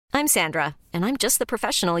I'm Sandra, and I'm just the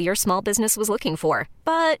professional your small business was looking for.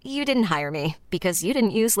 But you didn't hire me because you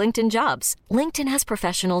didn't use LinkedIn Jobs. LinkedIn has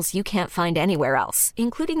professionals you can't find anywhere else,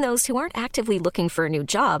 including those who aren't actively looking for a new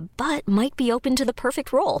job, but might be open to the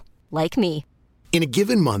perfect role, like me. In a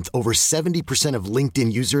given month, over 70% of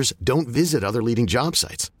LinkedIn users don't visit other leading job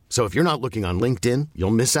sites. So if you're not looking on LinkedIn,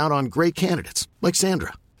 you'll miss out on great candidates like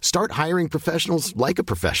Sandra. Start hiring professionals like a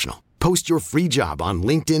professional. Post your free job on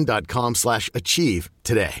linkedin.com/achieve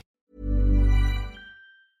today.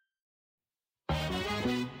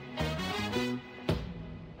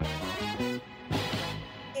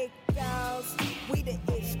 It girls, we the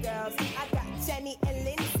ish girls. I got Jenny and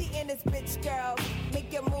Lindsay in this bitch, girl.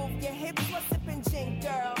 Make you move your hips while sipping gin,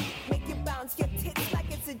 girl. Make you bounce your tits like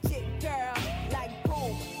it's a jig, girl. Like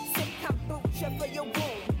boom, sip kombucha for your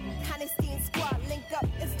womb. Honesty and squad link up,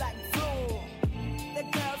 it's like boom. The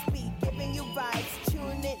girls be giving you vibes.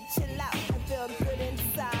 Tune in, chill out, and feel good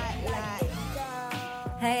inside. Like it,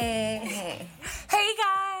 girl. Hey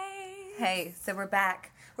guys. Hey, so we're back.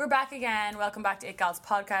 We're back again. Welcome back to It Gals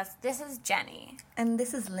Podcast. This is Jenny. And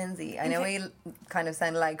this is Lindsay. I know we kind of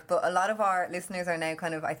sound alike, but a lot of our listeners are now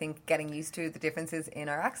kind of, I think, getting used to the differences in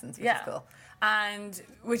our accents, which is cool. And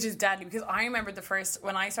which is deadly because I remember the first,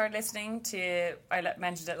 when I started listening to,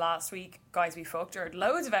 mentioned it last week, Guys We Fucked, or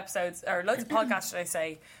loads of episodes, or loads of podcasts, should I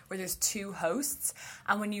say, where there's two hosts.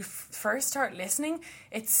 And when you first start listening,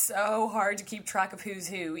 it's so hard to keep track of who's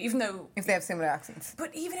who, even though... If they have similar accents.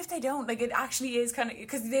 But even if they don't, like, it actually is kind of,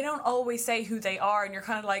 because they don't always say who they are, and you're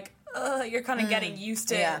kind of like, you're kind of getting used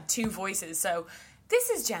to two voices. So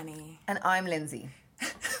this is Jenny. And I'm Lindsay.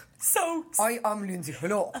 So I'm Lindsay.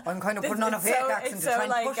 Hello. I'm kind of putting on a fake accent to try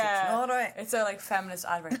and push it. All right. It's so like feminist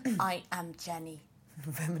advert. I am Jenny.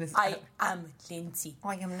 Feminist. I am Lindsay.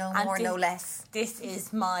 I am no more, no less. This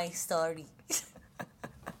is my story.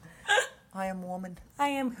 I am woman. I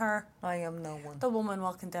am her. I am no one. The woman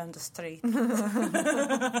walking down the street.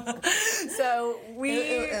 So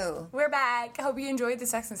we're back. I hope you enjoyed the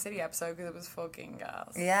Sex and the City episode because it was fucking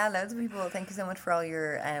gas. Yeah, loads of people. Thank you so much for all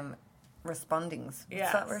your respondings.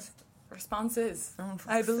 What's that word? Responses. Oh,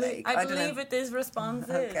 I believe it is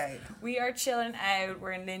responses. Okay. We are chilling out.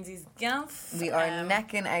 We're in Lindsay's gaff. We are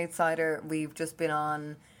necking outsider. We've just been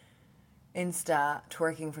on Insta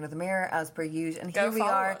twerking in front of the mirror as per usual, and here we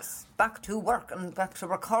are back to work and back to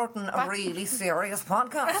recording a really serious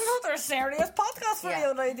podcast. Another serious podcast for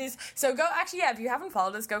you ladies. So go, actually, if you haven't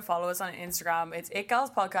followed us, go follow us on Instagram. It's It Gals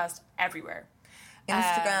Podcast everywhere.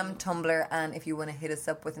 Instagram, Tumblr, and if you want to hit us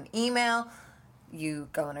up with an email, you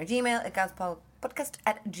go on our Gmail,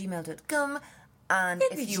 itgalspodcast@gmail.com. And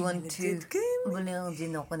if you want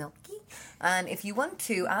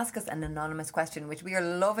to ask us an anonymous question, which we are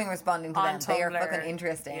loving responding to on them. Tumblr. They are fucking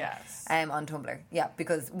interesting. Yes. On Tumblr. Yeah,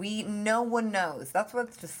 because no one knows. That's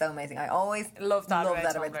what's just so amazing. I always love that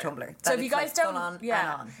about Tumblr. So if you guys don't, on.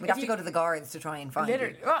 We'd have to go to the guards to try and find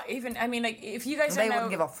literally, it. well, even, I mean, like, if you guys don't know, they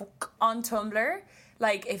wouldn't give a fuck. On Tumblr,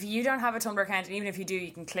 like, if you don't have a Tumblr account, and even if you do,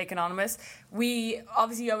 you can click anonymous. We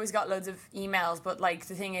obviously always got loads of emails, but, like,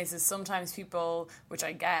 the thing is sometimes people, which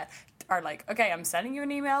I get, are like, okay, I'm sending you an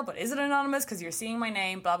email, but is it anonymous? Because you're seeing my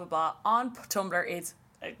name, blah, blah, blah. On Tumblr, it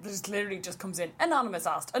just literally just comes in, anonymous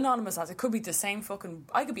asked. It could be the same fucking,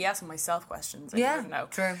 I could be asking myself questions. I don't know.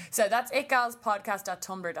 True. So that's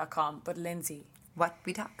itgalspodcast.tumblr.com. But Lindsay, what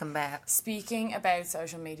we talking about? Speaking about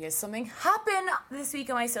social media, something happened this week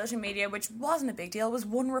on my social media, which wasn't a big deal. It was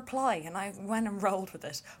one reply, and I went and rolled with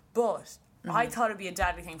it. But I thought it'd be a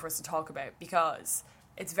deadly thing for us to talk about because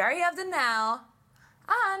it's very of the now,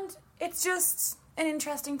 and it's just an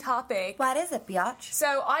interesting topic. What is it, biatch?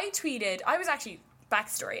 So I tweeted, I was actually,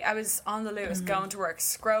 backstory, I was on the Lewis going to work,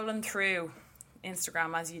 scrolling through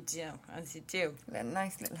Instagram as you do. A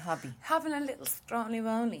nice little hobby. Having a little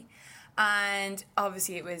scrolly-wonly. And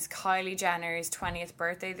obviously it was Kylie Jenner's 20th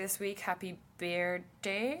birthday this week. Happy beer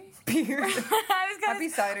day. Happy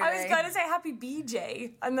cider day. I was going to say happy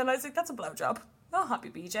BJ. And then I was like, that's a blowjob. Oh, happy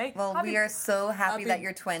BJ. Well, we are so happy that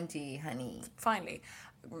you're 20, honey. Finally.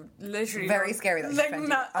 Literally. Very scary that you're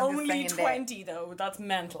 20. Only 20 though. That's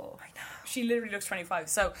mental. I know. She literally looks 25.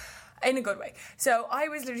 So... in a good way. So I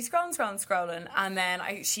was literally scrolling, and then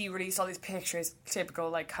she released all these pictures, typical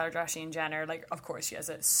like Kardashian Jenner. Like, of course, she has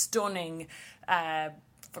a stunning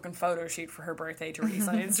fucking photo shoot for her birthday to release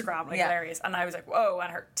on Instagram, like hilarious. And I was like, whoa!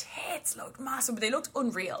 And her tits looked massive, but they looked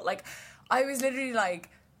unreal. Like, I was literally like,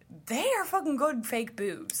 they are fucking good fake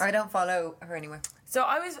boobs. I don't follow her anywhere. So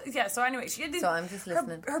I was, so anyway, she did. So I'm just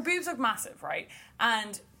listening. Her boobs look massive, right?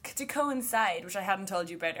 And to coincide, which I hadn't told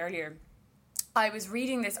you about earlier. I was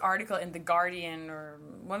reading this article in The Guardian or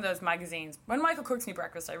one of those magazines. When Michael cooks me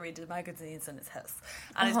breakfast, I read the magazines in his house.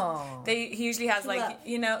 And he usually has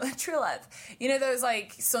True Love. You know those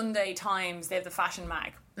like Sunday Times, they have the fashion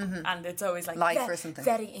mag. Mm-hmm. And it's always like Life or something.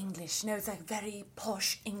 Very English. No, it's like very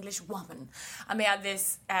posh English woman. And they had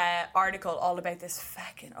this article all about this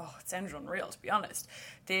fucking, it sounded unreal to be honest.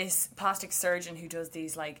 This plastic surgeon who does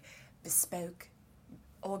these like bespoke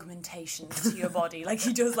augmentations to your body, like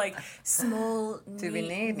he does like small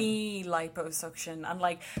knee liposuction, and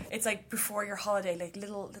like it's like before your holiday, like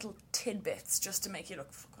little tidbits just to make you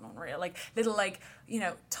look fucking unreal, like little like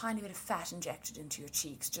tiny bit of fat injected into your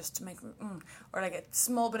cheeks just to make or like a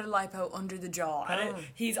small bit of lipo under the jaw. And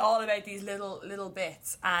he's all about these little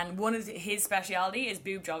bits, and one of his speciality is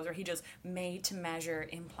boob jobs, where he does made to measure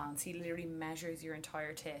implants. He literally measures your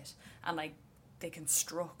entire tit and like they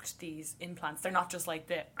construct these implants. They're not just like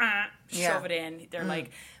the shove it in. They're like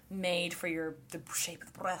made for the shape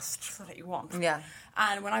of the breast that you want. Yeah.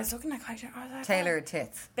 And when I was looking at Kylie Jenner, I was like, Taylor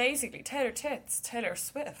tits. Basically, Taylor tits, Taylor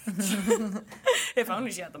Swift. If only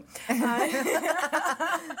she had them.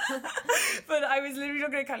 But I was literally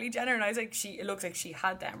looking at Kylie Jenner and I was like, it looks like she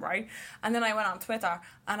had them, right? And then I went on Twitter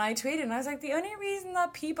and I tweeted and I was like, the only reason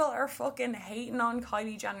that people are fucking hating on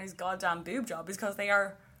Kylie Jenner's goddamn boob job is because they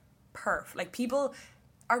are perf. Like, people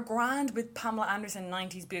are grand with Pamela Anderson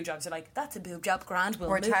 90s boob jobs. They're like, that's a boob job, grand.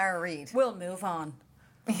 Tara Reid. We'll move on.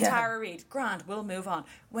 Yeah. Tara Reid, grand, we'll move on.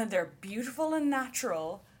 When they're beautiful and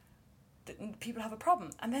natural, people have a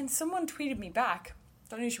problem. And then someone tweeted me back,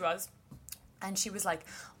 don't know who she was, and she was like,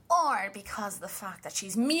 or because of the fact that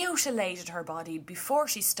she's mutilated her body before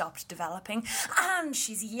she stopped developing, and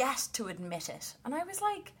she's yet to admit it. And I was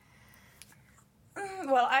like,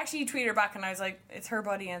 well, I actually tweeted her back and I was like, it's her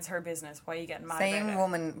body and it's her business. Why are you getting mad about it? Same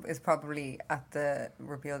woman is probably at the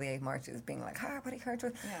Repeal the 8 marches being like, her body, her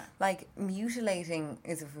choice. Yeah. Like, mutilating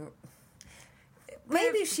is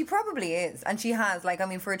maybe she probably is. And she has. Like, I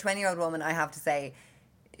mean, for a 20-year-old woman, I have to say,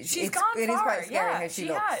 she's gone far. It is quite scary how she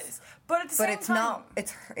looks. Has. But at the same time,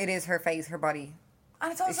 it is her face, her body.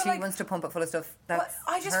 And it's also if she wants to pump it full of stuff, that's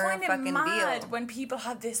I just her find it fucking mad deal. when people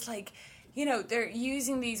have this, like, they're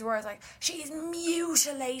using these words like, she's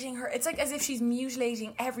mutilating her. It's like as if she's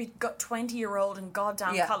mutilating every 20-year-old in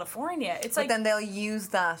goddamn California. It's but like, then they'll use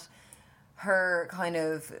that, her kind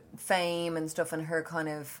of fame and stuff and her kind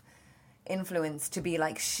of influence to be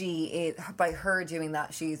like, she is, by her doing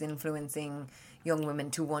that, she's influencing young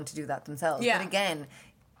women to want to do that themselves. Yeah. But again,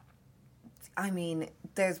 I mean,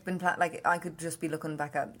 there's been, like, I could just be looking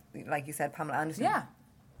back at, like you said, Pamela Anderson. Yeah.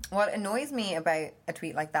 What annoys me about a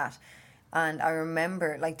tweet like that, and I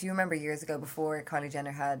remember, like, do you remember years ago before Kylie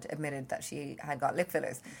Jenner had admitted that she had got lip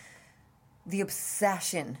fillers? The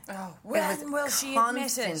obsession. Oh, when will she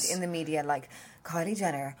admit it? In the media, like, Kylie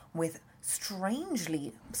Jenner with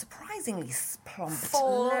strangely, surprisingly plump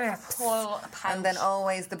lips. Full and then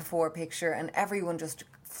always the before picture, and everyone just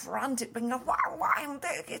frantic, being like, why,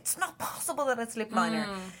 it's not possible that it's lip liner.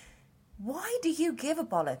 Why do you give a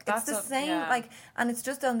bollock? It's the same, like, and it's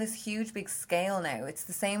just on this huge big scale now. It's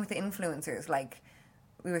the same with the influencers, like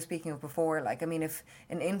we were speaking of before. Like, I mean, if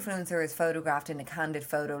an influencer is photographed in a candid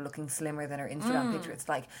photo looking slimmer than her Instagram picture, it's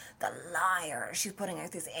like, the liar, she's putting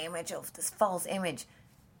out this image of this false image.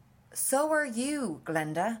 So are you,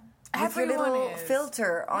 Glenda. With your little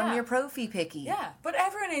filter on your profile picky. Yeah, but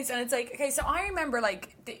everyone is, and it's like, okay, so I remember,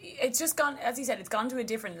 like, it's just gone, as you said, it's gone to a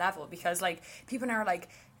different level, because, like, people now are like,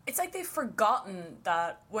 it's like they've forgotten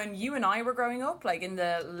that when you and I were growing up, like in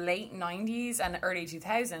the late 90s and early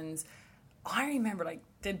 2000s, I remember, like,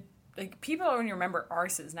 people only remember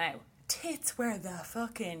arses now. Tits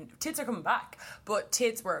are coming back, but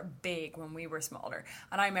tits were big when we were smaller.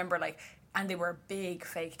 And I remember, like, and they were big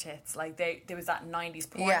fake tits. Like, there was that 90s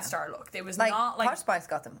porn star look. There was like, not like... Posh Spice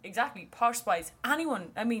got them. Exactly. Posh Spice.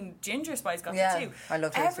 Ginger Spice got them too. I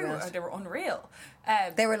loved her. They were unreal.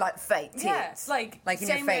 They were like fake tits. Yeah, like in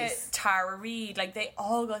your face. With Tara Reid. Like, they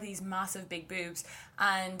all got these massive big boobs.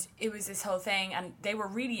 And it was this whole thing. And they were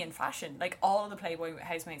really in fashion. Like, all of the Playboy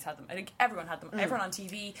housemates had them. I think everyone had them. Everyone on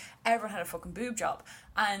TV. Everyone had a fucking boob job.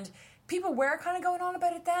 And people were kind of going on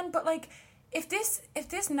about it then. But, like... If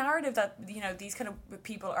this narrative that, these kind of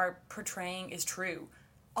people are portraying is true,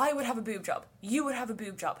 I would have a boob job. You would have a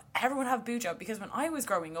boob job. Everyone would have a boob job. Because when I was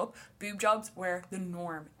growing up, boob jobs were the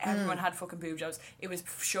norm. Everyone had fucking boob jobs. It was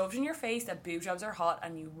shoved in your face that boob jobs are hot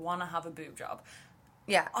and you want to have a boob job.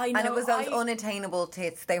 Yeah, and it was those unattainable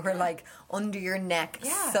tits. They were like under your neck,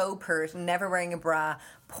 so pert, never wearing a bra,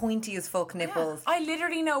 pointy as fuck nipples. I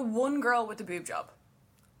literally know one girl with a boob job.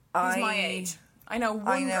 Who's my age. I know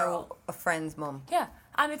one girl. A friend's mum. Yeah.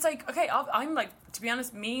 And it's like, okay, I'm like, to be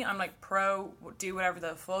honest, I'm like pro, do whatever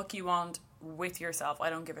the fuck you want with yourself. I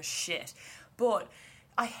don't give a shit. But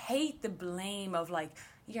I hate the blame of like,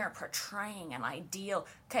 you're portraying an ideal.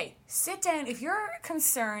 Okay, sit down. If you're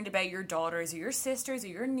concerned about your daughters or your sisters or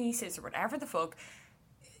your nieces or whatever the fuck,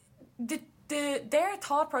 their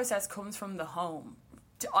thought process comes from the home,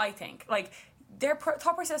 I think. Like, their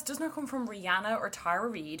thought process does not come from Rihanna or Tara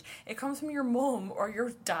Reid. It comes from your mum or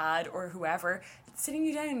your dad or whoever sitting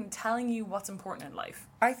you down and telling you what's important in life.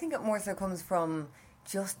 I think it more so comes from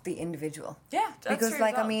just the individual. Yeah, that's because, true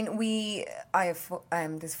like, as well. I mean, I have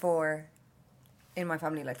there's 4 in my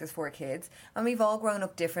family. Like, there's 4 kids, and we've all grown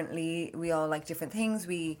up differently. We all like different things.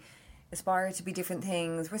 We aspire to be different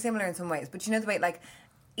things. We're similar in some ways, but you know the way, like,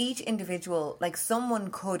 each individual, like, someone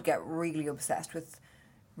could get really obsessed with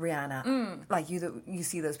Rihanna. Like, you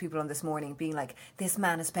see those people on This Morning being like, this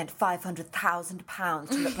man has spent £500,000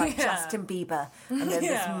 to look like Justin Bieber, and then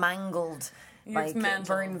this mangled, like,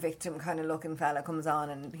 burn victim kind of looking fella comes on,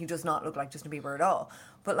 and he does not look like Justin Bieber at all.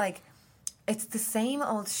 But, like, it's the same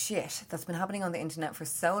old shit that's been happening on the internet for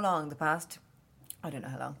so long, the past, I don't know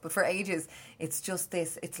how long, but for ages. It's just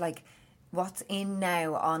this, it's like, what's in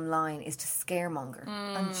now online is to scaremonger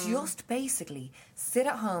and just basically sit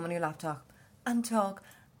at home on your laptop and talk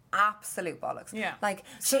absolute bollocks. Yeah. Like,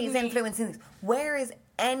 she's influencing this. Where is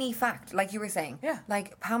any fact? Like you were saying. Yeah.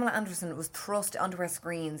 Like, Pamela Anderson was thrust onto our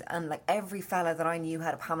screens, and like every fella that I knew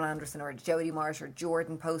had a Pamela Anderson or a Jodie Marsh or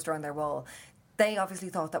Jordan poster on their wall. They obviously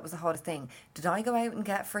thought that was the hottest thing. Did I go out and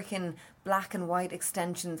get freaking black and white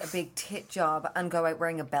extensions, a big tit job, and go out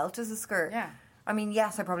wearing a belt as a skirt? Yeah. I mean,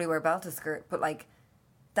 yes, I probably wear a belt as a skirt, but like,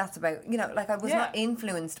 that's about, you know, like, I was not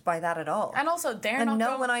influenced by that at all. And also, and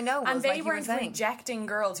no one I know was, and they like you were weren't saying, rejecting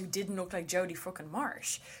girls who didn't look like Jodie fucking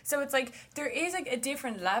Marsh. So it's like, there is like a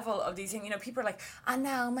different level of these things. You know, people are like, and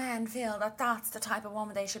now men feel that that's the type of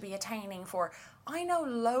woman they should be attaining for. I know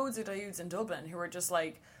loads of dudes in Dublin who are just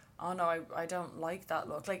like, oh no, I don't like that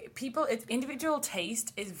look. Like, people, it's individual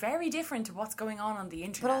taste is very different to what's going on the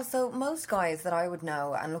internet. But also, most guys that I would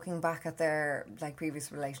know, and looking back at their, like,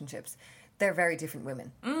 previous relationships, they're very different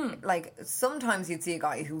women. Like, sometimes you'd see a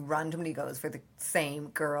guy who randomly goes for the same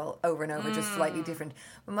girl over and over, just slightly different.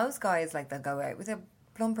 But most guys, like, they'll go out with a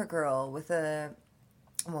plumper girl, with a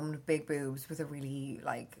woman with big boobs, with a really,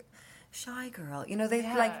 like, shy girl. You know, they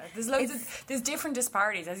like... There's loads of... There's different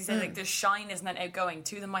disparities. As you said, like, there's shyness and then outgoing.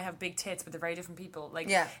 Two of them might have big tits, but they're very different people. Like,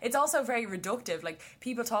 it's also very reductive. Like,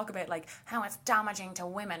 people talk about, like, how it's damaging to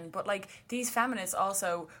women, but, like, these feminists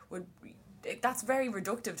also would... That's very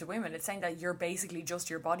reductive to women. It's saying that you're basically just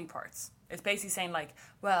your body parts. It's basically saying, like,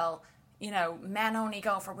 well, you know, men only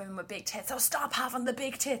go for women with big tits, so stop having the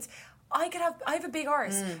big tits. I have a big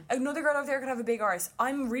arse. Another girl over there could have a big arse.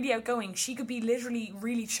 I'm really outgoing. She could be literally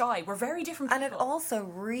really shy. We're very different people. And it also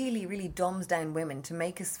really, really dumbs down women to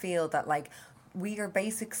make us feel that, like, we are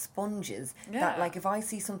basic sponges. That, like, if I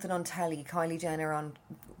see something on telly, Kylie Jenner on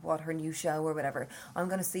her new show or whatever, I'm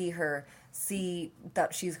going to see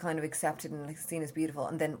that she's kind of accepted and, like, seen as beautiful,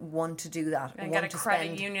 and then want to do that. And get a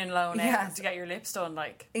credit union loan to get your lips done,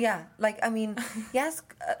 like. Yeah, like, I mean, yes,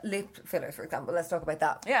 lip fillers, for example. Let's talk about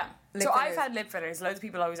that. Yeah. I've had lip fillers. Loads of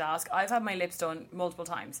people always ask. I've had my lips done multiple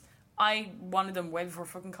times. I wanted them way before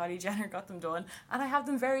fucking Kylie Jenner got them done, and I have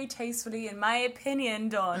them very tastefully, in my opinion,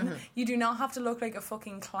 done. You do not have to look like a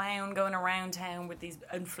fucking clown going around town with these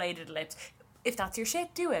inflated lips. If that's your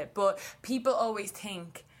shit, do it. But people always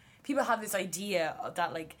think, people have this idea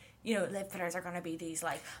that, like, you know, lip fillers are going to be these,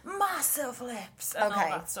 like, massive lips and all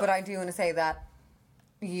that stuff. But I do want to say that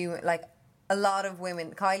a lot of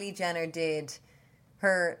women, Kylie Jenner did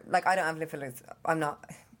her, like, I don't have lip fillers. I'm not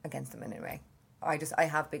against them in any way. I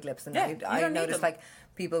have big lips, and I notice, like,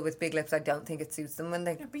 people with big lips, I don't think it suits them when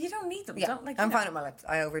they... Yeah, but you don't need them. Yeah, I'm fine with my lips.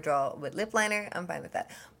 I overdraw with lip liner. I'm fine with that.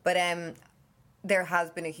 But there has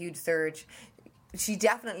been a huge surge. She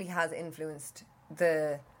definitely has influenced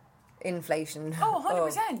the inflation. Oh,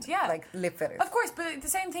 100%, yeah. Like, lip fillers. Of course, but the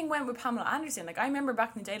same thing went with Pamela Anderson. Like, I remember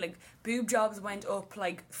back in the day, like, boob jobs went up,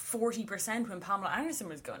 like, 40% when Pamela Anderson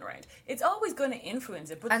was going around. It's always going to influence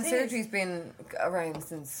it. But and surgery's been around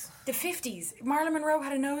since... the 50s. Marilyn Monroe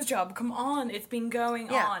had a nose job. Come on, it's been going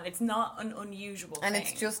on. It's not an unusual thing. And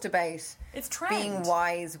it's just about... It's trend. Being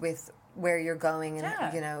wise with where you're going,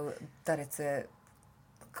 and, you know, that it's a...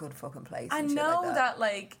 good fucking place. And know that,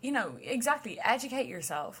 like, you know, exactly, educate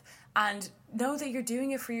yourself and know that you're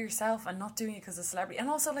doing it for yourself and not doing it because of celebrity. And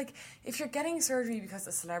also, like, if you're getting surgery because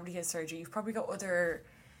a celebrity has surgery, you've probably got other,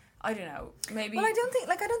 I don't know, maybe... Well, I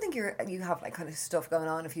don't think you have, like, kind of stuff going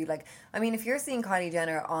on if you, like... I mean, if you're seeing Kylie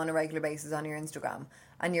Jenner on a regular basis on your Instagram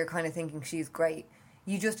and you're kind of thinking she's great,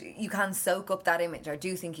 you can soak up that image. I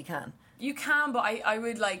do think you can. You can, but I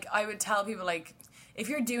would tell people, like, if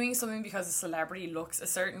you're doing something because a celebrity looks a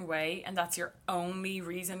certain way and that's your only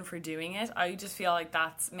reason for doing it, I just feel like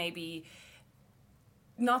that's maybe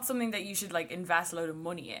not something that you should, like, invest a load of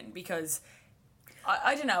money in, because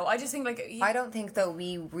I don't know. I just think, like... I don't think, though,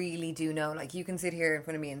 we really do know. Like, you can sit here in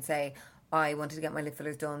front of me and say, I wanted to get my lip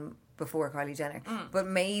fillers done before Kylie Jenner. But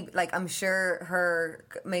maybe, like, I'm sure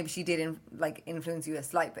maybe she did, influence you a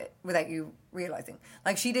slight bit without you realising.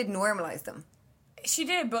 Like, she did normalise them. She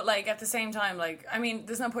did, but, like, at the same time, like, I mean,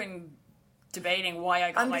 there's no point in debating why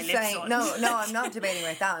I got my lips done. No, I'm not debating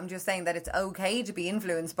about that. I'm just saying that it's okay to be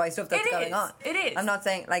influenced by stuff that's going on. It is. I'm not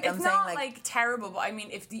saying, like, it's not terrible, but I mean,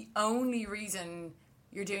 if the only reason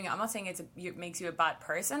you're doing it, I'm not saying it makes you a bad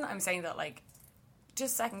person. I'm saying that, like,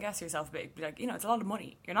 just second guess yourself a bit. Be like, it's a lot of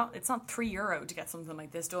money. It's not €3 to get something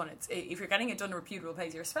like this done. If you're getting it done in a reputable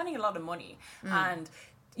place, you're spending a lot of money, and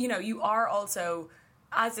you are also,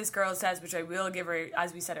 as this girl says, which I will give her,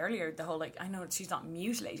 as we said earlier, the whole, like, I know she's not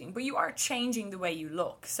mutilating, but you are changing the way you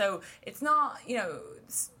look. So it's not,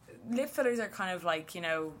 lip fillers are kind of like,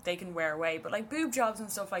 they can wear away, but, like, boob jobs and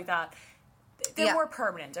stuff like that, they're more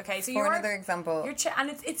permanent. Okay, so for another example, and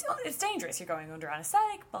it's dangerous. You're going under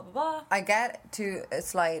anaesthetic, blah blah blah. I get to a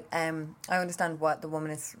slight. I understand what the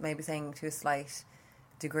woman is maybe saying to a slight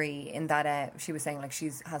degree, in that she was saying, like,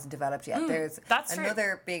 she hasn't developed yet. There's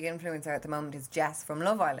another big influencer at the moment is Jess from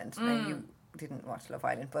Love Island. Now, you didn't watch Love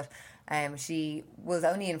Island, but she was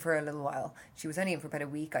only in for a little while. She was only in for about a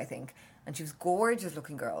week, I think, and she was gorgeous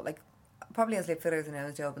looking girl, like, probably has lip fillers and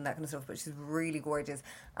nose job and that kind of stuff, but she's really gorgeous.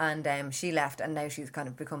 And she left, and now she's kind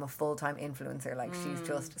of become a full-time influencer. Like, she's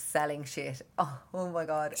just selling shit. Oh my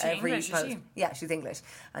god, every English, post. is she? Yeah, she's English,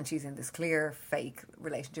 and she's in this clear fake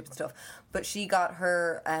relationship and stuff. But she got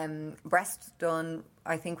her breasts done,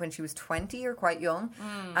 I think, when she was 20 or quite young,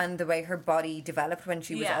 and the way her body developed when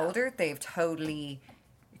she was older, they've totally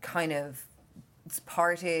kind of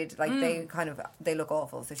parted. Like, they look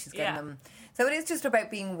awful. So she's getting them. So it is just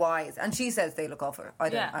about being wise, and she says they look awful. I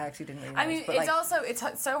actually didn't really know. I mean, but,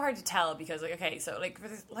 it's so hard to tell, because, like, okay, so, like, for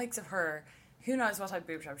the likes of her, who knows what type of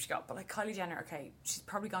boob job she got, but, like, Kylie Jenner, okay, she's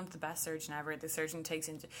probably gone to the best surgeon ever. The surgeon takes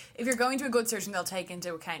into, if you're going to a good surgeon, they'll take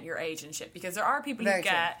into account your age and shit, because there are people who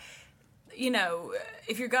get,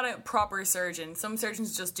 if you've got a proper surgeon, some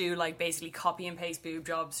surgeons just do, like, basically copy and paste boob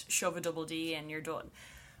jobs, shove a double D and you're done.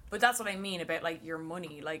 But that's what I mean about, like, your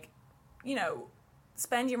money, like,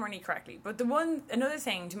 spend your money correctly. But another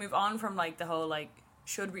thing, to move on from, like, the whole, like,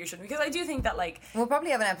 should we or shouldn't, because I do think that, like, we'll probably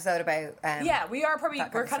have an episode about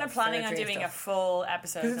we're kind of planning on doing a full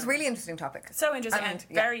episode, because it's a really interesting topic, so interesting and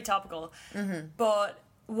very topical. But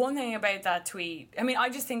one thing about that tweet, I mean, I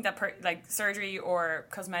just think that like, surgery or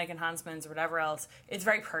cosmetic enhancements or whatever else, it's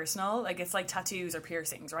very personal. Like, it's like tattoos or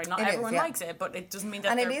piercings, right? Not everyone likes it, but it doesn't mean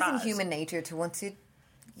that they're bad. And it is in human nature to want to,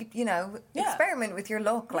 experiment with your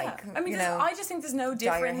look. Like, I mean, I just think there's no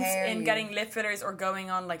difference in getting lip fillers or going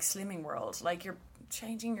on, like, Slimming World. Like, you're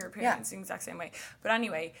changing your appearance in the exact same way. But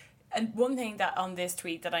anyway, and one thing that on this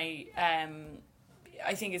tweet that I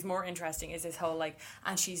think is more interesting is this whole, like,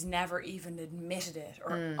 and she's never even admitted it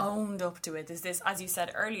or owned up to it. There's this, as you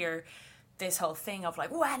said earlier, this whole thing of, like,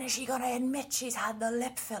 when is she going to admit she's had the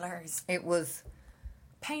lip fillers? It was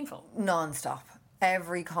painful. Non-stop.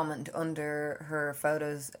 Every comment under her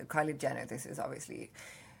photos, Kylie Jenner,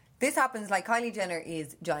 this happens, like, Kylie Jenner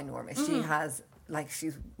is ginormous. She has, like,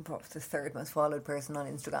 she's probably the third most followed person on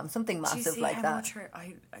Instagram, something massive like that.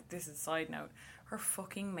 This is a side note, her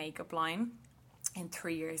fucking makeup line in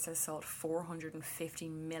 3 years has sold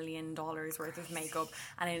 $450 million worth of makeup,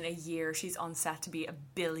 and in a year she's on set to be $1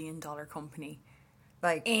 billion company.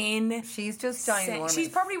 Like, she's just ginormous. She's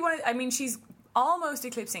probably she's almost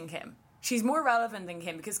eclipsing Kim. She's more relevant than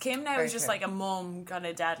Kim, because Kim now is just like a mum, kind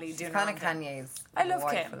of dadly, doing her own thing. Kind of Kanye's I love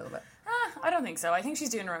wife Kim. a little bit. I don't think so. I think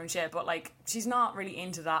she's doing her own shit, but, like, she's not really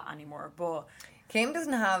into that anymore. But Kim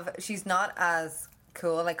she's not as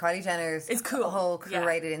cool. Like, Kylie Jenner's whole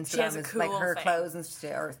curated Instagram is, like, her clothes and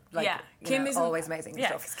shit are, like, Kim is always amazing and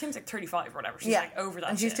stuff. Because Kim's, like, 35 or whatever. She's, like, over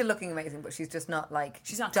that and shit. she's still looking amazing, but she's just not, like,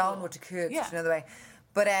 she's not John cool. would cook another way.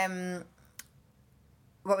 But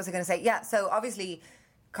what was I going to say? Yeah, so obviously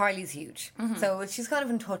Kylie's huge. So she's kind of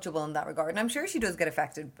untouchable in that regard. And I'm sure she does get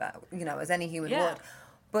affected, as any human would.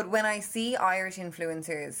 But when I see Irish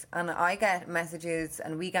influencers, and I get messages,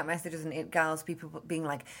 and we get messages, and gals, people being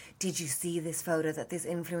like, did you see this photo that this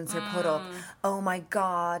influencer put up? Oh my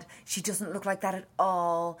God, she doesn't look like that at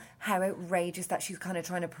all. How outrageous that she's kind of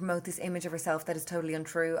trying to promote this image of herself that is totally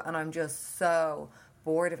untrue. And I'm just so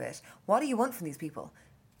bored of it. What do you want from these people?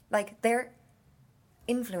 Like, they're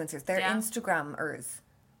influencers. They're Instagrammers.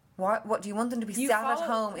 What do you want them to be You sat at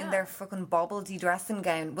follow- home in their fucking bobbledy dressing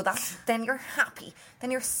gown? Well, then you're happy.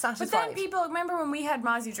 Then you're satisfied. But then people, remember when we had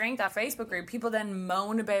Mazzy Drink, that Facebook group, people then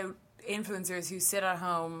moan about influencers who sit at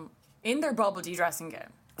home in their bubbledy dressing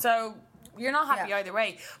gown. So you're not happy either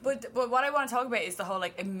way. But what I want to talk about is the whole,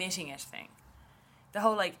 like, admitting it thing. The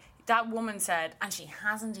whole, like, that woman said, and she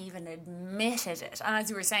hasn't even admitted it. And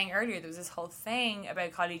as you were saying earlier, there was this whole thing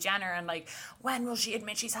about Kylie Jenner and, like, when will she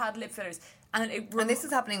admit she's had lip fillers? And this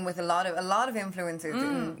is happening with a lot of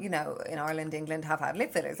influencers in Ireland, England have had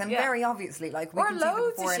lip fillers, and very obviously, like, we can see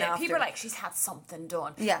the before and after. People are like, she's had something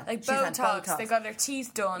done. Yeah, like she's had Botox. They got their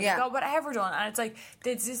teeth done. Yeah. They got whatever done, and it's like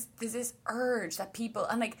there's this urge that people,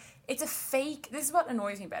 and like, it's a fake. This is what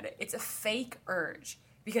annoys me about it. It's a fake urge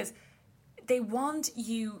because they want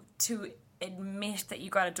you to admit that you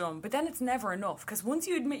got it done, but then it's never enough, because once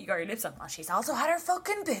you admit you got your lips done, she's also had her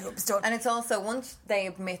fucking boobs done. And it's also, once they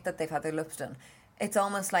admit that they've had their lips done, it's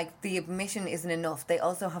almost like the admission isn't enough. They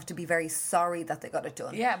also have to be very sorry that they got it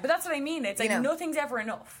done. Yeah, but that's what I mean. It's like, nothing's ever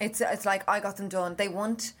enough. It's like, I got them done. They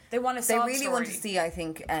want a sob really story. want to see, I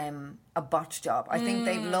think, a botch job. I think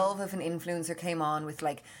they'd love if an influencer came on with,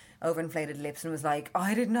 like, overinflated lips and was like,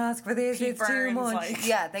 I didn't ask for this, Pete it's too Burns, much. like.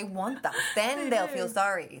 Yeah, they want that. Then they'll feel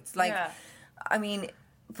sorry. It's like, I mean,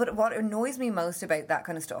 but what annoys me most about that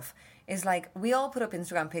kind of stuff is, like, we all put up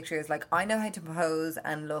Instagram pictures, like, I know how to pose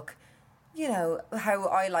and look, you know, how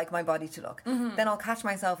I like my body to look. Mm-hmm. Then I'll catch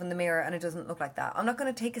myself in the mirror and it doesn't look like that. I'm not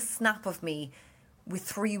going to take a snap of me with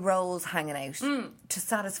 3 rolls hanging out to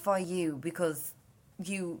satisfy you, because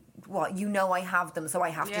you know I have them, so I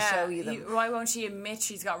have to show you them. Why won't she admit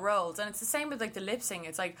she's got rolls? And it's the same with, like, the lip sync.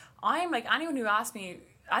 It's like, I'm like, anyone who asks me,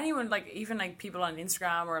 anyone, like, even like people on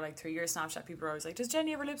Instagram or like through your Snapchat, people are always like, does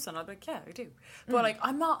Jenny have her lips on? I'll be like, yeah, I do. But like,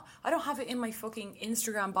 I don't have it in my fucking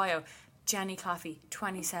Instagram bio. Jenny Claffey,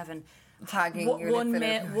 27. Tagging your lip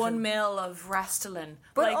filler. 1 mil of Restylane.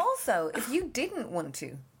 But like, also, if you didn't want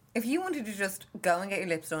to, if you wanted to just go and get your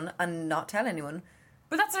lips done and not tell anyone,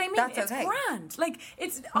 but that's what I mean. That's it's okay. grand. Like,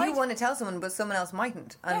 it's... You want to tell someone, but someone else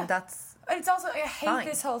mightn't. And that's... It's also... I hate fine.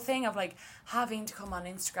 this whole thing of, like, having to come on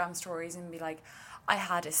Instagram stories and be like, I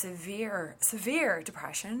had a severe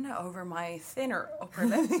depression over my thinner upper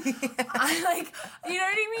lip. I, like, you know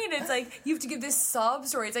what I mean? It's like, you have to give this sob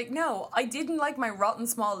story. It's like, no, I didn't like my rotten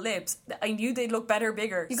small lips. I knew they'd look better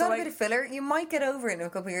bigger. You got a bit of filler. You might get over it in a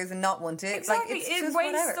couple of years and not want it. Exactly. Like, it's it just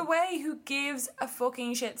wastes whatever. away. Who gives a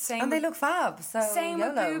fucking shit? Same And they with- look fab. So Same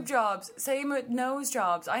with YOLO. boob jobs. Same with nose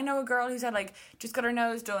jobs. I know a girl who's had, like, just got her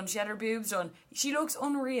nose done. She had her boobs done. She looks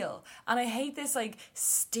unreal. And I hate this, like,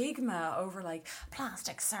 stigma over, like,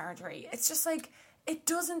 plastic surgery. It's just like, it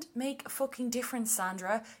doesn't make a fucking difference,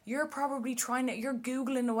 Sandra. You're probably you're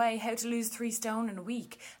Googling away how to lose 3 stone in a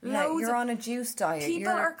week. Yeah, you're on a juice diet.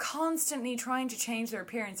 People are constantly trying to change their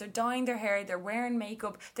appearance. They're dyeing their hair, they're wearing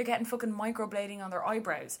makeup, they're getting fucking microblading on their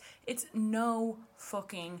eyebrows. It's no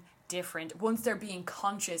fucking different once they're being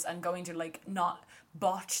conscious and going to, like, not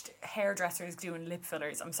botched hairdressers doing lip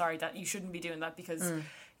fillers. I'm sorry, that you shouldn't be doing that, because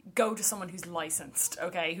go to someone who's licensed,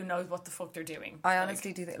 okay, who knows what the fuck they're doing. I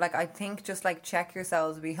honestly do. I think just, like, check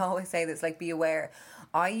yourselves. We always say this, like, be aware.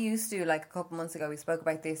 I used to, like, a couple months ago, we spoke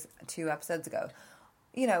about this 2 episodes ago.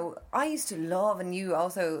 You know, I used to love, and you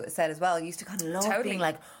also said as well, you used to kind of love being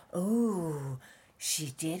like, oh,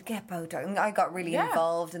 she did get Botox. And I got really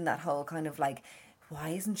involved in that whole kind of, like, why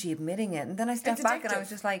isn't she admitting it? And then I stepped back and I was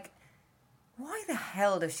just like, why the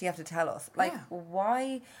hell does she have to tell us? Like,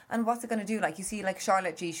 why? And what's it going to do? Like, you see, like,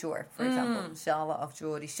 Charlotte G. Shore, for example. Charlotte of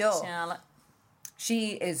Geordie Shore. Charlotte.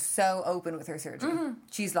 She is so open with her surgery.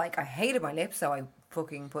 She's like, I hated my lips, so I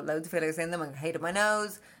fucking put loads of fillers in them. I hated my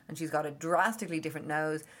nose. And she's got a drastically different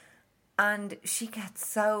nose. And she gets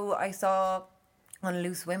so... I saw on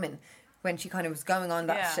Loose Women, when she kind of was going on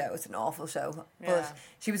that show. It's an awful show. But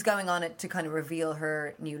she was going on it to kind of reveal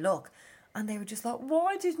her new look. And they were just like,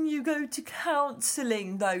 why didn't you go to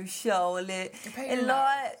counselling though, Charlotte? And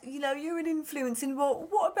like, you know, you're an influencer. And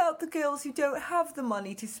what about the girls who don't have the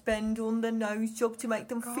money to spend on their nose job to make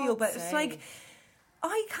them feel better? It's like,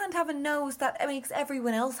 I can't have a nose that makes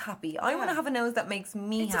everyone else happy. I want to have a nose that makes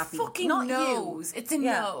me happy. It's a fucking not nose. You. It's a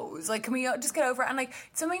nose. Like, can we just get over it? And, like,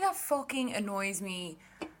 something that fucking annoys me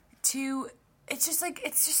too, it's just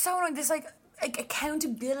so annoying. This, like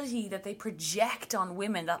accountability that they project on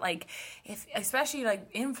women, that, like, if especially,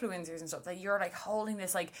 like, influencers and stuff, that you're, like, holding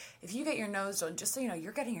this, like, if you get your nose done, just so you know,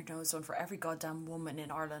 you're getting your nose done for every goddamn woman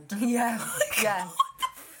in Ireland. Yeah. Like, yeah. what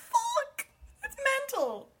the fuck? It's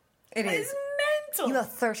mental. It is. It's mental. You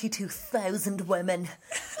have 32,000 women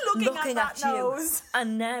looking at you. nose.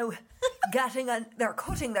 And now they're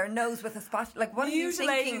cutting their nose with a spatula. Like, what are you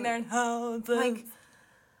thinking? Mutilating their nose. Like,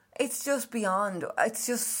 it's just beyond. It's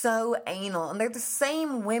just so anal. And they're the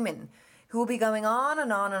same women who will be going on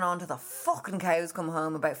and on and on to the fucking cows come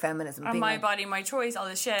home about feminism. And my body, my choice, all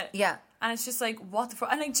this shit. Yeah. And it's just like, what the fuck?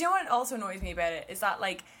 And like, do you know what also annoys me about it? Is that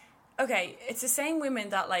like, okay, it's the same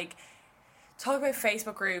women that like talk about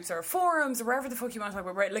Facebook groups or forums or wherever the fuck you want to talk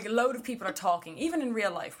about, right? Like a load of people are talking, even in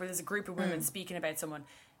real life, where there's a group of women speaking about someone.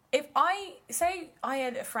 If I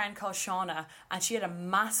had a friend called Shauna and she had a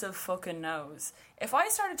massive fucking nose, if I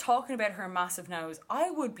started talking about her massive nose,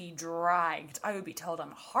 I would be dragged. I would be told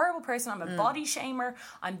I'm a horrible person, I'm a body shamer,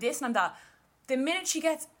 I'm this and I'm that. The minute she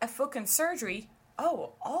gets a fucking surgery,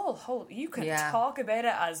 you can talk about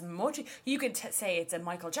it as much. You can say it's a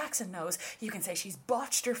Michael Jackson nose. You can say she's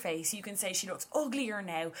botched her face. You can say she looks uglier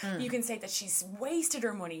now. You can say that she's wasted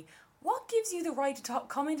her money. What gives you the right to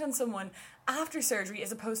comment on someone after surgery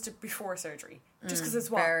as opposed to before surgery? Just because it's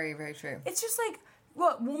what? Very, very true. It's just like,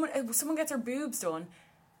 what, woman, if someone gets her boobs done,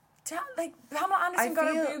 like, Pamela Anderson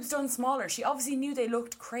got her boobs done smaller. She obviously knew they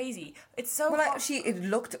looked crazy. It's so it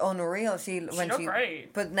looked unreal. She looked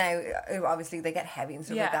great. But now, obviously, they get heavy and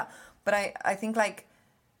stuff like that. But I think, like,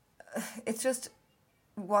 it's just...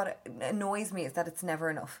 What annoys me is that it's never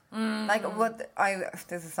enough. Like,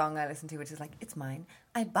 there's a song I listen to which is like, it's mine,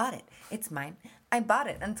 I bought it. It's mine, I bought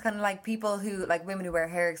it. And it's kind of like people who, like women who wear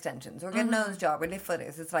hair extensions or get a nose job or lip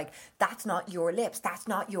fillers. It's like, that's not your lips, that's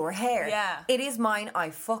not your hair. Yeah. It is mine, I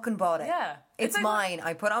fucking bought it. Yeah. It's like mine.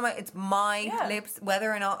 I put on it's my lips,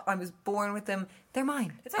 whether or not I was born with them, they're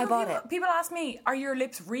mine. It's like I bought it. People ask me, are your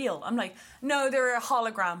lips real? I'm like, no, they're a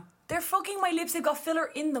hologram. They're fucking my lips. They've got filler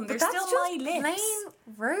in them. They're still my lips. Plain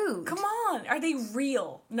rude. Come on, are they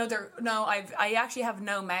real? No, I actually have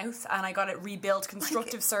no mouth, and I got it rebuilt,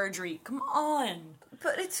 constructive surgery. Come on.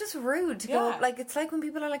 But it's just rude to go. Like, it's like when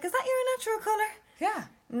people are like, "Is that your natural colour?" Yeah.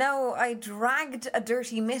 No, I dragged a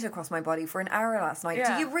dirty mitt across my body for an hour last night.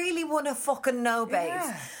 Yeah. Do you really want to fucking know, babes?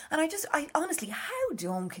 Yeah. And I honestly, how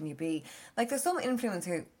dumb can you be? Like, there's some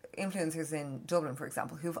influencers in Dublin, for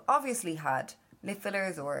example, who've obviously had lip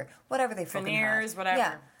fillers or whatever they fucking veneers, had. whatever.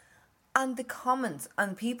 Yeah. And the comments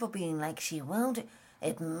and people being like, she won't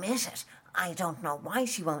admit it. I don't know why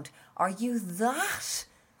she won't. Are you that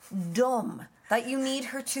dumb that you need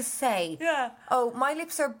her to say, oh, my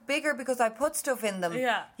lips are bigger because I put stuff in them?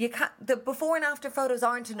 Yeah. You can't. The before and after photos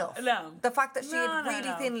aren't enough. No. The fact that she had really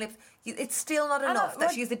thin lips, it's still not enough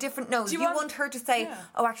that she has a different nose. You want her to say,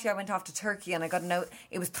 oh, actually, I went off to Turkey and I got a note.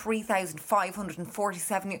 It was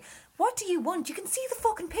 3,547. What do you want? You can see the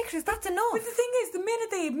fucking pictures. That's enough. But the thing is, the minute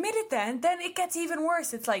they admit it then it gets even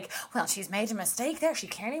worse. It's like, well, she's made a mistake there. She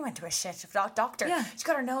clearly went to a shit doctor. Yeah. She's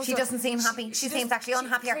got her nose. She doesn't seem happy. She seems actually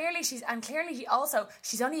unhappier. She's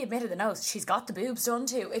only admitted the nose. She's got the boobs done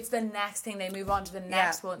too. It's the next thing they move on to the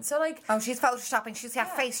next one. So like, oh, she's photoshopping. She's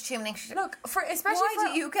got face tuning. Look, why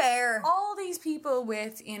do you care? All these people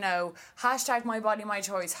with, hashtag my body, my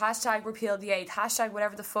choice, hashtag repeal the 8th, hashtag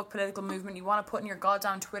whatever the fuck political movement you want to put in your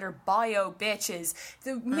goddamn Twitter bio, bitches.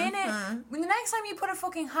 The minute, when the next time you put a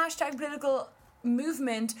fucking hashtag political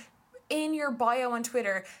movement in your bio on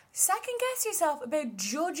Twitter, second guess yourself about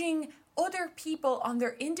judging other people on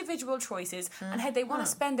their individual choices and how they want to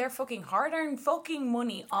spend their fucking hard-earned fucking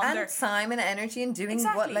money on their time and energy and doing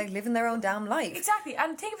living their own damn life. Exactly.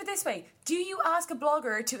 And think of it this way: do you ask a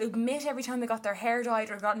blogger to admit every time they got their hair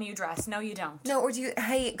dyed or got a new dress? No, you don't. No, or do you?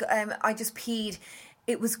 Hey, I just peed.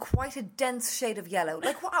 It was quite a dense shade of yellow.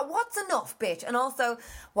 Like, what's enough, bitch? And also,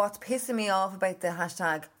 what's pissing me off about the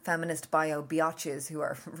hashtag feminist bio biatches, who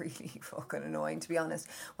are really fucking annoying, to be honest.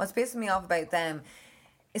 What's pissing me off about them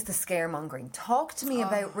is the scaremongering. Talk to me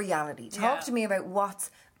about reality. Talk to me about what's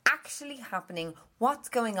actually happening, what's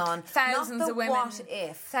going on. Thousands of women. What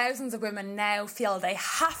if? Thousands of women now feel they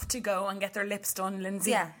have to go and get their lips done, Lindsay.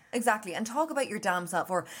 Yeah, exactly. And talk about your damn self,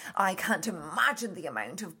 or I can't imagine the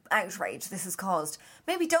amount of outrage this has caused.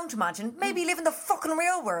 Maybe don't imagine. Maybe live in the fucking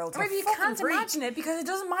real world. Or maybe you can't imagine it because it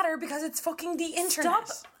doesn't matter because it's fucking the internet.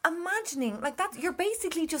 Stop imagining like that. You're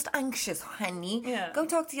basically just anxious, honey. Yeah. Go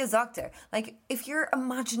talk to your doctor. Like, if you're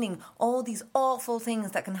imagining all these awful things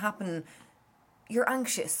that can happen, you're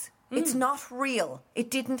anxious. It's not real.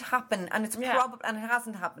 It didn't happen, and it's probably and it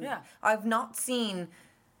hasn't happened. Yeah. I've not seen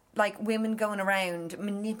like women going around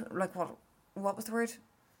like what was the word?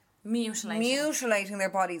 Mutilating their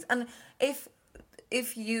bodies. And if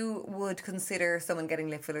you would consider someone getting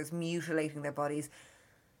lip fillers mutilating their bodies,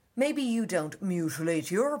 maybe you don't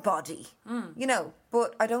mutilate your body.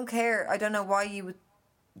 But I don't care. I don't know why you would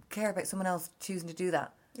care about someone else choosing to do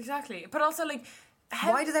that. Exactly. But also, like,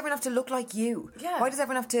 why does everyone have to look like you? Yeah. Why does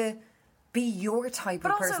everyone have to be your type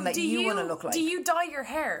of person that you want to look like. Do you dye your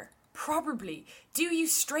hair? Probably. Do you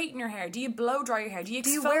straighten your hair? Do you blow dry your hair? Do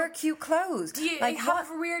you wear cute clothes? Do you have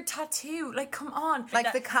a weird tattoo? Like, come on.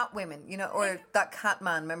 Like the cat women, you know, or that cat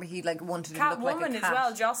man. Remember, he like wanted to look like a cat. Catwoman as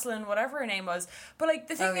well, Jocelyn, whatever her name was. But like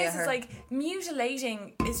the thing is like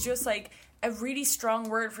mutilating is just like a really strong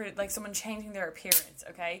word for like someone changing their appearance.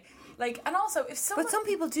 Okay. Like, and also, if someone... But some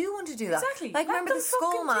people do want to do that. Exactly. Like, remember the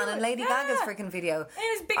Skull Man and Lady Gaga's freaking video? He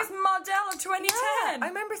was biggest model of 2010. Yeah. I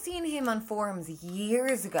remember seeing him on forums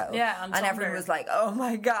years ago. Yeah, on and Tumblr. Everyone was like, oh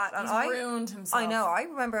my God. And He's ruined himself. I know. I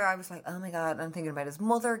remember I was like, oh my God. I'm thinking about his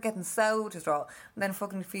mother getting so distraught. And then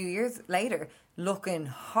fucking a few years later, looking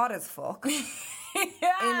hot as fuck.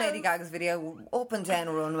 Yes. In Lady Gaga's video, up and down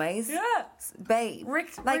runways. Yeah. Babe.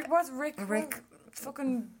 Rick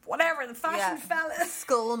fucking whatever, the fashion fella.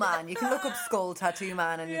 Skull Man. You can look up Skull Tattoo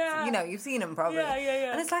Man and it's, you know, you've seen him probably.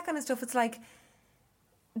 Yeah. And it's that kind of stuff. It's like,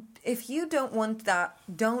 if you don't want that,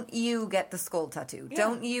 don't you get the skull tattoo. Yeah.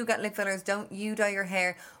 Don't you get lip fillers. Don't you dye your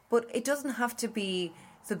hair. But it doesn't have to be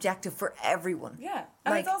subjective for everyone. Yeah.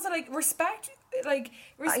 And it's also like respect,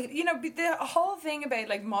 you know, the whole thing about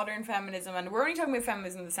like modern feminism, and we're only talking about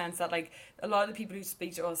feminism in the sense that like a lot of the people who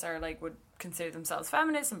speak to us are like would consider themselves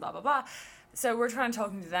feminists and blah blah blah. So we're trying to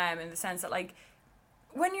talk to them in the sense that like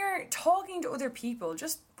when you're talking to other people,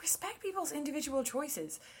 just respect people's individual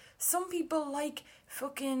choices. Some people like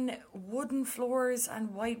fucking wooden floors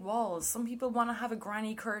and white walls. Some people want to have a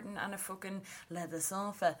granny curtain and a fucking leather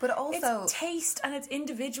sofa. But also, it's taste and it's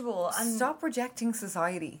individual. And stop rejecting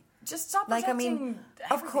society. Just stop rejecting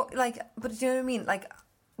of course, like, but do you know what I mean? Like,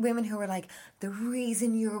 women who are like, the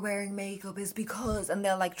reason you're wearing makeup is because, and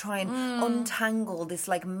they'll like try and untangle this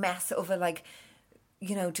like mess of a like,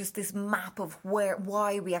 you know, just this map of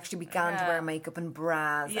why we actually began to wear makeup and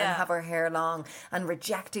bras and have our hair long, and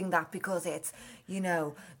rejecting that because it's, you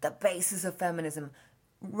know, the basis of feminism.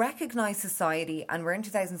 Recognize society, and we're in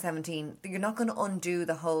 2017. You're not going to undo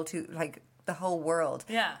the whole world.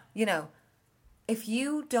 Yeah, you know. If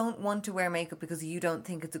you don't want to wear makeup because you don't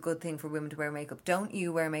think it's a good thing for women to wear makeup, don't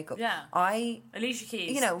you wear makeup? Yeah. Alicia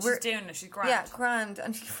Keys, you know, she's doing it. She's grand. Yeah, grand.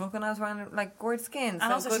 And she fucking has around like gorgeous skin. And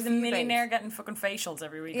so also she's a millionaire getting fucking facials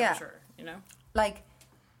every week, I'm sure. You know? Like,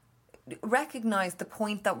 recognise the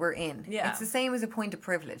point that we're in. Yeah. It's the same as a point of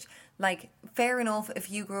privilege. Like, fair enough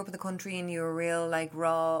if you grew up in the country and you were real, like,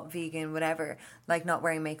 raw, vegan, whatever, like, not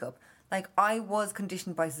wearing makeup. Like, I was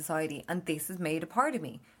conditioned by society, and this has made a part of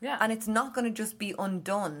me. Yeah. And it's not going to just be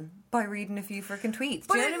undone by reading a few freaking tweets.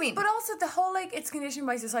 Do you know what I mean? But also the whole, like, it's conditioned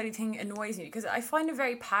by society thing annoys me, because I find it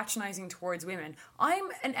very patronising towards women. I'm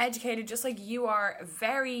an educated, just like you are,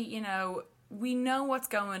 very, you know, we know what's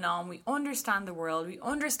going on. We understand the world. We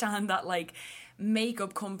understand that, like,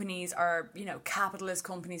 makeup companies are, you know, capitalist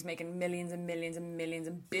companies making millions and millions and millions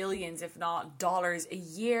and billions, if not dollars, a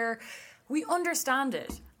year. We understand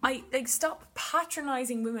it. Stop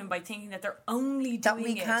patronising women by thinking that they're only doing it. That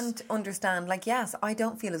we can't understand. Like, yes, I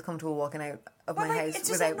don't feel as comfortable walking out of my house without makeup. It's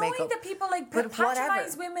just annoying that people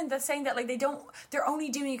patronise women that saying that like they're only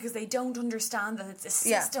doing it because they don't understand that it's a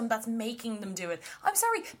system that's making them do it. I'm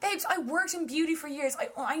sorry, babes, I worked in beauty for years.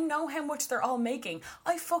 I know how much they're all making.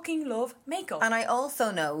 I fucking love makeup. And I also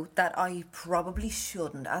know that I probably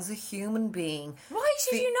shouldn't, as a human being. Why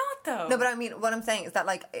should you not, though? No, but I mean, what I'm saying is that,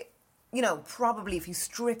 like, you know, probably if you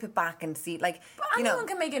strip it back and see, like, but anyone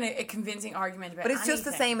can make a convincing argument about But it's anything. just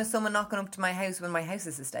the same as someone knocking up to my house when my house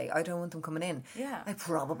is a stay. I don't want them coming in. Yeah. I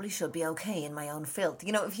probably should be okay in my own filth.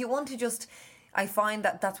 You know, if you want to just... I find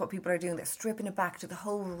that that's what people are doing. They're stripping it back to the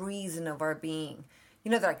whole reason of our being.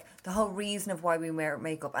 You know, like, the whole reason of why we wear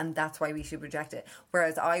makeup, and that's why we should reject it.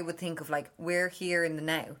 Whereas I would think of, like, we're here in the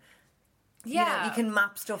now. Yeah, you know, you can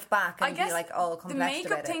map stuff back and be like all complex about it. The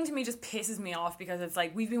makeup thing to me just pisses me off because it's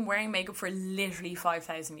like we've been wearing makeup for literally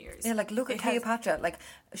 5,000 years. Yeah, like look at Cleopatra. Like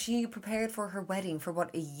she prepared for her wedding for what,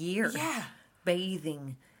 a year? Yeah,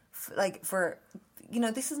 bathing, like for, you know,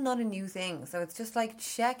 this is not a new thing. So it's just like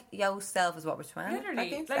check yourself is what we're trying.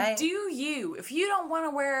 Literally, like do you? If you don't want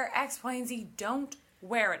to wear X, Y, and Z, don't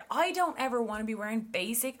wear it. I don't ever want to be wearing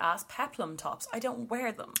basic ass peplum tops. I don't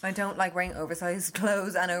wear them. I don't like wearing oversized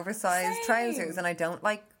clothes and oversized trousers, and I don't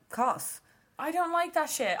like COS. I don't like that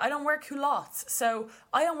shit. I don't wear culottes, so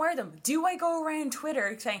I don't wear them. Do I go around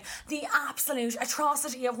Twitter saying the absolute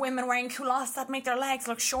atrocity of women wearing culottes that make their legs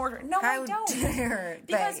look shorter? No, I don't. How dare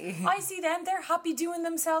because they? I see them, they're happy doing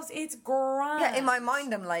themselves. It's grand. Yeah, in my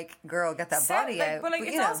mind, I'm like, girl, get that body out. But like,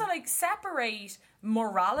 it's also like separate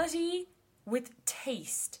morality with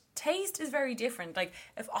taste. Taste is very different. Like,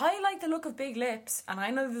 if I like the look of big lips and I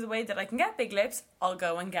know there's a way that I can get big lips, I'll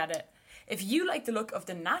go and get it. If you like the look of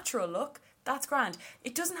the natural look, That's grand.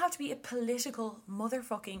 It doesn't have to be a political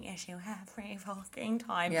motherfucking issue every fucking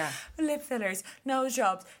time. Yeah. Lip fillers, nose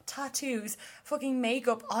jobs, tattoos, fucking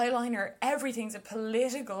makeup, eyeliner, everything's a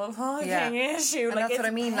political fucking issue. And like, that's what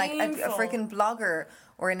I mean. painful. Like a freaking blogger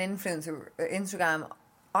or an influencer, Instagram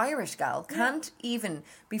Irish gal can't even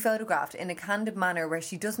be photographed in a candid manner where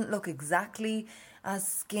she doesn't look exactly as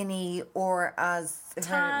skinny or as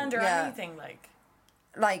tanned or anything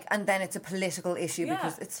like, and then it's a political issue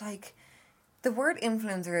because it's like the word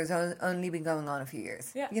influencer has only been going on a few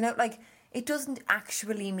years. Yeah. You know, like it doesn't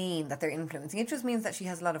actually mean that they're influencing. It just means that she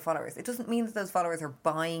has a lot of followers. It doesn't mean that those followers are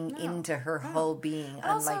buying into her whole being. And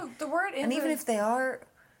also, like, the word and even if they are,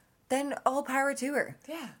 then all power to her.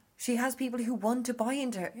 Yeah. She has people who want to buy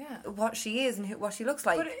into what she is and what she looks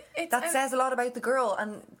like. But that says a lot about the girl,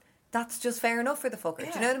 and that's just fair enough for the fucker. Do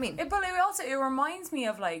you know what I mean? But it reminds me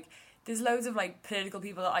of like, there's loads of like political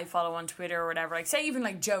people that I follow on Twitter or whatever. Like, say even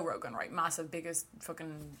like Joe Rogan, right? Massive, biggest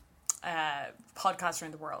fucking podcaster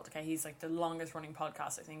in the world. Okay, he's like the longest running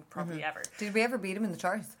podcast I think probably ever. Did we ever beat him in the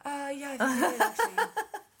charts? Yeah, I think we did actually.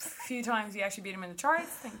 A few times we actually beat him in the charts.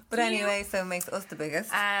 Thank you. Anyway, so it makes us the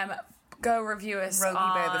biggest. Go review us. Rogie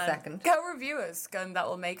Bear the second. Go review us, and that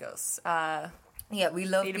will make us. Yeah, we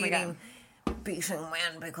love beating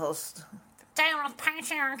men because down with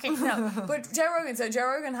patriarchy. No, but Joe Rogan. So Joe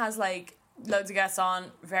Rogan has like loads of guests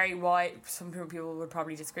on, very wide. Some people would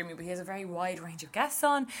probably disagree with me, but he has a very wide range of guests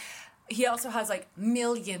on. He also has like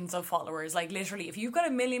millions of followers. Like literally, if you've got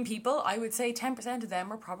 1 million people, I would say 10% of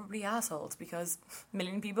them are probably assholes because 1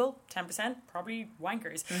 million people, 10% probably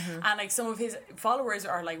wankers. And like some of his followers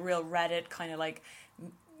are like real Reddit kind of like,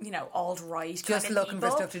 you know, alt-right just kind of looking people.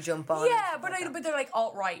 for stuff to jump on. Yeah, but they're like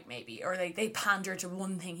alt-right maybe, or they pander to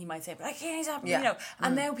one thing he might say, but I can't, you know.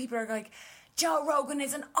 And now people are like, Joe Rogan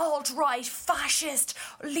is an alt-right fascist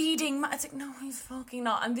leading man. It's like, no, he's fucking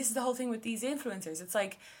not. And this is the whole thing with these influencers. It's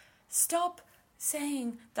like, stop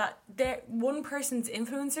saying that one person's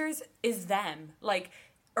influencers is them, like,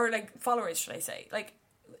 or like followers, should I say? Like,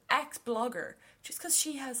 ex-blogger, just because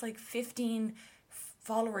she has like 15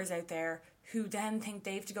 followers out there who then think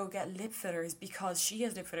they have to go get lip fillers because she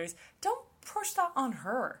has lip fillers, don't push that on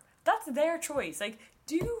her. That's their choice. Like,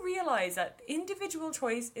 do you realise that individual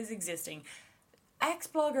choice is existing?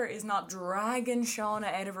 Ex-blogger is not dragging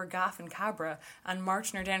Shauna out of her gaff in Cabra and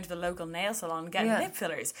marching her down to the local nail salon getting lip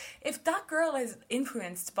fillers. If that girl is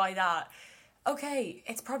influenced by that, okay,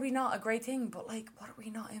 it's probably not a great thing, but like, what are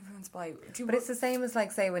we not influenced by? But it's the same as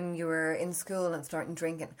like, say, when you were in school and starting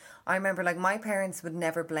drinking. I remember like my parents would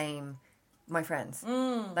never blame my friends.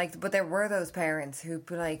 Like, but there were those parents who'd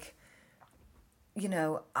be like, you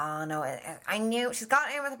know, oh no, I knew she's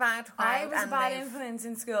got in with a bad crowd. I was a bad influence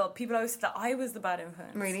in school. People always said that I was the bad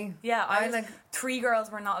influence. Really? Yeah, I was like 3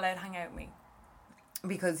 girls were not allowed to hang out with me.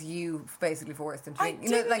 Because you basically forced them to drink. I You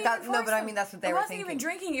know, didn't like that. even No, force but I them. mean that's what they were thinking. It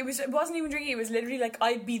wasn't even drinking. It was literally like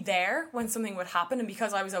I'd be there when something would happen, and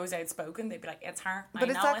because I was always outspoken, they'd be like, "It's her." But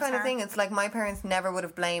it's that kind of thing. It's like my parents never would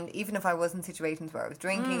have blamed, even if I was in situations where I was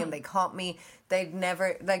drinking and they caught me. They'd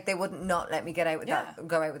never, like, they wouldn't not let me get out with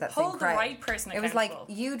go out with that Hold same the crowd. right person It was like,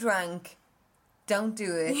 accountable. you drank, don't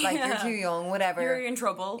do it. Like, you're too young, whatever. You're in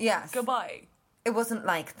trouble. Yes. Goodbye. It wasn't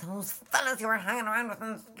like those fellas you were hanging around with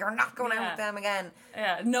them, you're not going out with them again.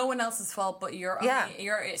 Yeah, no one else's fault but you're Yeah.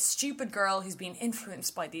 you're a stupid girl who's being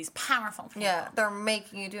influenced by these powerful people. Yeah, they're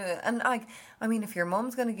making you do it. And like, I mean, if your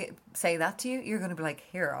mum's going to say that to you, you're going to be like,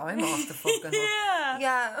 here, I'm off the fucking hook.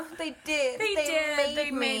 Yeah, they did. They did.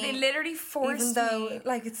 They literally forced Even though, me.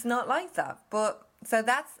 like, it's not like that. But, so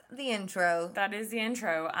that's the intro. That is the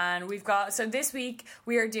intro, and we've got, so this week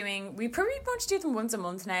we pretty much do them once a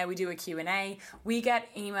month now. We do a Q&A. We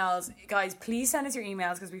get emails. Guys, please send us your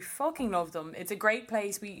emails because we fucking love them. It's a great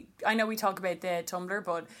place. I know we talk about the Tumblr,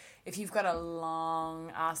 but if you've got a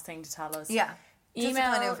long ass thing to tell us, Yeah. Just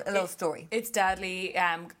email, kind of a little story. It's deadly.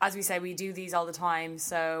 As we say, we do these all the time,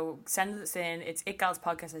 so send us in. It's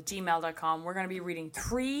itgalspodcast@gmail.com. We're going to be reading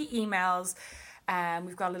 3 emails.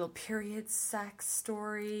 We've got a little period sex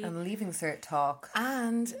story. And leaving cert talk.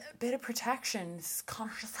 And a bit of protection,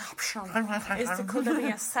 contraception. Could there be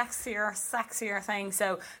a sexier thing?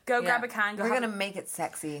 So go grab a can. We're going to make it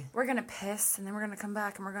sexy. We're going to piss, and then we're going to come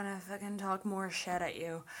back, and we're going to fucking talk more shit at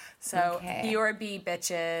you. So, BRB,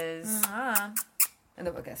 bitches. And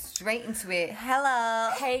then we'll get straight into it.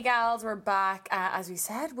 Hello. Hey, gals, we're back. As we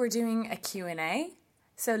said, we're doing a Q&A.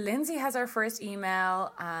 So Lindsay has our first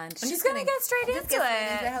email, and she's going to get straight into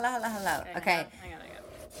it. Hello. Okay. Hang on.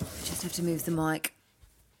 Just have to move the mic.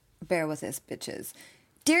 Bear with us, bitches.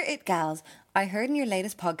 Dear It Gals, I heard in your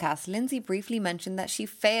latest podcast, Lindsay briefly mentioned that she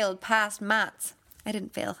failed past maths. I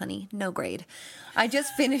didn't fail, honey. No grade. I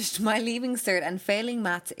just finished my leaving cert, and failing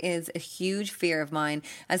maths is a huge fear of mine,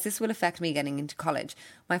 as this will affect me getting into college.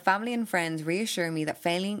 My family and friends reassure me that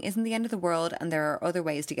failing isn't the end of the world and there are other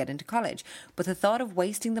ways to get into college. But the thought of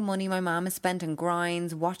wasting the money my mum has spent on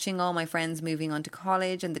grinds, watching all my friends moving on to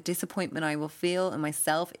college, and the disappointment I will feel in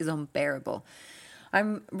myself is unbearable.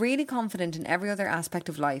 I'm really confident in every other aspect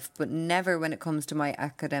of life, but never when it comes to my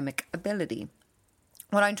academic ability.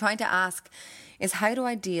 What I'm trying to ask is, how do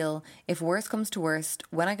I deal if worst comes to worst,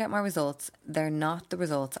 when I get my results, they're not the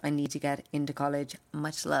results I need to get into college?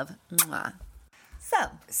 Much love. Mwah.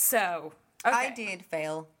 So okay. I did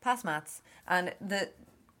fail, pass maths, and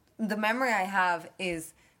the memory I have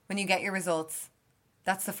is when you get your results,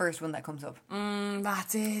 that's the first one that comes up.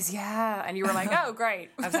 That is, yeah. And you were like, oh, great.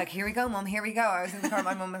 I was like, here we go, Mum, here we go. I was in the car,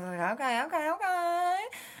 my mum was like, okay.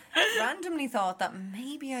 Randomly thought that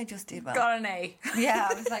maybe I just did well. Got an A. Yeah,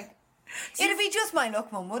 I was like, it'd be just my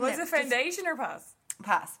luck, Mum, wouldn't it? Was it foundation or pass?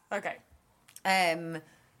 Pass. Okay.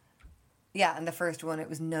 Yeah, and the first one, it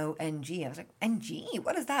was no NG. I was like, NG?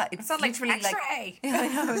 What is that? It's not like extra A. I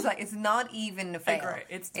know, I was like, it's not even a fail. Great.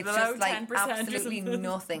 It's below just like 10% absolutely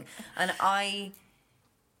nothing. And I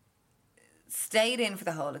stayed in for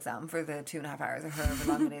the whole exam, for the 2.5 hours or however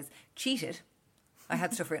long it is. Cheated. I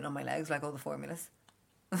had stuff written on my legs, like all the formulas.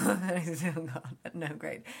 I still got no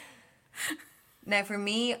grade. Now, for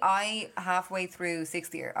me, I halfway through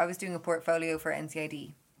 6th year, I was doing a portfolio for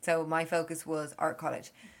NCID. So my focus was art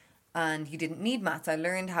college. And you didn't need maths. I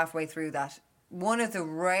learned halfway through that one of the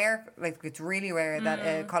rare, like it's really rare that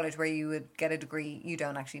a college where you would get a degree, you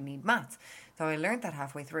don't actually need maths. So I learned that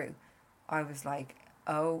halfway through. I was like,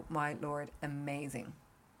 oh my Lord, amazing.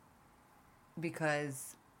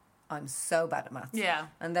 Because I'm so bad at maths. Yeah.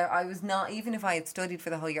 And there, I was not, even if I had studied for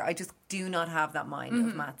the whole year, I just do not have that mind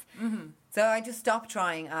of maths. So I just stopped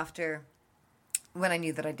trying after, when I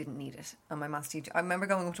knew that I didn't need it. And my maths teacher, I remember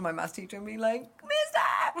going up to my maths teacher and being like, Mister,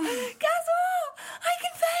 guess what? I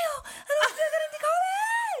can fail and I'll still get into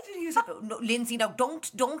college. And he was like, oh, no, Lindsay, no,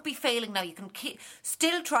 don't be failing now. You can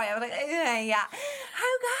still try. I was like, yeah.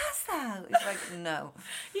 How gas that? He's like, no.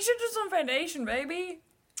 You should have just done foundation, baby.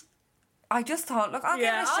 I just thought, look, I'll give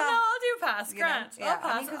it a shot. No, I'll do pass. Grant. Yeah, I'll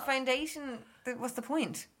pass. I mean, because foundation, what's the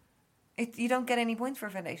point? You don't get any points for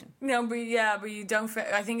foundation. No, but you don't.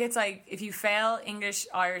 I think it's like if you fail English,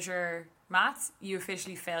 Irish, or maths, you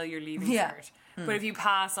officially fail your leaving cert. But if you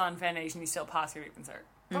pass on foundation, you still pass your leaving cert.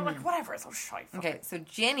 But like whatever, it's all shite. Okay, so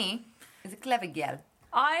Jenny is a clever girl.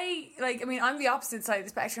 I'm the opposite side of the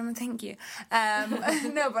spectrum. Thank you.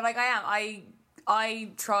 No, but like I am. I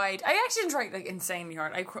actually didn't try like insanely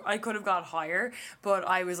hard. I could have got higher, but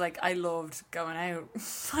I was like, I loved going out.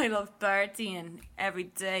 I loved partying every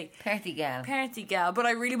day. Party gal. But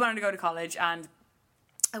I really wanted to go to college, and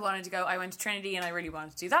I went to Trinity, and I really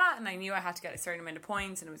wanted to do that, and I knew I had to get a certain amount of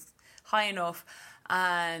points, and it was high enough,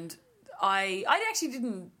 and I actually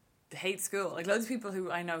didn't hate school. Like loads of people who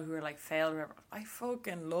I know who are like failed or whatever. I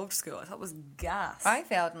fucking loved school. I thought it was gas. I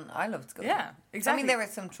failed and I loved school. Yeah, exactly. I mean, there were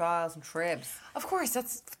some trials and tribs. Of course,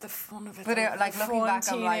 that's the fun of it. But like looking back,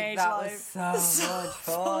 I'm like, that was so much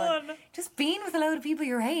fun. Just being with a load of people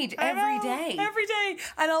your age every day,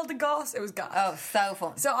 and all the goss. It was goss. Oh, so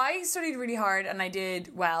fun. So I studied really hard and I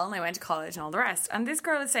did well and I went to college and all the rest. And this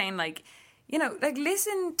girl is saying like, you know, like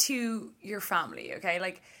listen to your family, okay?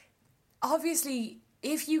 Like, obviously,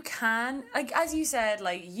 if you can, like, as you said,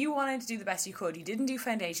 like, you wanted to do the best you could. You didn't do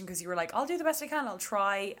foundation because you were like, I'll do the best I can. I'll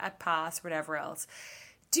try at pass, whatever else.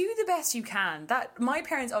 Do the best you can. That my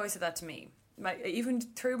parents always said that to me. Even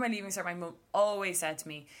through my leaving cert, my mum always said to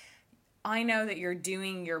me, I know that you're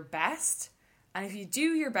doing your best. And if you do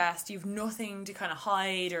your best, you've nothing to kind of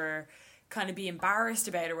hide or kind of be embarrassed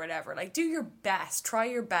about or whatever. Like, do your best. Try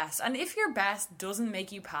your best. And if your best doesn't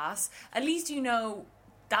make you pass, at least you know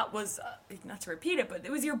that was, not to repeat it, but it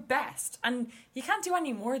was your best. And you can't do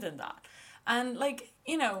any more than that. And, like,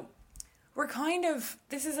 you know, we're kind of,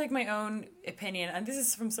 this is, like, my own opinion, and this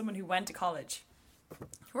is from someone who went to college.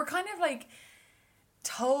 We're kind of, like,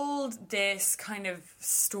 told this kind of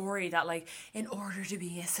story that, like, in order to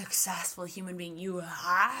be a successful human being, you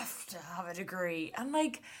have to have a degree. And,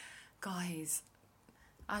 like, guys,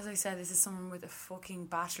 as I said, this is someone with a fucking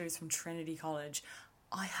bachelor's from Trinity College.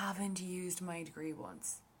 I haven't used my degree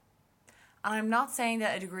once. And I'm not saying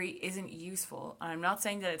that a degree isn't useful. And I'm not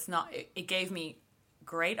saying that it's not. It gave me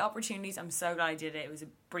great opportunities. I'm so glad I did it. It was a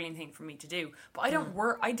brilliant thing for me to do. But I don't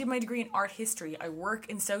work. I did my degree in art history. I work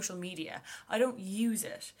in social media. I don't use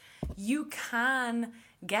it. You can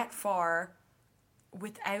get far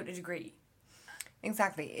without a degree.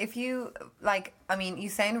 Exactly. If you, like, I mean, you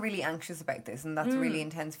sound really anxious about this, and that's a really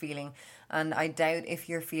intense feeling. And I doubt if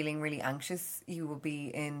you're feeling really anxious, you will be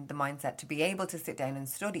in the mindset to be able to sit down and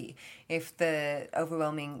study. If the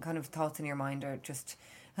overwhelming kind of thoughts in your mind are just,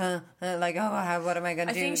 like, oh, what am I going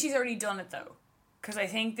to do? I think she's already done it, though. Because I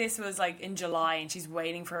think this was like in July and she's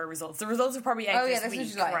waiting for her results. The results are probably out this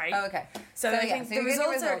week, right? Oh, okay. So I think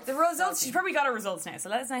the results, she's probably got her results now.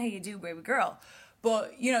 So let us know how you do, baby girl.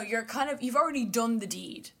 But, you know, you've already done the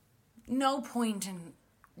deed. No point in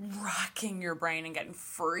racking your brain and getting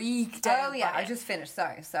freaked out. Oh, yeah, I just finished.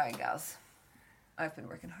 Sorry, girls. I've been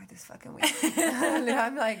working hard this fucking week.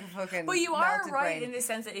 I'm like fucking. But you are right brain. in the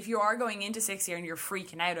sense that if you are going into 6th year and you're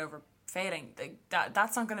freaking out over failing,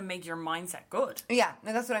 that's not going to make your mindset good. Yeah,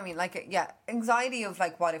 no, that's what I mean. Like, yeah, anxiety of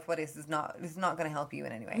like what if is not going to help you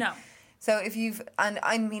in any way. No. So if you've, and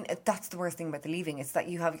I mean, that's the worst thing about the leaving. It's that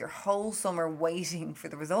you have your whole summer waiting for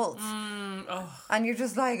the results, and you're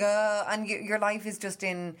just like, and your life is just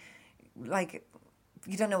in, like,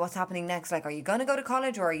 you don't know what's happening next. Like, are you going to go to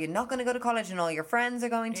college or are you not going to go to college? And all your friends are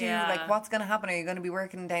going to. Yeah. Like, what's going to happen? Are you going to be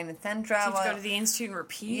working down in Centra? So you have to go to the institute and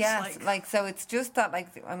repeat. Yes, like so it's just that,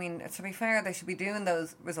 like, I mean, to be fair, they should be doing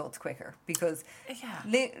those results quicker because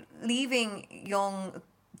leaving young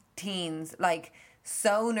teens, like,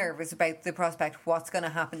 so nervous about the prospect of what's going to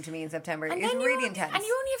happen to me in September is really intense. And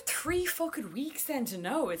you only have 3 fucking weeks then to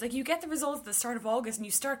know. It's like you get the results at the start of August and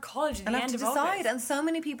you start college at the end of August. And so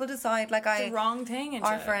many people decide, like the wrong thing.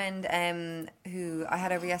 Our friend, who I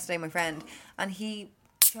had over yesterday, my friend, and he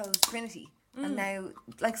chose Trinity. And now,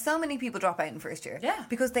 like, so many people drop out in first year. Yeah.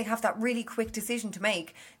 Because they have that really quick decision to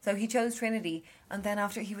make. So he chose Trinity. And then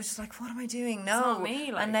after, he was just like, what am I doing? No. It's not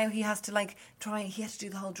me, like. And now he has to, like, he has to do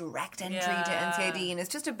the whole direct entry to NCAD. And it's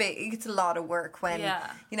just it's a lot of work when,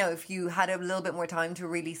 you know, if you had a little bit more time to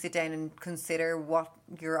really sit down and consider what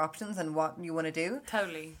your options and what you want to do.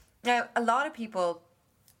 Totally. Now, a lot of people,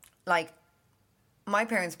 like, my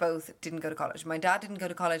parents both didn't go to college. My dad didn't go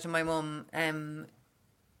to college and my mum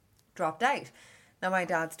dropped out. Now my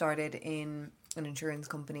dad started in an insurance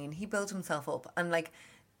company and he built himself up, and like,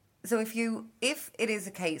 so if it is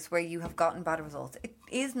a case where you have gotten bad results,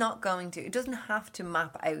 it doesn't have to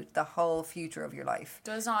map out the whole future of your life.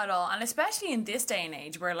 Does not at all. And especially in this day and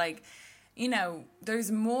age where, like, you know, there's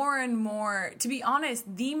more and more, to be honest,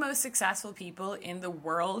 the most successful people in the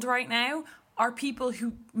world right now are people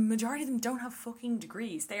who, majority of them don't have fucking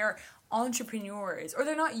degrees. They are entrepreneurs, or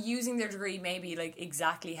they're not using their degree maybe like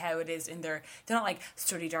exactly how it is they're not like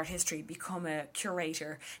studied art history, become a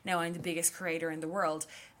curator, now I'm the biggest curator in the world.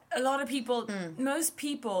 A lot of people, most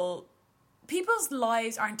people's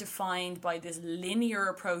lives aren't defined by this linear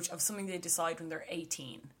approach of something they decide when they're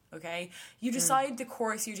 18. Okay, you decide the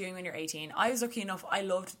course you're doing when you're 18. I was lucky enough, I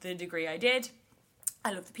loved the degree I did,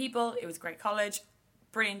 I loved the people, it was a great college,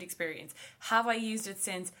 brilliant experience. Have I used it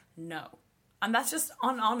since? No. And that's just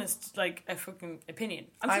honest, like, a fucking opinion.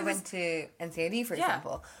 I went to NCAD, for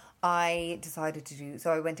example. I decided to do,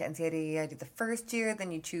 so I went to NCAD, I did the first year,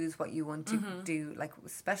 then you choose what you want to do, like,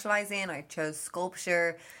 specialise in. I chose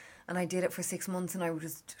sculpture, and I did it for 6 months, and I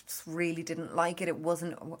just really didn't like it. It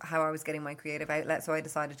wasn't how I was getting my creative outlet, so I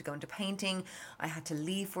decided to go into painting. I had to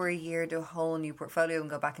leave for a year, do a whole new portfolio,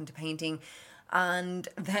 and go back into painting. And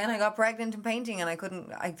then I got pregnant in painting, and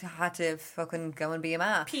I had to fucking go and be a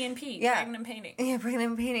ma. P&P, pregnant painting. Yeah,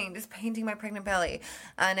 pregnant painting, just painting my pregnant belly.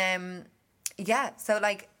 And, so,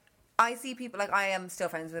 like, I see people, like, I am still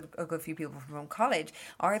friends with a good few people from college.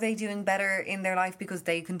 Are they doing better in their life because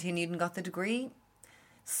they continued and got the degree?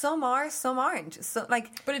 Some are, some aren't. So,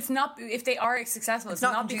 like, but it's not, if they are successful, it's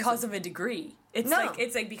not because of a degree. It's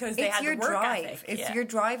like because they had the work ethic. It's your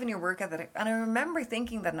drive and your work ethic. And I remember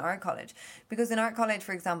thinking that in art college, because in art college,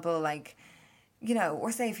 for example, like, you know,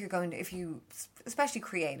 or say if you especially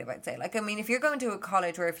creative, I'd say, like, I mean, if you're going to a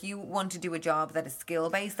college or if you want to do a job that is skill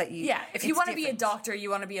based, that you if you want to be a doctor,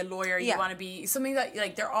 you want to be a lawyer, you want to be something that,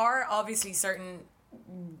 like, there are obviously certain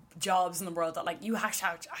jobs in the world that, like, you actually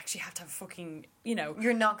have to have fucking, you know,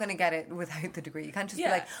 you're not going to get it without the degree. You can't just be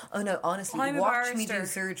like, oh no, honestly, watch me do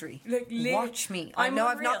surgery. Like, watch me. I know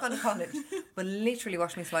I've not gone to college, but literally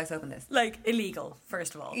watch me slice open this. Like, illegal,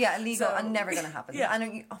 first of all. Yeah, illegal, and never going to happen. Yeah.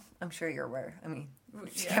 And I'm sure you're aware. I mean,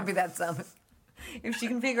 she can't be that dumb if she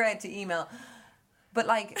can figure out to email. But,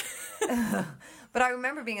 like, but I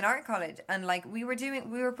remember being in art college, and, like, we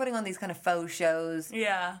were putting on these kind of faux shows.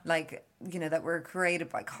 Yeah. Like, you know, that were created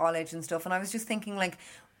by college and stuff. And I was just thinking, like,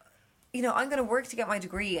 you know, I'm going to work to get my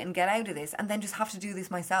degree and get out of this and then just have to do this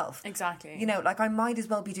myself. Exactly. You know, like, I might as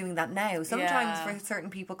well be doing that now. Sometimes for certain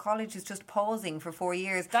people, college is just pausing for 4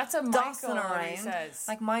 years. That's what Michael always says.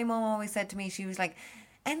 Like, my mum always said to me, she was like,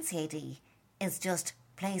 NCAD, is just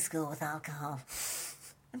play school with alcohol.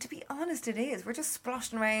 And to be honest, it is. We're just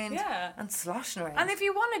splashing around and sloshing around. And if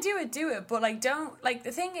you want to do it, do it. But, like, don't... Like,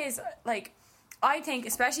 the thing is, like, I think,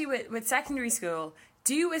 especially with secondary school,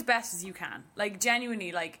 do as best as you can. Like,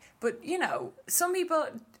 genuinely, like... But, you know, some people...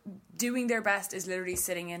 Doing their best is literally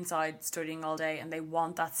sitting inside studying all day, and they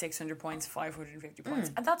want that 600 points, 550 points,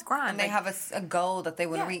 and that's grand. And they have a goal that they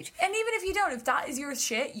want to reach. And even if you don't, if that is your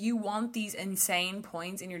shit, you want these insane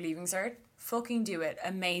points in your leaving cert, fucking do it.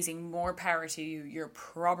 Amazing. More power to you. You're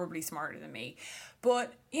probably smarter than me.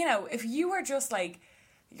 But, you know, if you are just like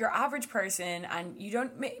your average person and you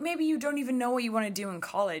don't, maybe you don't even know what you want to do in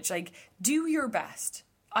college, like, do your best.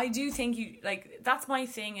 I do think you, like, that's my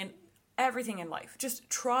thing, and everything in life, just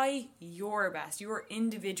try your best, your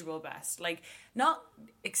individual best. Like, not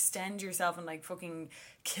extend yourself and like fucking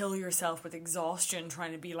kill yourself with exhaustion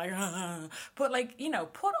trying to be like, but like, you know,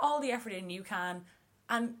 put all the effort in you can.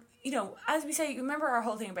 And, you know, as we say, remember our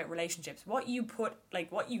whole thing about relationships, what you put,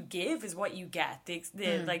 like what you give is what you get.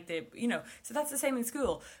 Like the, you know, so that's the same in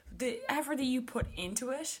school. The effort that you put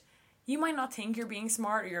into it, you might not think you're being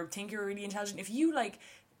smart or you think you're really intelligent. If you like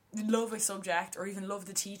love a subject or even love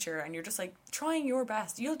the teacher and you're just like trying your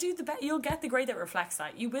best, you'll do the best, you'll get the grade that reflects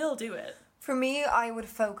that. You will do it. For me, I would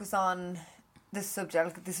focus on the subject.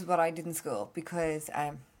 Like, this is what I did in school, because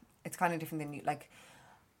it's kind of different than you. Like,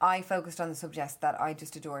 I focused on the subjects that I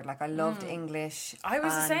just adored. Like, I loved English. I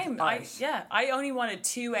was the same. Art. I only wanted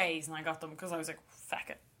 2 A's and I got them because I was like, feck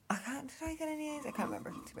it. Did I get any A's? I can't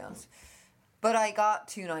remember, to be honest. But I got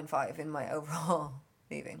 295 in my overall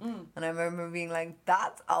leaving. And I remember being like,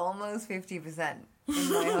 that's almost 50%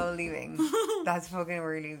 in my whole leaving. That's fucking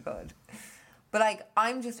really good. But like,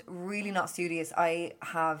 I'm just really not studious. I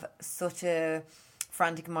have such a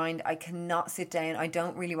frantic mind. I cannot sit down. I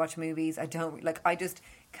don't really watch movies. I just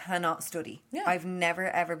cannot study. Yeah. I've never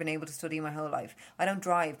ever been able to study my whole life. I don't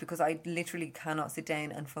drive because I literally cannot sit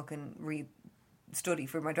down and fucking study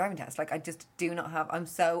for my driving test. Like, I just do not have, I'm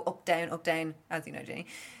so up, down, as you know, Jenny.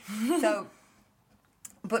 So,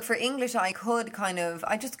 but for English, I could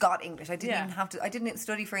I just got English. I didn't even have to, I didn't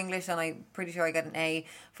study for English, and I'm pretty sure I got an A.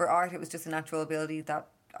 For art, it was just a natural ability that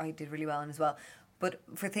I did really well in as well. But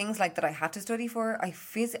for things like that I had to study for, I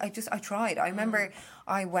tried. I remember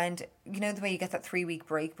I went, you know the way you get that 3-week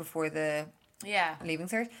break before the leaving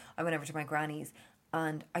cert? I went over to my granny's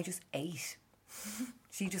and I just ate.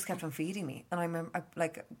 She just kept on feeding me. And I remember,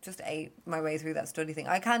 I just ate my way through that study thing.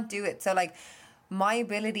 I can't do it. So, like, my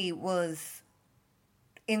ability was...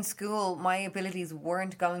 In school, my abilities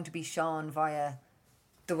weren't going to be shown via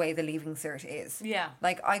the way the leaving cert is. Yeah.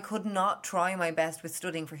 Like, I could not try my best with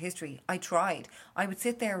studying for history. I tried. I would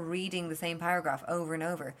sit there reading the same paragraph over and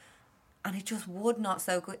over, and it just would not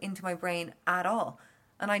soak into my brain at all.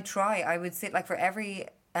 And I'd try. I would sit, like, for every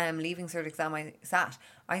leaving cert exam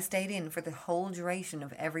I stayed in for the whole duration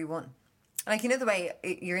of every one. Like, you know the way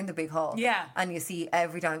you're in the big hall, and you see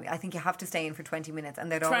every time. I think you have to stay in for 20 minutes,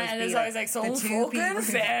 and there'd always be like so the two people.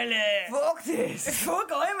 Fairly. Fuck this. Fuck,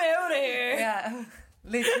 I'm out of here. Yeah,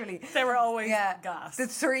 literally. They were always gassed. The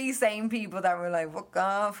 3 same people that were like, fuck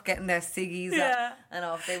off, getting their ciggies up, and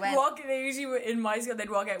off they went. They usually, in my school, they'd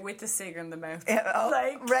walk out with the cig in the mouth.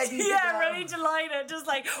 Like, ready to go. Ready to light it. Just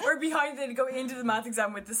like, or behind, they'd go into the math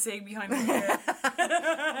exam with the cig behind their ear.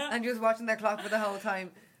 And just watching their clock for the whole time.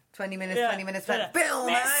 20 minutes, boom,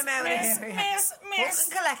 I'm out of here. Miss.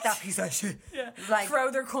 Collect that piece of shit. Yeah. Like,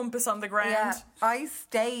 throw their compass on the ground. Yeah. I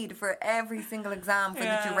stayed for every single exam for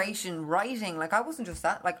the duration writing. Like, I wasn't just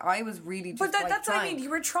that. Like, I was really just But that's trying. what I mean. You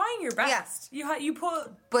were trying your best. Yeah. You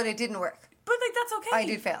put... But it didn't work. But, like, that's okay. I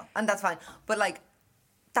did fail, and that's fine. But, like,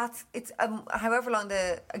 it's however long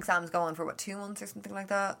the exams go on for, 2 months or something like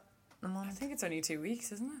that? I think it's only 2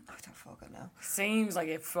 weeks, isn't it? I don't fucking know. Seems like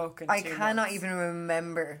it fucking. I cannot even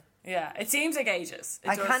remember. Yeah, it seems like ages.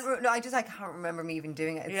 I can't remember me even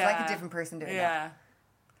doing it. It's like a different person doing it. Yeah.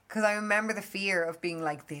 Because I remember the fear of being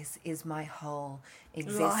like, this is my whole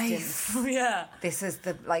existence. Life. Yeah. This is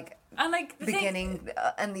the beginning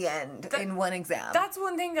and the end in one exam. That's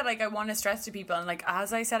one thing that I want to stress to people, and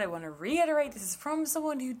as I said, I want to reiterate, this is from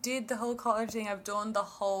someone who did the whole college thing. I've done the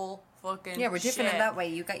whole fucking we're different in that way.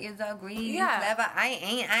 You got your degree, clever.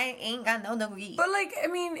 I ain't got no degree. But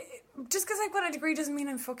just because I've got a degree doesn't mean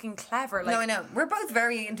I'm fucking clever. No, I know. We're both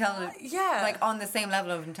very intelligent. On the same level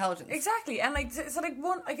of intelligence. Exactly. And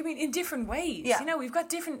in different ways. Yeah. You know, we've got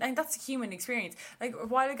different, and that's a human experience. Like, a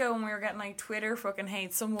while ago when we were getting Twitter fucking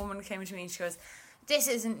hate, some woman came to me and she goes, "This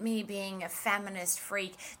isn't me being a feminist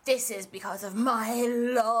freak. This is because of my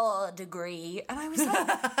law degree." And I was like,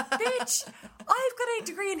 bitch, I've got a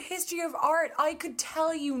degree in history of art. I could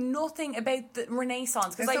tell you nothing about the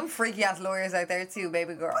Renaissance. There's some freaky ass lawyers out there too,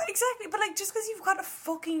 baby girl. Exactly, but like just because you've got a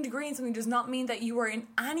fucking degree in something does not mean that you are in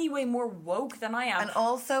any way more woke than I am. And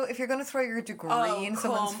also, if you're going to throw your degree in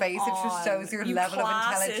someone's face, it just shows your level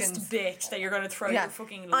of intelligence. Bitch, that you're going to throw your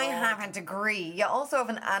fucking law. I have a degree. You also have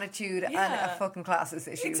an attitude and a fucking classist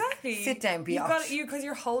issue. Exactly. Sit down, biatch. Because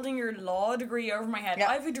you're holding your law degree over my head. Yeah.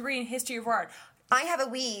 I have a degree in history of art. I have a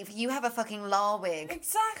weave. You have a fucking law wig.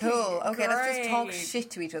 Exactly. Cool. Okay, let's just talk Great.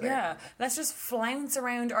 shit to each other. Yeah. Let's just flounce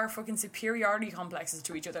around our fucking superiority complexes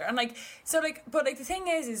to each other. And but the thing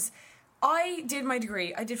is I did my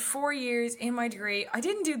degree. I did 4 years in my degree. I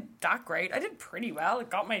didn't do that great. I did pretty well. I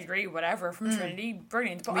got my degree, whatever, from Trinity.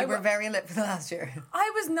 Brilliant. But We were very lit for the last year.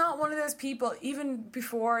 I was not one of those people, even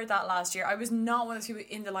before that last year, I was not one of those people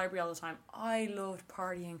in the library all the time. I loved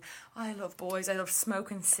partying. I loved boys. I loved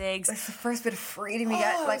smoking cigs. It's the first bit of freedom you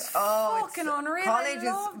get. It's fucking unreal. College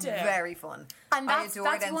I loved is it. very fun. And that's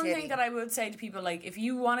NCAD. one thing that I would say to people, like, if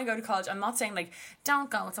you want to go to college, I'm not saying, like, don't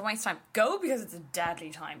go, it's a waste of time. Go because it's a deadly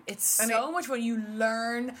time. It's so much fun. You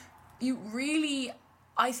learn, you really,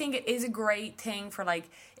 I think it is a great thing for, like,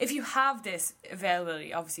 if you have this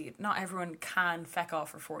availability, obviously, not everyone can feck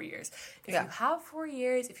off for 4 years. If you have 4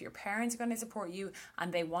 years, if your parents are going to support you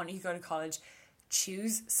and they want you to go to college,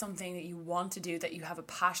 choose something that you want to do, that you have a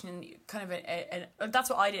passion in, kind of that's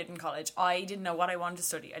what I did in college. I didn't know what I wanted to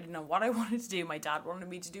study. I didn't know what I wanted to do. My dad wanted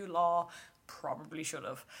me to do law. Probably should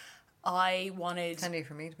have. I wanted... Handy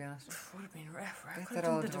for me, to be honest. Would have been rough. I Get could that have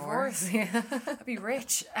done old the divorce. divorce. I'd be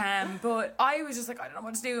rich. But I was just like, I don't know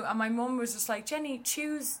what to do. And my mum was just like, Jenny,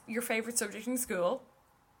 choose your favourite subject in school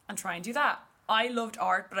and try and do that. I loved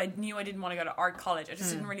art, but I knew I didn't want to go to art college. I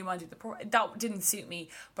just didn't really want to do that didn't suit me.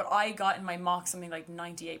 But I got in my mock something like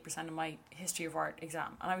 98% of my history of art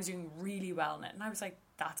exam, and I was doing really well in it. And I was like,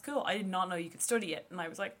 that's cool. I did not know you could study it. And I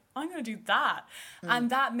was like, I'm going to do that. And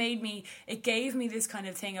that it gave me this kind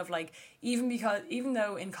of thing of like, even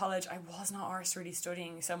though in college I was not arse really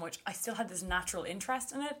studying so much, I still had this natural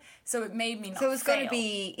interest in it. So it made me not So it's fail. going to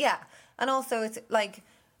be, and also it's like,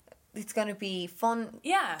 it's going to be fun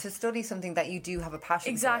to study something that you do have a passion for.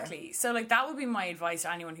 Exactly. So, like, that would be my advice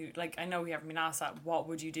to anyone who, like, I know we haven't been asked that, what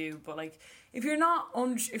would you do? But, like, if you're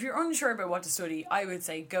if you're unsure about what to study, I would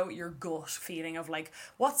say go with your gut feeling of, like,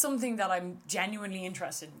 what's something that I'm genuinely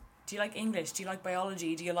interested in? Do you like English? Do you like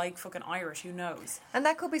biology? Do you like fucking Irish? Who knows? And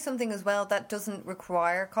that could be something as well that doesn't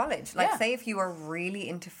require college. Like, say if you are really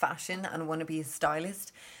into fashion and want to be a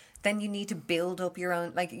stylist, then you need to build up your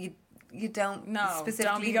own, like, you don't specifically...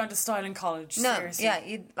 don't be going to styling college. No, seriously.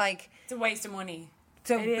 you like... It's a waste of money.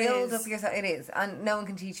 So build up yourself. It is. And no one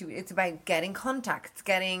can teach you. It's about getting contacts,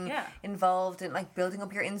 getting involved in, like, building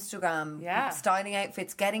up your Instagram, styling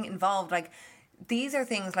outfits, getting involved. Like, these are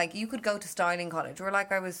things, like, you could go to styling college, or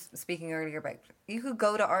like I was speaking earlier about, you could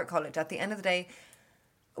go to art college. At the end of the day,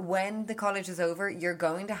 when the college is over, you're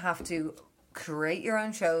going to have to create your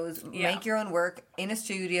own shows, make your own work in a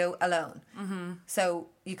studio alone. Mm-hmm. So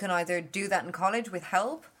you can either do that in college with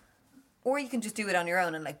help, or you can just do it on your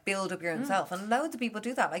own and, like, build up your own self. And loads of people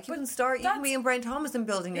do that. Like, you can be in Brian Thomas and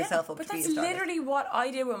building yourself up. But to that's be a stylist. literally what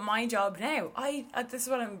I did with my job now. This is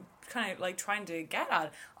what I'm kind of, like, trying to get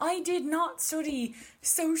at. I did not study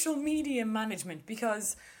social media management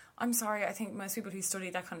because, I'm sorry, I think most people who study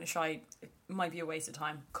that kind of shite, it might be a waste of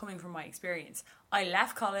time, coming from my experience. I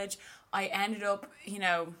left college. I ended up,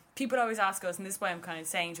 people always ask us, and this is why I'm kind of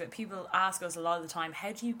saying to it, people ask us a lot of the time,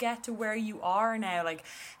 how do you get to where you are now? Like,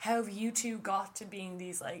 how have you two got to being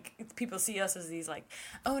these, like, people see us as these, like,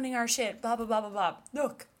 owning our shit, blah, blah, blah, blah, blah.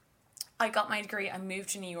 Look, I got my degree. I moved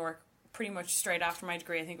to New York pretty much straight after my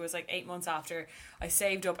degree. I think it was like 8 months after. I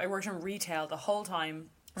saved up. I worked in retail the whole time,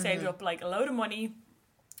 saved up, like, a load of money,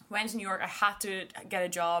 went to New York. I had to get a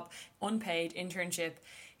job, unpaid internship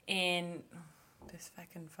in... this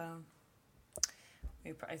fucking phone.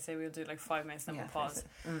 I say we'll do like 5 minutes, then we'll pause.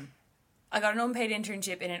 I got an unpaid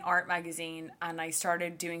internship in an art magazine, and I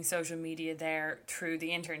started doing social media there through the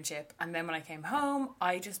internship. And then when I came home,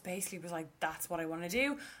 I just basically was like, that's what I want to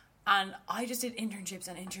do. And I just did internships,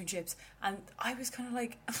 and I was kind of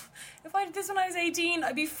like, if I did this when I was 18,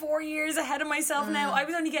 I'd be 4 years ahead of myself now. I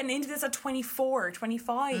was only getting into this at 24,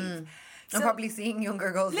 25. So, I'm probably seeing younger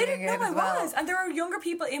girls doing it as well. I was. And there are younger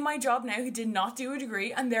people in my job now who did not do a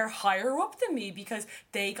degree, and they're higher up than me because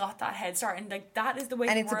they got that head start. And, like, that is the way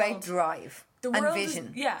and the it's world... about drive and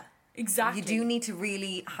vision. Exactly. You do need to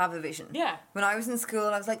really have a vision. Yeah. When I was in school,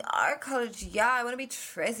 I was like, art college, I want to be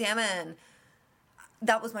Tracy Emin.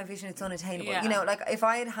 That was my vision. It's unattainable. Yeah. Like, if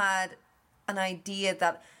I had an idea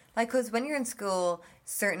that... Like, because when you're in school,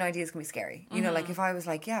 certain ideas can be scary. You know, like Mm-hmm. if I was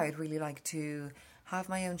like, yeah, I'd really like to have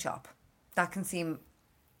my own shop, that can seem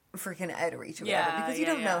freaking out of reach or whatever, because you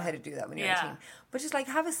don't know how to do that when you're 18. But just like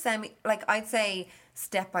have a like I'd say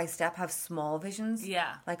step by step, have small visions.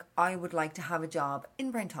 Yeah. Like I would like to have a job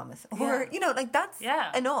in Brown Thomas, or you know, like that's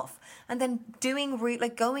enough. And then doing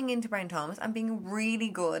like going into Brown Thomas and being really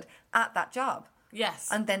good at that job. Yes.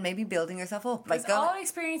 And then maybe building yourself up. Like all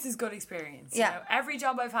experience is good experience. Yeah. You know, every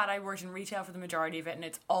job I've had, I worked in retail for the majority of it, and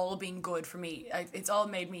it's all been good for me. It's all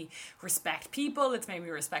made me respect people. It's made me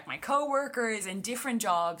respect my co-workers in different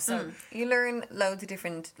jobs. So you learn loads of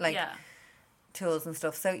different tools and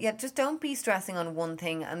stuff. So yeah, just don't be stressing on one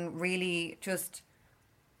thing, and really just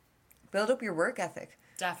build up your work ethic.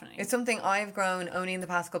 Definitely. It's something I've grown only in the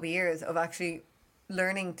past couple of years of actually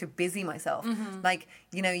learning to busy myself. Like,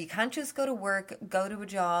 you know, you can't just go to work, go to a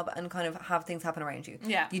job and kind of have things happen around you.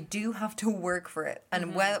 Yeah. You do have to work for it,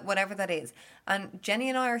 and whatever that is. And Jenny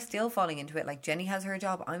and I are still falling into it. Like, Jenny has her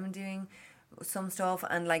job, I'm doing some stuff,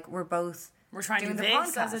 and like we're trying to doing do the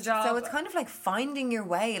this podcast as a job. So it's kind of like finding your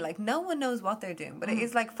way. Like, no one knows what they're doing, but it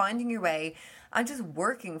is like finding your way and just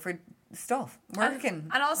working for stuff. Working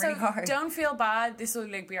and also really hard. don't feel bad. This will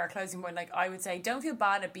like be our closing point. Like, I would say, don't feel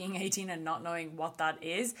bad at being 18 and not knowing what that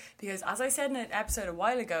is, because as I said in an episode a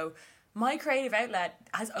while ago, my creative outlet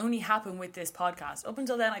has only happened with this podcast. Up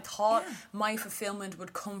until then, I thought my fulfillment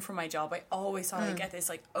would come from my job. I always thought I'd get this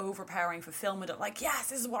like overpowering fulfillment of like, yes,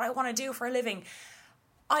 this is what I want to do for a living.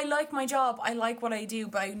 I like my job, I like what I do,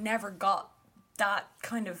 but I never got that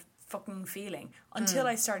kind of fucking feeling until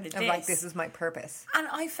I started this. Like, this is my purpose. And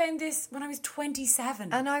I found this when I was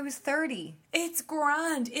 27. And I was 30. It's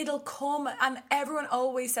grand. It'll come. And everyone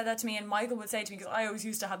always said that to me. And Michael would say to me, because I always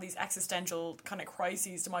used to have these existential kind of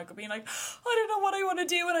crises to Michael, being like, I don't know what I want to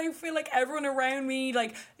do. And I feel like everyone around me,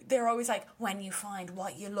 like, they're always like, when you find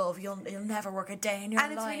what you love, you'll never work a day in your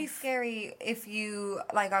life. And it's really scary if you,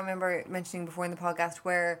 like I remember mentioning before in the podcast,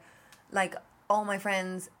 where like all my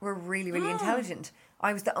friends were really, really intelligent.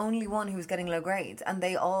 I was the only one who was getting low grades, and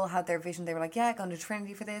they all had their vision. They were like, yeah, going to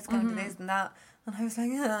Trinity for this, going to this and that. And I was like,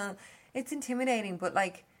 it's intimidating, but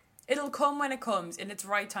like, it'll come when it comes. In its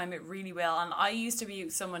right time, it really will. And I used to be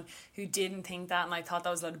someone who didn't think that, and I thought that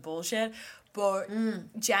was a lot of bullshit. But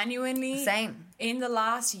genuinely, same. In the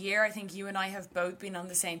last year, I think you and I have both been on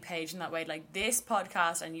the same page in that way. Like this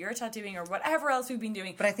podcast and your tattooing or whatever else we've been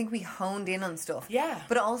doing. But I think we honed in on stuff. Yeah.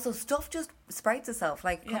 But also stuff just sprouts itself.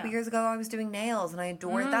 Like a couple of years ago, I was doing nails, and I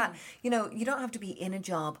adored that. You know, you don't have to be in a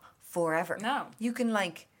job forever. No. You can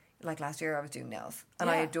like last year I was doing nails, and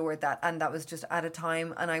I adored that, and that was just at a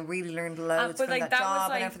time, and I really learned loads from that job was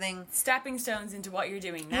like and everything. Stepping stones into what you're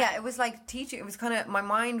doing now. Yeah, it was like teaching. It was kind of, my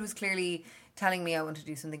mind was clearly telling me I want to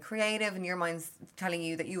do something creative, and your mind's telling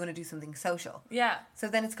you that you want to do something social. Yeah. So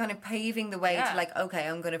then it's kind of paving the way to like, okay,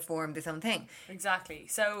 I'm going to form this own thing. Exactly.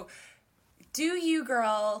 So do you,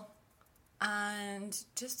 girl, and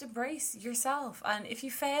just embrace yourself. And if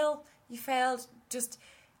you fail, you failed. Just,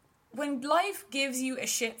 when life gives you a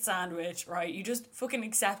shit sandwich, right, you just fucking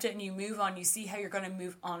accept it and you move on. You see how you're going to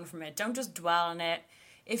move on from it. Don't just dwell on it.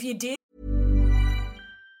 If you did...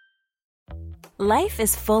 Life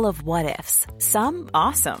is full of what-ifs. Some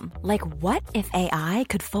awesome, like what if AI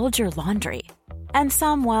could fold your laundry? And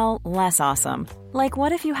some, well, less awesome, like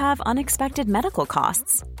what if you have unexpected medical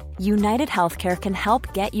costs? United Healthcare can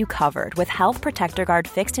help get you covered with Health Protector Guard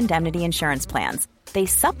fixed indemnity insurance plans. They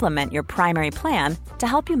supplement your primary plan to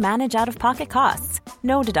help you manage out-of-pocket costs.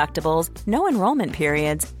 No deductibles, no enrollment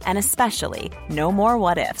periods, and especially no more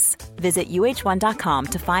what-ifs. Visit uh1.com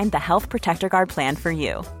to find the Health Protector Guard plan for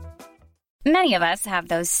you. Many of us have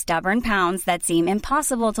those stubborn pounds that seem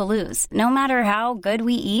impossible to lose, no matter how good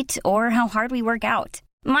we eat or how hard we work out.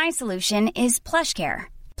 My solution is PlushCare.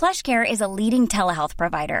 PlushCare is a leading telehealth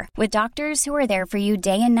provider with doctors who are there for you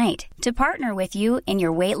day and night to partner with you in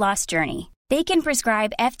your weight loss journey. They can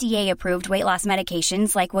prescribe FDA-approved weight loss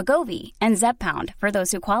medications like Wegovy and Zepbound for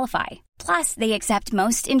those who qualify. Plus, they accept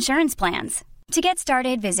most insurance plans. To get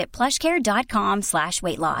started, visit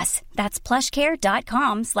plushcare.com/weightloss. That's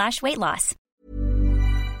plushcare.com/weightloss.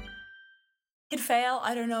 Did fail.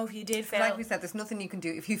 I don't know if you did fail. Like we said, there's nothing you can do.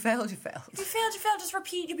 If you failed, you failed. If you failed, just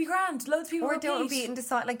repeat. You'll be grand. Loads of people Or repeat. don't repeat and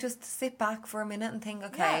decide, like, just sit back for a minute and think,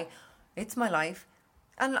 okay, it's my life.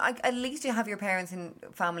 And like, at least you have your parents and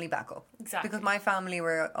family back up. Exactly. Because my family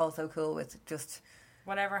were also cool with just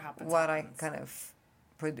whatever happens. what I kind of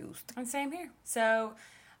produced. And same here. So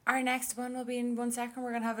our next one will be in 1 second. We're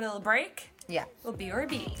going to have a little break. Yeah. We'll be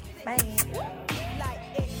RB. Bye. Like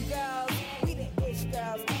it girls, we the ish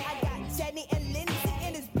girls. I got Jenny and Lindsay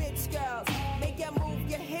and his bitch girls. Make you move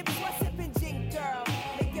your hips while sipping gin, girl.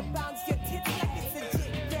 Make your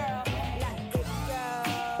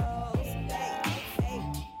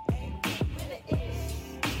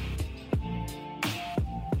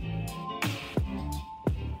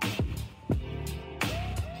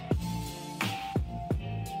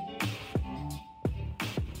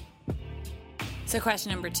So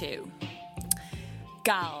question number 2.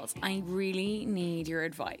 Gals, I really need your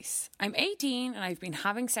advice. I'm 18 and I've been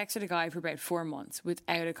having sex with a guy for about 4 months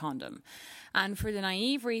without a condom. And for the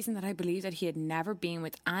naive reason that I believe that he had never been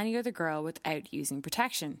with any other girl without using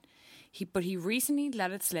protection. But he recently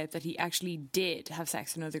let it slip that he actually did have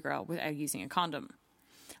sex with another girl without using a condom.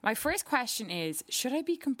 My first question is, should I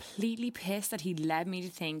be completely pissed that he led me to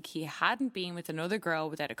think he hadn't been with another girl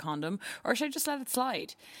without a condom, or should I just let it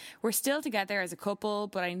slide? We're still together as a couple,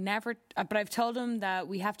 but I've told him that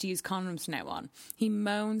we have to use condoms from now on. He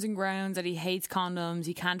moans and groans that he hates condoms,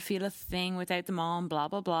 he can't feel a thing without them on, blah,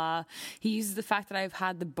 blah, blah. He uses the fact that I've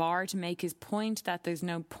had the bar to make his point that there's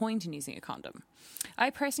no point in using a condom. I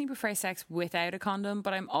personally prefer sex without a condom,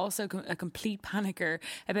 but I'm also a complete panicker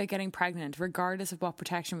about getting pregnant, regardless of what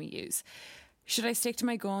protection we use. Should I stick to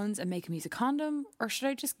my guns and make him use a condom, or should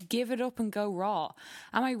I just give it up and go raw?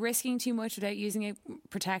 Am I risking too much without using a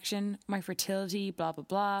protection? My fertility, blah, blah,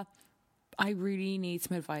 blah. I really need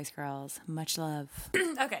some advice, girls. Much love.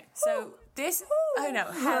 Okay, so this, I know,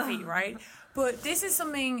 heavy, right? But this is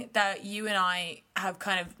something that you and I have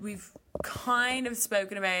we've kind of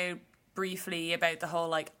spoken about briefly, about the whole,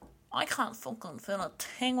 like, I can't fucking feel a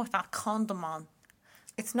thing with that condom on.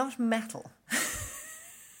 It's not metal.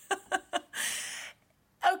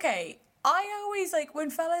 Okay, I always, like, when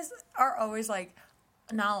fellas are always like,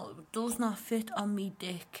 no, it does not fit on me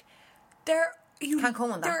dick. Can't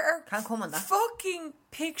come on that. There are Can't come on that. fucking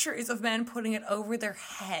pictures of men putting it over their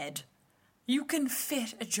head. You can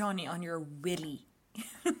fit a Johnny on your willy.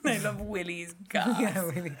 I love willies, God. Yeah,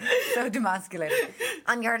 really. So demasculated.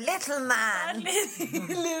 On your little man.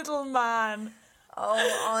 Little man.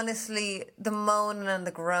 Oh, honestly, the moaning and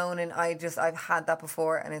the groaning, I've had that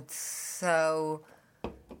before, and it's so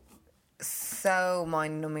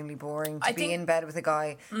mind-numbingly boring to be in bed with a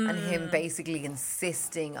guy and him basically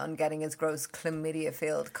insisting on getting his gross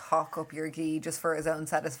chlamydia-filled cock up your gee just for his own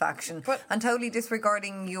satisfaction, and totally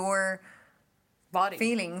disregarding your body,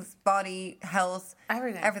 feelings, body, health,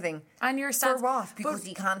 everything. And your for what? Because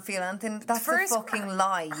you can't feel anything. That's a fucking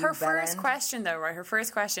lie. Her first question, though, right? Her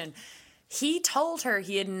first question. He told her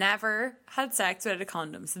he had never had sex without a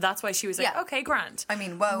condom, so that's why she was like, "Okay, grand." I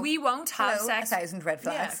mean, well, we won't have sex. 1,000 red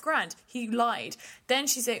flags. Yeah, grand. He lied. Then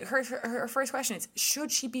she said, her first question is,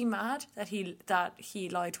 should she be mad that he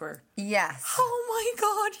lied to her? Yes. Oh my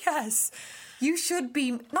God, yes. You should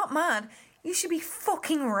be not mad. You should be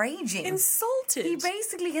fucking raging, insulted. He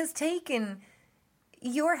basically has taken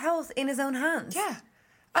your health in his own hands. Yeah.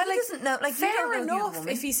 And he doesn't know, like, fair you don't know enough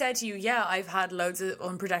if he said to you, yeah, I've had loads of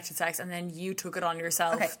unprotected sex, and then you took it on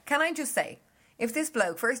yourself. Okay, can I just say, if this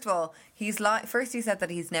bloke, first of all, first he said that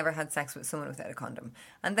he's never had sex with someone without a condom,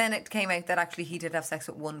 and then it came out that actually he did have sex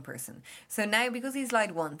with one person. So now, because he's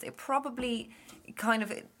lied once, it probably kind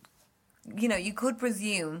of, you could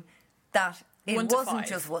presume that it wasn't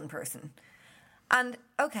just one person. And,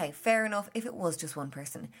 okay, fair enough, if it was just one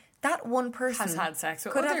person, that one person has had sex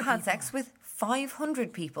with could other have had people. sex with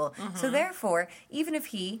 500 people. So therefore, even if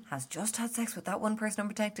he has just had sex with that one person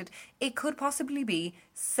unprotected, it could possibly be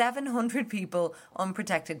 700 people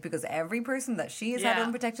unprotected, because every person that she has had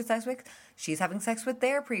unprotected sex with, she's having sex with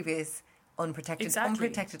their previous unprotected,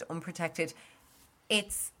 unprotected.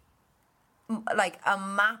 It's like a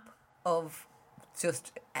map of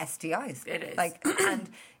just STIs. It is. Like,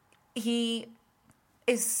 and he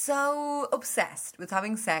is so obsessed with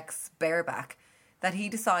having sex bareback that he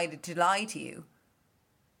decided to lie to you.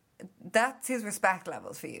 That's his respect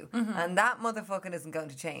levels for you. And that motherfucking isn't going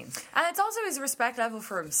to change. And it's also his respect level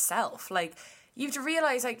for himself. Like, you have to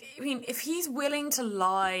realise, like, I mean, if he's willing to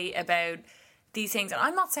lie about these things, and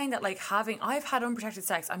I'm not saying that, like, I've had unprotected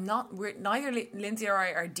sex. Neither Lindsay or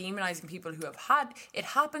I are demonising people who have had, it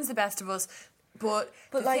happens, the best of us. But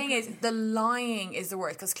the thing is, the lying is the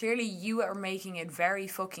worst, because clearly you are making it very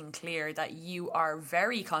fucking clear that you are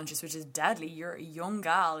very conscious, which is deadly. You're a young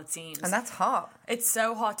gal, it seems. And that's hot. It's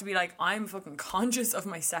so hot to be like, I'm fucking conscious of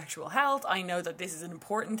my sexual health. I know that this is an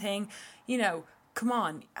important thing. Come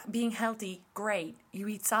on, being healthy, great. You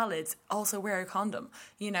eat salads, also wear a condom,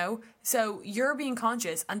 So you're being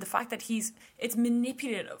conscious, and the fact that it's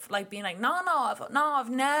manipulative, like being like, no, I've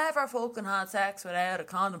never fucking had sex without a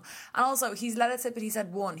condom. And also, he's let it slip, but he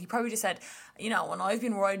said one. He probably just said, when I've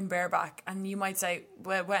been riding bareback, and you might say,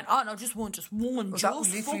 well, when? Oh, no, just one. Well, that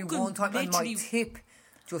was literally one time, and my tip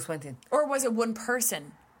just went in. Or was it one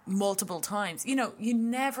person? Multiple times, you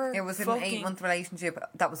never. It was an 8-month relationship.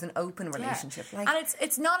 That was an open relationship, and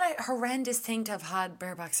it's not a horrendous thing to have had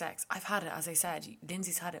bareback sex. I've had it, as I said.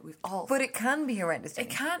 Lindsay's had it. We've all. But it can be horrendous. It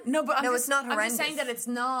can. No, but it's not horrendous. I'm just saying that it's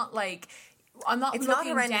not like I'm not it's looking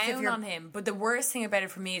not horrendous if down you're, on him, but the worst thing about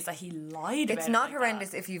it for me is that he lied about it. It's not like horrendous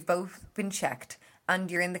that. if you've both been checked and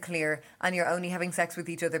you're in the clear and you're only having sex with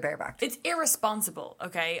each other barebacked. It's irresponsible,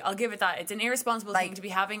 okay? I'll give it that. It's an irresponsible thing to be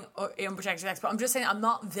having unprotected sex, but I'm just saying I'm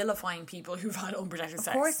not vilifying people who've had unprotected sex.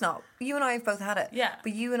 Of course not. You and I have both had it. Yeah.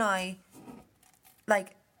 But you and I,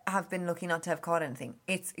 like, have been lucky not to have caught anything.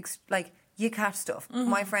 It's, like, you catch stuff. Mm-hmm.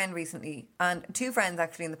 My friend recently, and 2 friends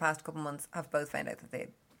actually in the past couple of months, have both found out that they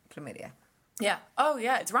had chlamydia. Yeah. Oh,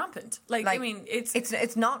 yeah, it's rampant. Like I mean,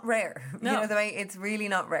 it's not rare. No. You know the way it's really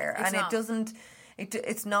not rare, It's and not. it doesn't.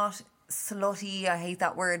 It's not slutty. I hate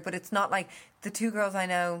that word, but it's not like the 2 girls I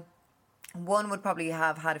know. One would probably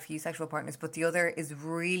have had a few sexual partners, but the other is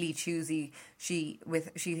really choosy. She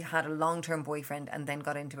had a long-term boyfriend and then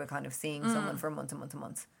got into a kind of seeing someone for months and months and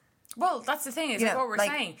months. Well, that's the thing. Is You like know, what we're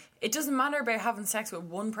like- saying. It doesn't matter about having sex with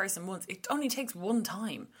one person once. It only takes one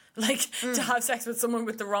time, to have sex with someone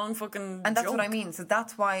with the wrong fucking. And that's junk. what I mean. So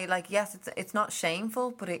that's why, like, yes, it's not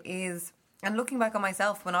shameful, but it is. And looking back on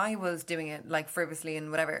myself when I was doing it, like, frivolously and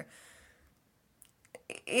whatever,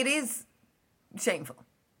 it is shameful.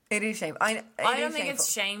 It is shameful. I don't think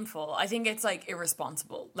it's shameful. I think it's like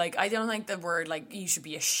irresponsible. Like I don't think the word like you should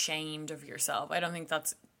be ashamed of yourself. I don't think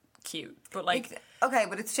that's cute. But like okay,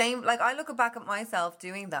 but it's shame. Like I look back at myself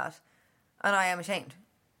doing that, and I am ashamed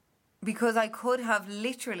because I could have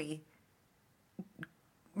literally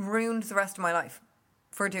ruined the rest of my life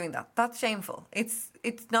for doing that. That's shameful. It's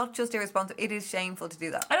not just irresponsible. It is shameful to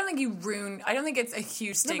do that. I don't think I don't think it's a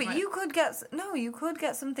huge stigma. No, but you could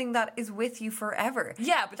get something that is with you forever.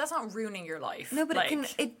 Yeah, but that's not ruining your life. No, but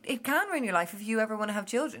it can ruin your life if you ever want to have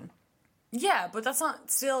children. Yeah, but that's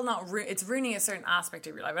it's ruining a certain aspect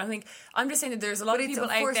of your life. I'm just saying that there's a lot of people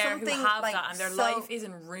out there who have that and their life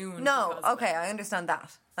isn't ruined. No, because of it. I understand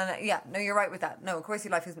that. And you're right with that. No, of course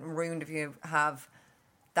your life isn't ruined if you have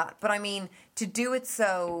that. But I mean, to do it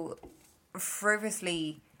so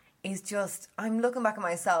frivolously is just, I'm looking back at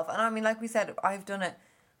myself, and I mean, like we said, I've done it.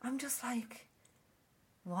 I'm just like,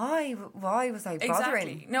 why was I bothering?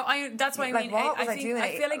 Exactly. No, that's what I mean. What was I doing?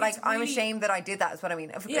 I feel like it's I'm really, ashamed that I did that. Is what I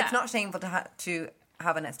mean. Yeah. It's not shameful to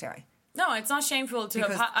have an STI. No, it's not shameful to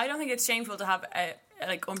have. I don't think it's shameful to have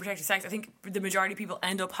like unprotected sex. I think the majority of people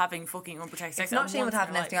end up having fucking unprotected sex. It's not shameful to have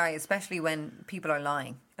an life. STI, especially when people are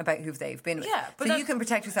lying about who they've been with. Yeah, but so you can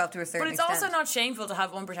protect yourself to a certain But it's extent. also not shameful to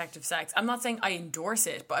have unprotected sex. I'm not saying I endorse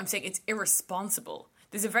it, but I'm saying it's irresponsible.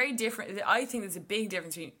 There's a very different. I think there's a big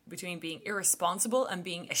difference between being irresponsible and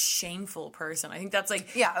being a shameful person. I think that's like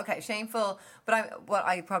shameful. But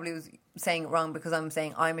I probably was saying it wrong because I'm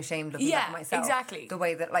saying I'm ashamed looking back at myself. Exactly. The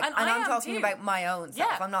way that and I'm talking about my own self.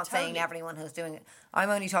 Yeah, I'm not saying everyone who's doing it. I'm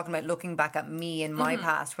only talking about looking back at me in my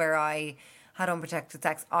past where I had unprotected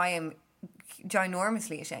sex. I am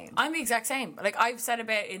ginormously ashamed. I'm the exact same. Like I've said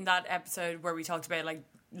about in that episode where we talked about like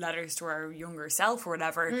letters to our younger self or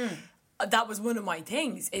whatever. That was one of my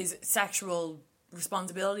things is sexual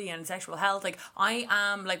responsibility and sexual health. Like I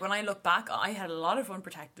am like when I look back, I had a lot of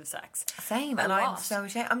unprotected sex. Same, and I'm so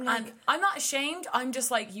ashamed. I'm not ashamed. I'm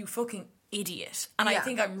just like you fucking idiot. And I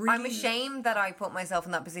think I'm ashamed that I put myself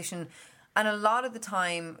in that position. And a lot of the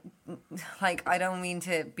time, like I don't mean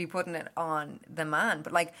to be putting it on the man,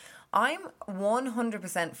 but like I'm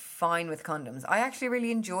 100% fine with condoms. I actually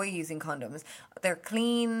really enjoy using condoms. They're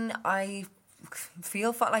clean. I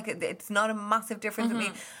feel like it's not a massive difference with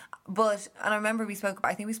me. But, and I remember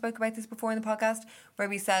I think we spoke about this before in the podcast, where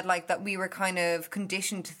we said like that we were kind of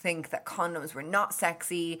conditioned to think that condoms were not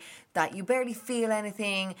sexy, that you barely feel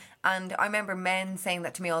anything. And I remember men saying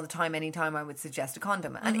that to me all the time, anytime I would suggest a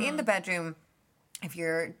condom. And in the bedroom, if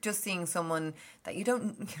you're just seeing someone that you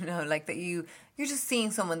don't, like that you're just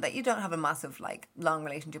seeing someone that you don't have a massive, like, long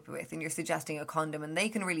relationship with, and you're suggesting a condom, and they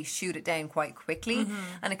can really shoot it down quite quickly,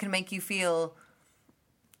 and it can make you feel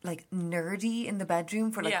like nerdy in the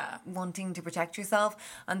bedroom for like wanting to protect yourself,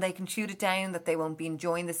 and they can shoot it down that they won't be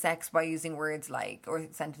enjoying the sex by using words like, or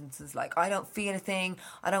sentences like, I don't feel a thing,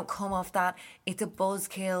 I don't come off that, it's a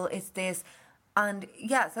buzzkill, it's this. And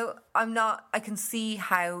so I can see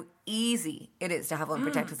how easy it is to have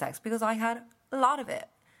unprotected sex because I had a lot of it.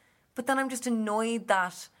 But then I'm just annoyed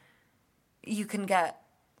that you can get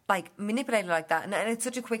like manipulated like that. And it's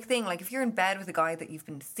such a quick thing. Like if you're in bed with a guy that you've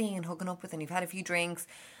been seeing and hooking up with and you've had a few drinks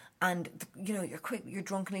and you're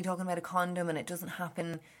drunkenly talking about a condom and it doesn't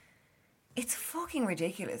happen, it's fucking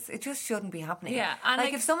ridiculous. It just shouldn't be happening. Yeah. And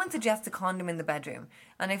like if someone suggests a condom in the bedroom,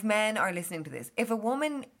 and if men are listening to this, if a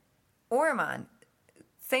woman or a man,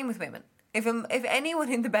 same with women, if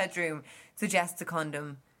anyone in the bedroom suggests a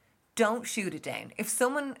condom, don't shoot it down. If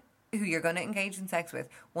someone who you're going to engage in sex with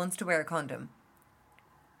wants to wear a condom,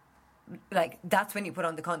 like, that's when you put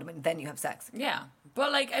on the condom and then you have sex. Yeah.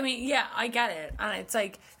 But, like, I mean, yeah, I get it. And it's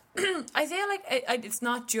like, I feel like it's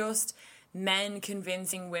not just men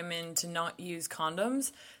convincing women to not use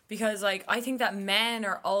condoms, because, like, I think that men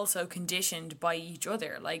are also conditioned by each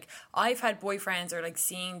other. Like, I've had boyfriends or, like,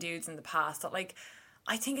 seeing dudes in the past that, like,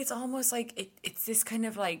 I think it's almost like it's this kind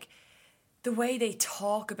of, like, the way they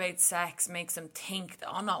talk about sex makes them think that,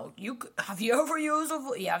 oh no, have you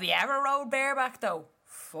ever rode bareback though?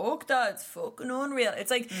 Fuck that, it's fucking unreal. It's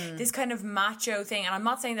like this kind of macho thing, and I'm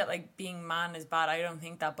not saying that, like, being man is bad, I don't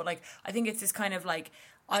think that, but, like, I think it's this kind of, like,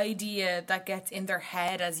 idea that gets in their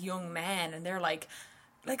head as young men, and they're like,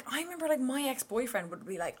 I remember, like, my ex-boyfriend would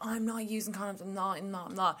be like, I'm not using condoms, I'm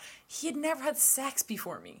not. He had never had sex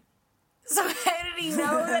before me. So how did he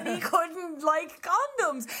know that he couldn't like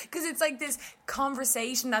condoms? Because it's like this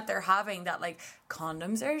conversation that they're having that, like,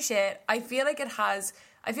 condoms are shit. I feel like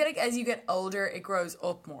as you get older, it grows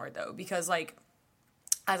up more, though. Because, like,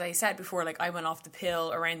 as I said before, like, I went off the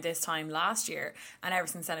pill around this time last year, and ever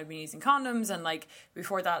since then I've been using condoms. And, like,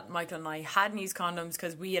 before that, Michael and I hadn't used condoms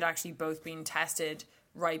because we had actually both been tested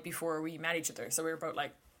right before we met each other. So we were both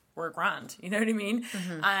like, we're grand, you know what I mean?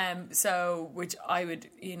 Mm-hmm. So, which I would,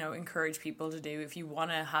 you know, encourage people to do if you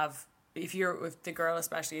want to have, if the girl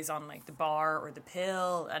especially is on, like, the bar or the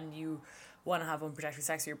pill and you want to have unprotected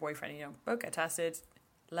sex with your boyfriend, you know, both get tested.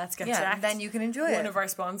 Let's get checked. And then you can enjoy it. One of our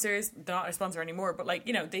sponsors, they're not a sponsor anymore, but, like,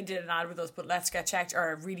 you know, they did an ad with us, but Let's Get Checked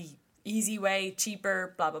are a really easy way,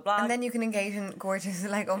 cheaper, blah, blah, blah. And then you can engage in gorgeous,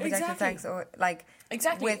 like, unprotected sex, or, like,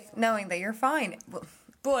 with knowing that you're fine. Well,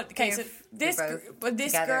 but, okay, so this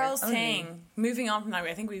girl's thing, moving on from that,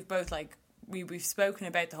 I think we've both, like, we've spoken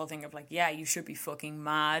about the whole thing of, like, yeah, you should be fucking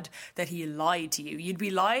mad that he lied to you. You'd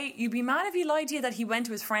be mad if he lied to you that he went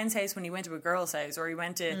to his friend's house when he went to a girl's house, or he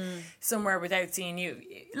went to somewhere without seeing you.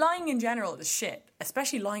 Lying in general is shit,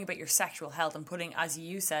 especially lying about your sexual health and putting, as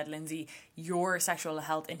you said, Lindsay, your sexual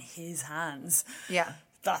health in his hands. Yeah.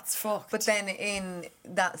 That's fucked. But then in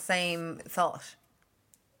that same thought,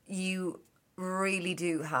 you really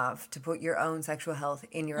do have to put your own sexual health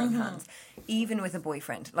in your own hands, even with a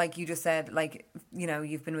boyfriend. Like you just said, like, you know,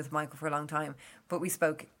 you've been with Michael for a long time, but we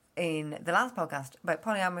spoke in the last podcast about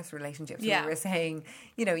polyamorous relationships. Yeah. We were saying,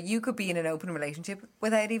 you know, you could be in an open relationship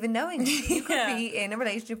without even knowing. You could be in a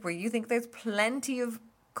relationship where you think there's plenty of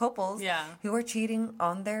couples who are cheating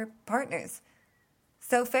on their partners.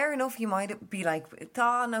 So fair enough, you might be like,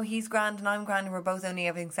 oh no, he's grand and I'm grand and we're both only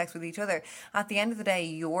having sex with each other. At the end of the day,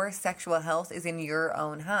 your sexual health is in your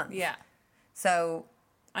own hands. Yeah. So...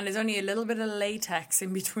 And there's only a little bit of latex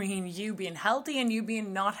in between you being healthy and you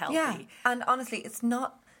being not healthy. Yeah, and honestly, it's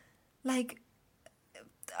not, like...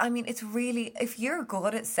 I mean, it's really... If you're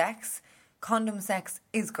good at sex, condom sex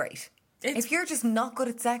is great. If you're just not good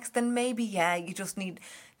at sex, then maybe, you just need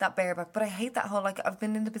that bareback. But I hate that whole, like, I've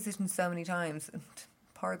been in the position so many times...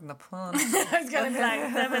 Pardon the pun. I was going to be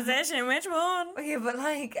like, the position, which one? Yeah, but,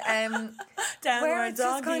 like, downward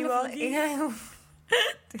doggy, kind of like,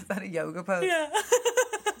 is that a yoga pose? Yeah.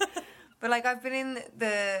 But, like, I've been in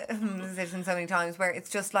the position so many times where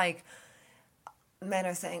it's just like men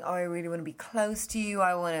are saying, oh, I really want to be close to you.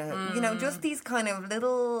 I want to, you know, just these kind of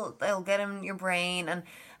little, they'll get in your brain. And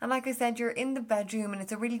like I said, you're in the bedroom and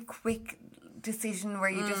it's a really quick decision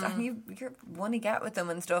where you just, you want to get with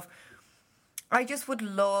them and stuff. I just would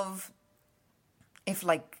love if,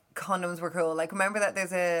 like, condoms were cool. Like, remember that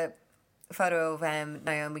there's a photo of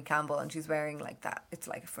Naomi Campbell and she's wearing, like, that. It's,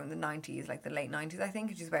 like, from the 90s, like, the late 90s, I think.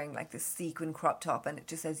 And she's wearing, like, this sequin crop top and it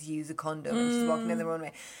just says, use a condom. And she's walking down the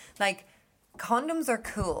runway. Like, condoms are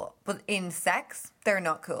cool. But in sex, they're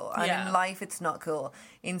not cool. And in life, it's not cool.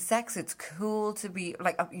 In sex, it's cool to be,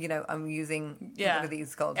 like, you know, I'm using, what are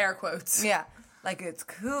these called? Air quotes. Yeah. Like, it's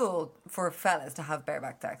cool for fellas to have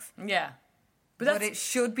bareback sex. Yeah. But it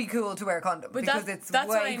should be cool to wear a condom because it's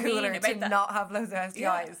way cooler to not have loads of STIs.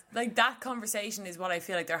 Yeah. Like, that conversation is what I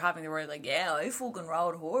feel like they're having. They're like, yeah, I fucking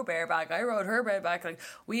rode her bareback. I rode her bareback. Like,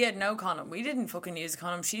 we had no condom. We didn't fucking use a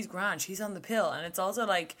condom. She's grand. She's on the pill. And it's also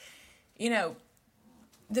like, you know,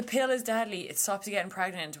 the pill is deadly. It stops you getting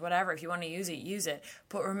pregnant, whatever. If you want to use it, use it.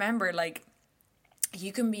 But remember, like,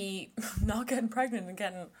 you can be not getting pregnant and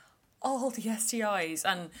getting all the STIs.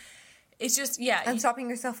 And... it's just, and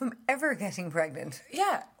stopping yourself from ever getting pregnant.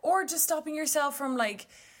 Yeah, or just stopping yourself from, like,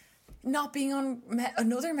 not being on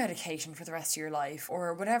another medication for the rest of your life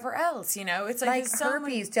or whatever else, you know? It's like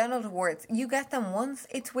herpes, genital warts, you get them once,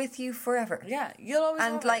 it's with you forever. Yeah, you'll always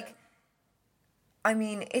and, like, I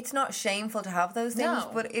mean, it's not shameful to have those things,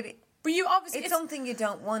 but you obviously... It's something you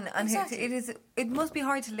don't want, and it must be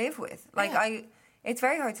hard to live with. Like, it's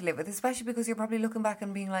very hard to live with, especially because you're probably looking back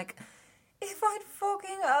and being like... if I'd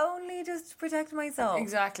fucking only just protect myself.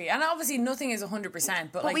 Exactly. And obviously nothing is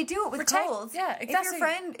 100%, but like, we do it with colds. Yeah, exactly. If your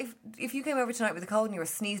friend, if you came over tonight with a cold and you were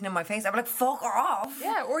sneezing in my face, I'd be like, fuck off.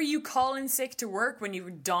 Yeah, or you call in sick to work when you were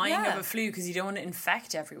dying of a flu because you don't want to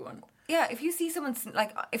infect everyone. Yeah, if you see someone,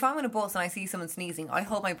 like, if I'm on a bus and I see someone sneezing, I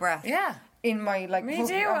hold my breath. Yeah. In my, like... Me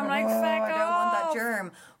too, I'm like, fuck I don't want that off.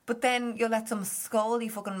 germ. But then you'll let some scaldy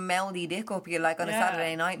fucking meldy dick up you, like, on a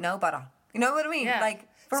Saturday night, no better. You know what I mean? Yeah. Like...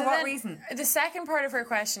 For so what reason? The second part of her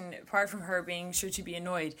question, apart from her being should she be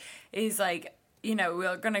annoyed, is like, you know,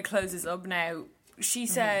 we're going to close this up now. She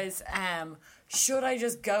says, should I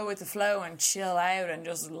just go with the flow and chill out and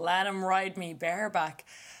just let him ride me bareback?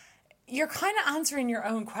 You're kind of answering your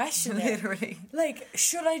own question there. Literally. Like,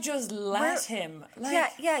 should I just let him?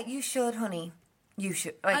 Like, yeah, you should, honey. You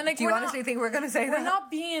should. Like, and, like, do you we're honestly think we're going to say that? We're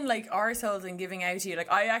not being like arseholes and giving out to you.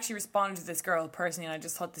 Like, I actually responded to this girl personally, and I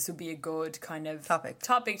just thought this would be a good kind of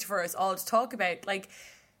topic for us all to talk about. Like,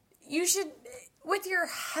 you should, with your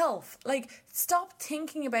health, like, stop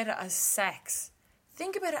thinking about it as sex.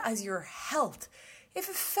 Think about it as your health. If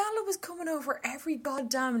a fella was coming over every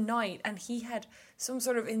goddamn night and he had some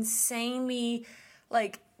sort of insanely,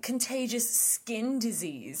 like, contagious skin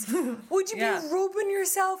disease, would you be rubbing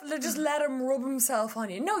yourself? Just let him rub himself on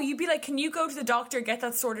you? No, you'd be like, can you go to the doctor, get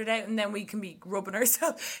that sorted out, and then we can be rubbing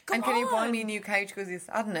ourselves? And can you buy me a new couch because he's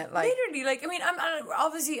adding it? Like, literally, like, I mean,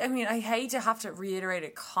 obviously, I mean, I hate to have to reiterate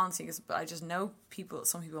it constantly, but I just know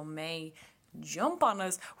some people may jump on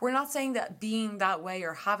us. We're not saying that being that way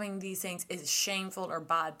or having these things is a shameful or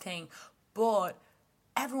bad thing, but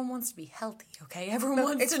everyone wants to be healthy, okay? Everyone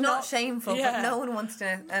wants it's to not shameful, but no one wants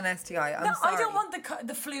an STI. I'm sorry. I don't want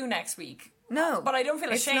the flu next week. No, but I don't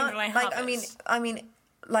feel ashamed when I have it. I mean,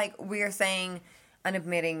 like, we're saying and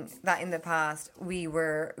admitting that in the past we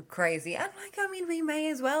were crazy, and like, I mean, we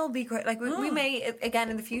may as well be we may again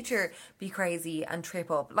in the future be crazy and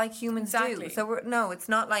trip up like humans do. So it's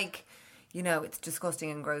not like, you know, it's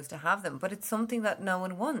disgusting and gross to have them, but it's something that no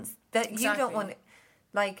one wants. That you don't want,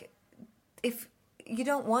 like, if you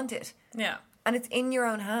don't want it, and it's in your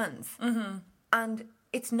own hands, and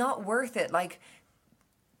it's not worth it. Like,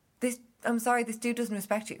 this, I'm sorry, this dude doesn't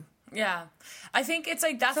respect you. Yeah, I think it's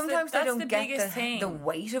like sometimes I don't the get biggest thing. The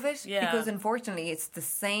weight of it, because unfortunately it's the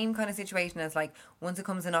same kind of situation as, like, once it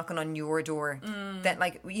comes to knocking on your door, that,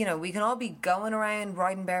 like, you know, we can all be going around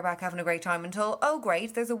riding bareback having a great time until, oh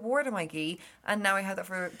great, there's a ward in my gi, and now I have that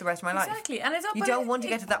for the rest of my life. Exactly, and it's not, you don't want to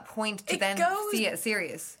get to that point to then see it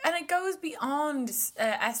serious, and it goes beyond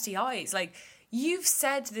STIs. Like, you've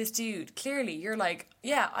said to this dude clearly, you're like,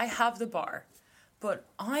 yeah, I have the bar, but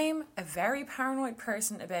I'm a very paranoid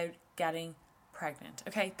person about getting pregnant.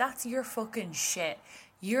 Okay, that's your fucking shit.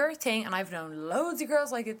 Your thing, and I've known loads of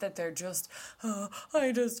girls like it that they're just,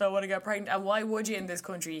 I just don't want to get pregnant. And why would you in this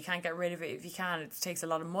country? You can't get rid of it if you can. It takes a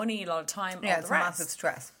lot of money, a lot of time. Yeah, it's a massive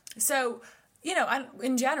stress. So, you know, and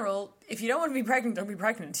in general, if you don't want to be pregnant, don't be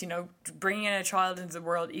pregnant. You know, bringing in a child into the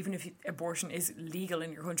world, even if abortion is legal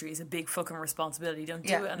in your country, is a big fucking responsibility. Don't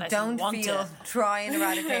do it unless you want to. Try and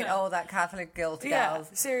eradicate all that Catholic guilt, gals.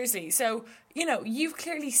 Yeah, seriously. So, you know, you've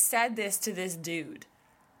clearly said this to this dude,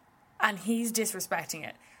 and he's disrespecting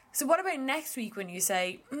it. So what about next week when you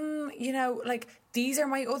say, you know, like, these are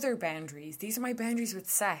my other boundaries. These are my boundaries with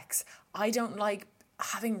sex. I don't like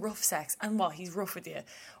having rough sex, and what, he's rough with you.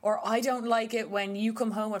 Or I don't like it when you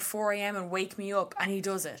come home at 4 a.m. and wake me up, and he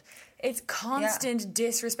does it. It's constant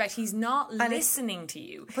disrespect. He's not listening to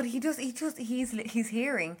you. But he's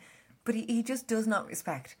hearing, but he just does not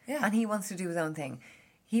respect. Yeah. And he wants to do his own thing.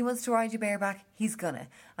 He wants to ride you bareback, he's gonna.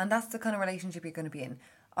 And that's the kind of relationship you're gonna be in.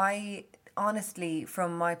 I honestly,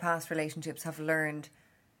 from my past relationships, have learned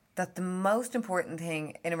that the most important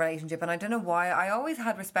thing in a relationship, and I don't know why, I always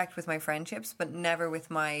had respect with my friendships, but never with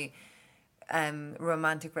my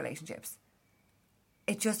romantic relationships.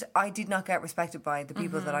 I did not get respected by the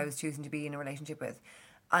people that I was choosing to be in a relationship with.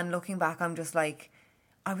 And looking back, I'm just like,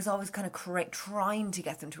 I was always kind of trying to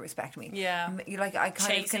get them to respect me. Yeah. Like, I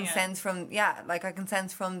kind of can sense I can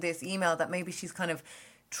sense from this email that maybe she's kind of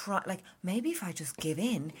maybe if I just give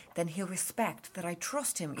in, then he'll respect that I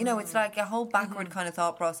trust him. You know, it's like a whole backward kind of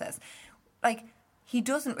thought process. Like, he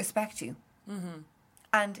doesn't respect you.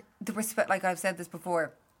 And the respect, like I've said this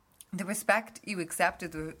before, the respect you accept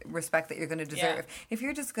is the respect that you're going to deserve. Yeah. If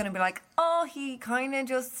you're just going to be like, oh, he kind of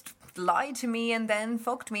just lied to me and then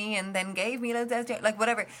fucked me and then gave me like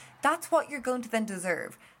whatever, that's what you're going to then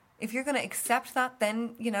deserve. If you're going to accept that,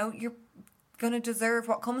 then, you know, you're going to deserve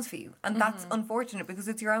what comes for you, and that's unfortunate because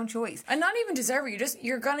it's your own choice. And not even deserve it,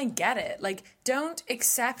 you're going to get it. Like, don't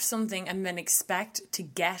accept something and then expect to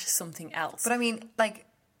get something else. But I mean, like,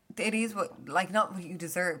 it is what, like, not what you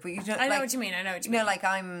deserve, but you don't. I know like, what you mean. I know what you mean. mean. Like,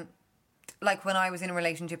 I'm, like, when I was in a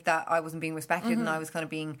relationship that I wasn't being respected and I was kind of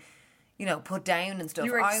being, you know, put down and stuff.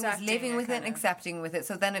 You were I was accepting living it, with it and kind of. accepting with it.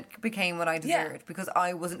 So then it became what I deserved because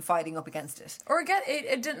I wasn't fighting up against it. Or get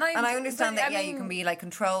it didn't. And I understand that, you can be, like,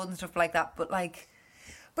 controlled and stuff like that, but, like...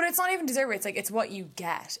 But it's not even deserve. It's like, it's what you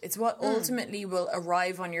get. It's what ultimately will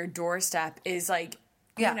arrive on your doorstep is like,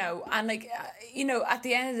 you know, and like, you know, at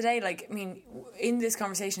the end of the day, like, I mean, in this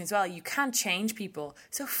conversation as well, you can't change people.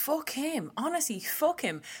 So fuck him. Honestly, fuck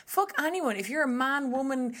him. Fuck anyone. If you're a man,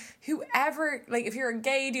 woman, whoever, like, if you're a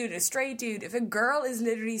gay dude, a straight dude, if a girl is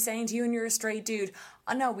literally saying to you and you're a straight dude,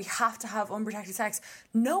 oh no, we have to have unprotected sex.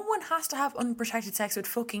 No one has to have unprotected sex with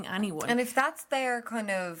fucking anyone. And if that's their kind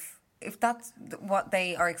of... If that's what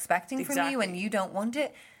they are expecting from you and you don't want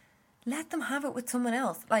it, let them have it with someone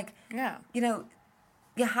else. Like, you know...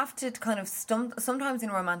 You have to kind of sometimes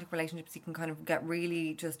in romantic relationships you can kind of get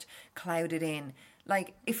really just clouded in.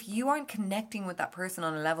 Like, if you aren't connecting with that person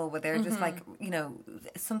on a level where they're just like, you know,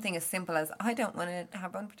 something as simple as, I don't want to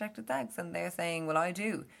have unprotected sex, and they're saying, well, I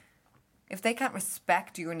do. If they can't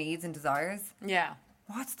respect your needs and desires,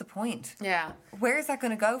 what's the point? Yeah. Where is that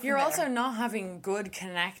going to go from You're there? also not having good,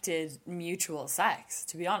 connected, mutual sex,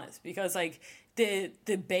 to be honest. Because, like, the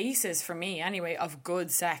basis for me, anyway, of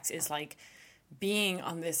good sex is, like, being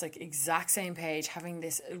on this, like, exact same page, having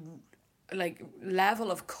this, like, level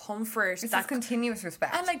of comfort. It's that continuous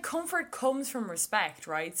respect. And, like, comfort comes from respect,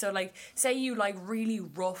 right? So, like, say you like really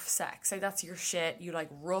rough sex. Say that's your shit. You like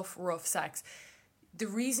rough sex. The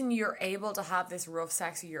reason you're able to have this rough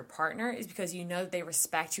sex with your partner is because you know that they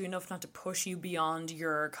respect you enough not to push you beyond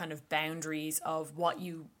your kind of boundaries of what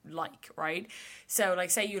you like, right? So,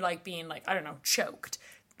 like, say you like being, like, I don't know, choked.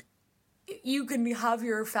 You can have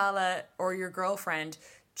your fella or your girlfriend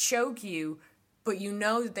choke you, but you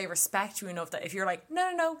know that they respect you enough that if you're like,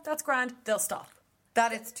 no, that's grand, they'll stop.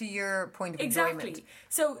 That it's to your point of enjoyment.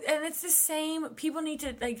 So, and it's the same. People need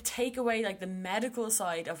to, like, take away, like, the medical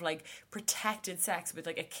side of, like, protected sex with,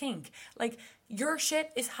 like, a kink. Like, your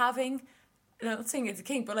shit is having... I'm not saying it's a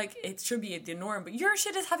kink, but, like, it should be the norm. But your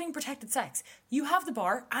shit is having protected sex. You have the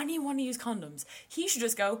bar and you want to use condoms. He should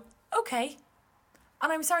just go, okay.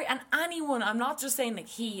 And I'm sorry, and anyone, I'm not just saying, like,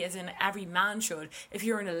 he, as in every man should. If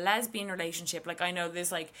you're in a lesbian relationship, like, I know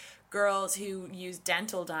there's, like, girls who use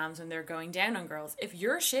dental dams when they're going down on girls. If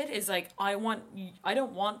your shit is, like, I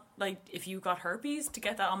don't want, like, if you got herpes, to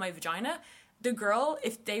get that on my vagina, the girl,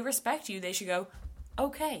 if they respect you, they should go,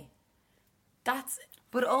 okay. That's...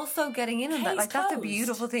 But also getting in on that, like, that's a closed.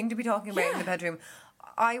 beautiful thing to be talking about in the bedroom.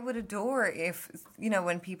 I would adore if, you know,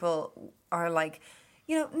 when people are, like...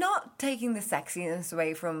 You know, not taking the sexiness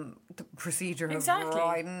away from the procedure of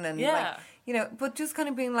riding and, like, you know, but just kind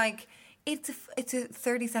of being like, it's a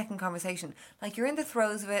 30-second conversation. Like, you're in the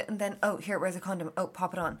throes of it, and then, oh, here, where's a condom? Oh,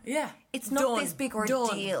 pop it on. Yeah. It's not this big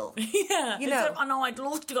ordeal. Yeah. You know, oh no, I'd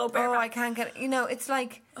love to go back. Oh, I can't get it. You know, it's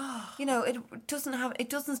like, you know, it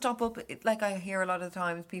doesn't stop up. Like, I hear a lot of the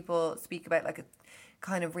times people speak about, like, it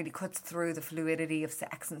kind of really cuts through the fluidity of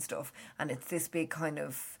sex and stuff, and it's this big kind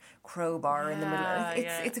of crowbar in the middle.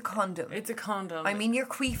 It's a condom. It's a condom. I mean, you're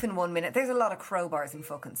queefing 1 minute. There's a lot of crowbars in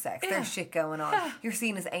fucking sex. There's shit going on. You're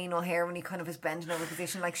seeing his anal hair when he kind of is bending over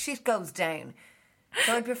position. Like, shit goes down.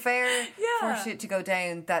 So I'd prefer for shit to go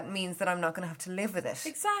down. That means that I'm not going to have to live with it.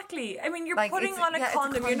 Exactly. I mean, you're Like, putting on a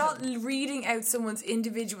condom. You're not condom. reading out someone's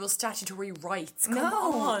individual statutory rights. Come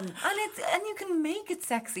No, on. and you can make it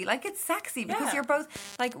sexy. Like, it's sexy because you're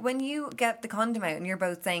both, like, when you get the condom out and you're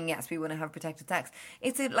both saying yes, we want to have protected sex.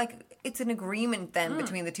 It's an agreement then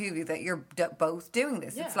between the two of you that you're both doing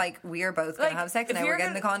this. Yeah. It's like, we are both going to have sex if now. you're We're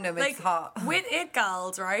getting the condom. like, It's hot. With it,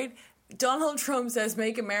 gals, right? Donald Trump says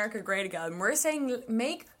make America great again. We're saying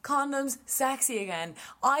make condoms sexy again.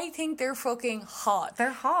 I think they're fucking hot.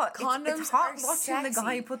 They're hot. Condoms it's hot are watching the sexy.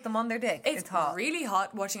 guy put them on their dick. It's hot. really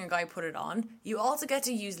hot watching a guy put it on. You also get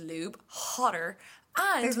to use lube, hotter.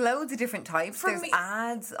 And there's loads of different types. There's me-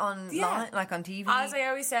 ads online, like on TV. As I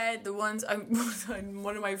always said, the ones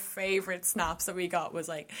one of my favourite snaps that we got was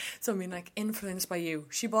like something like influenced by you.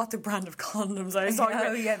 She bought the brand of condoms I was talking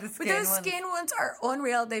about. Yeah, the skin But those ones. skin ones are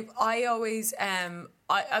unreal. I always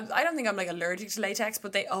I don't think I'm, like, allergic to latex,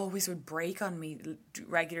 but they always would break on me,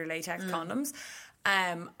 regular latex condoms.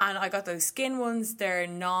 And I got those skin ones. They're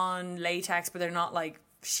non-latex, but they're not, like,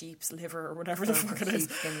 sheep's liver or whatever the fuck it is.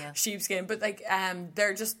 Sheepskin, yeah. Sheepskin. But like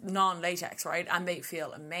they're just non-latex, right? And they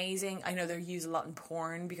feel amazing. I know they're used a lot in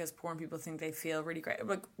porn because porn people think they feel really great.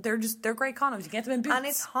 Like they're great condoms. You get them in boots. And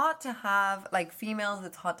it's hot to have, like, females,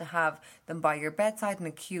 it's hot to have them by your bedside in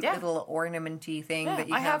a cute little ornamenty thing that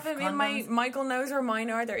you I have them in my, condoms. Michael knows where mine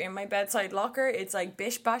are. They're in my bedside locker. It's like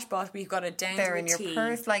bish bash bosh, but you've got it down They're to a in your T.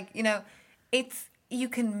 purse, like, you know, you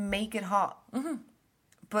can make it hot. Mm-hmm.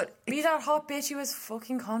 But Be that hot bitch who has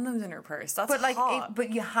fucking condoms in her purse. That's but like hot.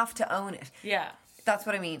 but you have to own it. Yeah. That's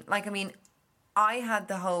what I mean. Like, I mean, I had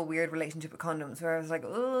the whole weird relationship with condoms where I was like,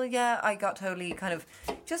 oh yeah, I got totally kind of,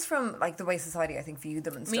 just from like the way society I think viewed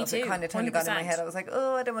them and Me stuff, too, it kind of totally got in my 100%. head. I was like,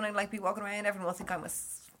 oh, I don't want to like be walking around, everyone will think I'm a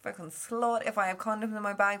fucking slut if I have condoms in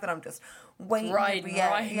my bag that I'm just waiting. Riding.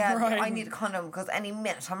 I need a condom because any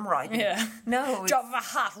minute I'm riding. Yeah. No. it's- Drop a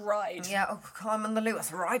hot ride. Yeah, I'm on the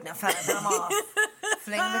Lewis riding a fella, then I'm off.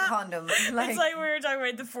 Fling the condom. Like, It's like we were talking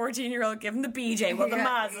about the 14-year-old giving the BJ while the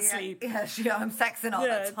man's asleep. Yeah, I'm sexing all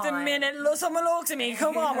Yeah, the time. the minute someone looks at me,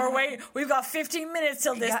 come on, we're waiting. We've got 15 minutes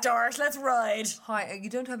till this Yeah. starts. Let's ride. Hi, you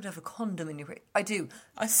don't have to have a condom in your... I do.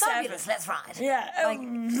 A Fabulous, 7. let's ride. Yeah. Like,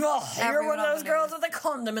 you're everyone one of on those the girls list. with a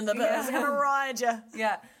condom in the bed. I'm going to ride you.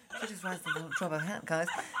 Yeah. She just rides the drop of a hat, guys.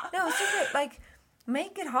 No, it's just like,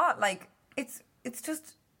 make it hot. Like, it's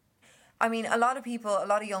just... I mean, a lot of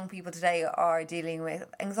young people today are dealing with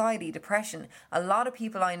anxiety, depression. A lot of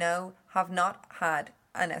people I know have not had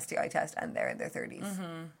an STI test and they're in their 30s.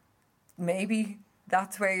 Mm-hmm. Maybe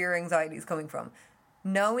that's where your anxiety is coming from.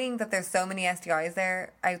 Knowing that there's so many STIs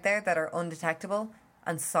out there that are undetectable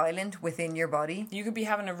and silent within your body. You could be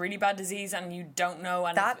having a really bad disease and you don't know,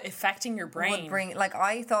 and That it's affecting your brain. Would bring, like,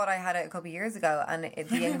 I thought I had it a couple of years ago, and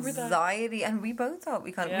the anxiety, and we both thought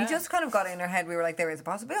we just kind of got it in our head. We were like, there is a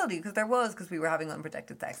possibility, because we were having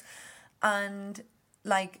unprotected sex, and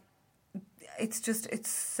like, it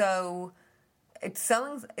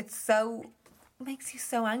makes you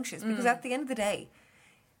so anxious because at the end of the day,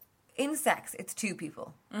 in sex, it's two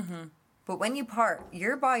people. Mm-hmm. But when you part,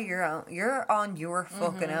 you're on your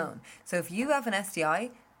fucking own. So if you have an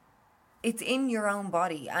STI, it's in your own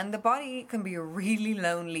body, and the body can be a really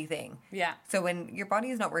lonely thing. Yeah. So when your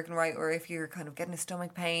body is not working right, or if you're kind of getting a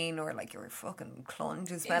stomach pain, or like your fucking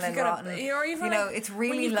clunge is smelling rotten, or even it's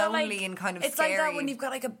really lonely and kind of it's scary. like that when you've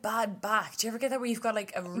got like a bad back. Do you ever get that where you've got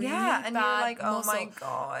like a really and bad you're like, oh muscle? my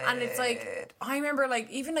God. And it's like, I remember like,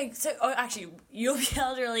 even like, actually, you'll be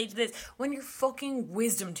able to relate to this. When your fucking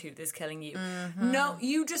wisdom tooth is killing you. Mm-hmm. No,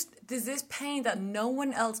 there's this pain that no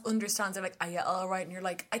one else understands. They're like, are you all right? And you're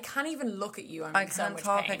like, I can't even look at you. I can't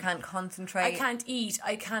talk, I can't concentrate. I can't eat,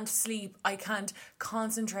 I can't sleep, I can't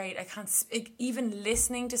concentrate, I can't... even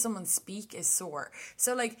listening to someone speak is sore.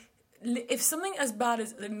 So, like, if something as bad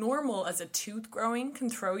as normal as a tooth growing can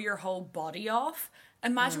throw your whole body off,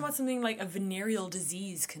 imagine what something like a venereal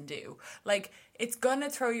disease can do. Like, it's gonna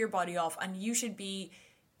throw your body off, and you should be...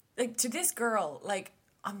 Like, to this girl, like,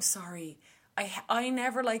 I'm sorry, I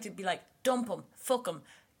never liked to be like, dump him, fuck him,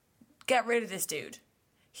 get rid of this dude.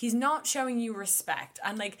 He's not showing you respect,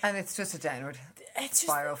 and it's just a downward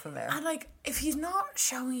spiral from there. And like, if he's not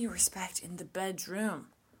showing you respect in the bedroom,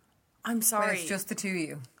 I'm sorry. When it's just the two of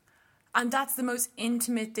you, and that's the most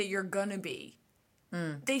intimate that you're gonna be.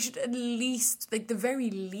 They should at least, like the very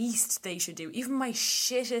least they should do. Even my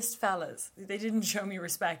shittest fellas, they didn't show me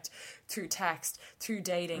respect through text, through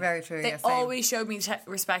dating. Very true. They yeah, same. always showed me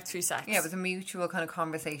respect through sex. Yeah, it was a mutual kind of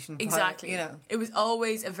conversation. Exactly. You know, it was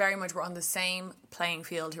always very much we're on the same playing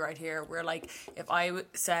field right here. We're like, if I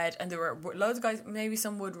said, and there were loads of guys, maybe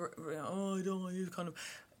some would, oh, I don't want to use a condom.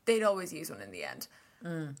 They'd always use one in the end.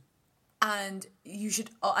 And you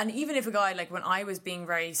should, and even if a guy, like when I was being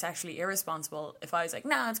very sexually irresponsible, if I was like,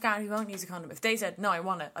 nah, it's grand, you won't use a condom. If they said, no, I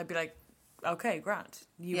want it, I'd be like, okay, grand,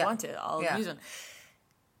 you want it, I'll use it.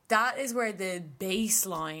 That is where the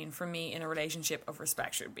baseline for me in a relationship of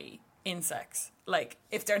respect should be in sex. Like,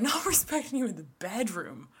 if they're not respecting you in the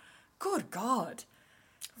bedroom, good God.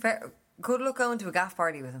 Good luck going to a gaff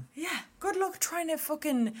party with him. Yeah, good luck trying to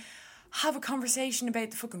fucking have a conversation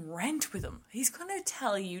about the fucking rent with him. He's going to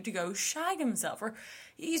tell you to go shag himself, or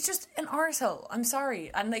he's just an arsehole. I'm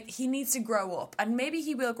sorry. And like, he needs to grow up, and maybe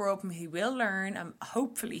he will grow up and he will learn, and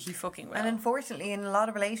hopefully he fucking will. And unfortunately, in a lot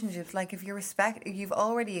of relationships, like if you've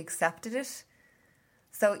already accepted it.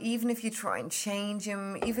 So even if you try and change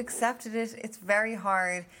him, you've accepted it. It's very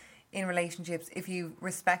hard in relationships if you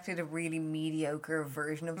respected a really mediocre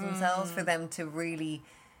version of themselves for them to really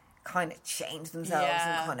kind of change themselves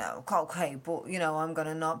and kind of, okay, but you know, I'm going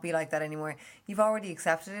to not be like that anymore. You've already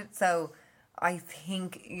accepted it. So I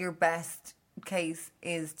think your best case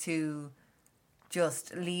is to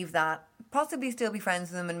just leave that, possibly still be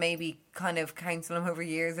friends with him and maybe kind of counsel him over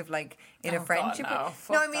years of like in a friendship. God,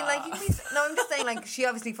 no, I mean like I'm just saying like she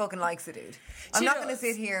obviously fucking likes the dude. I'm not going to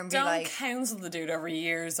sit here and be like, don't counsel the dude over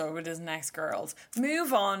years or with his next girls.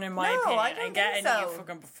 Move on, in my opinion, I don't and get think a new so.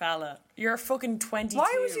 fucking fella. You're fucking 22.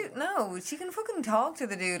 why would you? No, she can fucking talk to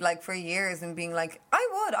the dude like for years and being like,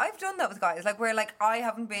 I've done that with guys like where like I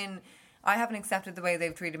haven't accepted the way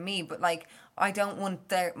they've treated me, but like I don't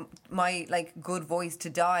want my like good voice to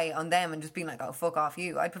die on them and just being like, oh fuck off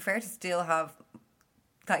you. I'd prefer to still have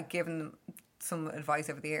like given them some advice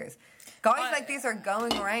over the years. Guys like this are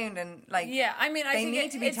going around and like I mean, I they think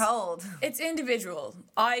need to be told. It's individual.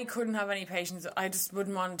 I couldn't have any patience. I just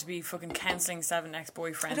wouldn't want to be fucking counselling 7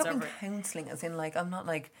 ex-boyfriends I don't over mean counselling as in like I'm not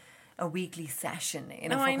like a weekly session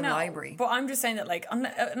in a I fucking know, library. but I'm just saying that like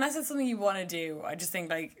unless it's something you want to do, I just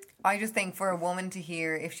think for a woman to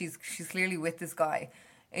hear if she's clearly with this guy,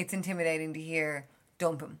 it's intimidating to hear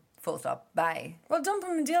dump him. Full stop. Bye. Well, dump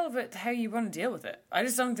him and deal with it how you want to deal with it. I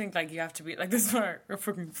just don't think like you have to be like this is what we're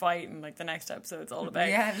fucking fighting like the next episode's all about.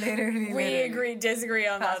 Yeah, literally. We disagree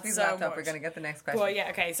on Pass that me so laptop. much. We're gonna get the next question. Well, yeah,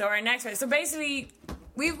 okay. So our next one. So basically,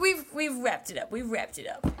 we've wrapped it up. We've wrapped it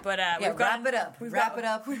up. But we've got, wrap it up. Wrap it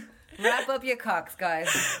up. Wrap up your cocks,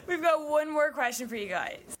 guys. We've got one more question for you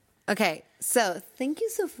guys. Okay, so thank you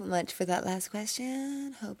so much for that last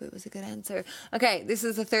question. Hope it was a good answer. Okay, this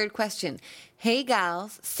is the third question. Hey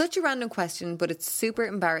gals, such a random question, but it's super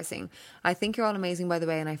embarrassing. I think you're all amazing, by the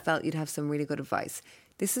way, and I felt you'd have some really good advice.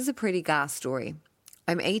 This is a pretty gas story.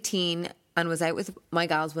 I'm 18 and was out with my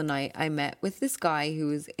gals one night. I met with this guy who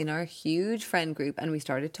was in our huge friend group and we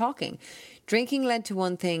started talking. Drinking led to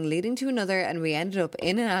one thing, leading to another, and we ended up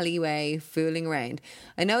in an alleyway fooling around.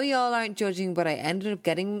 I know y'all aren't judging, but I ended up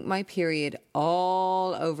getting my period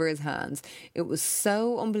all over his hands. It was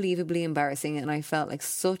so unbelievably embarrassing, and I felt like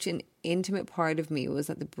such an intimate part of me was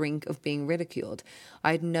at the brink of being ridiculed.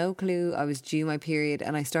 I had no clue I was due my period,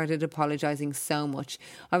 and I started apologising so much.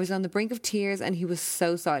 I was on the brink of tears, and he was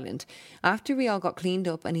so silent. After we all got cleaned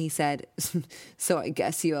up, and he said, "So I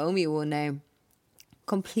guess you owe me one now."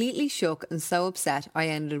 Completely shook and so upset, I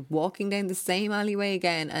ended up walking down the same alleyway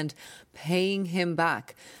again and paying him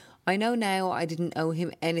back. I know now I didn't owe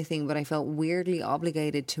him anything, but I felt weirdly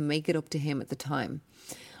obligated to make it up to him at the time.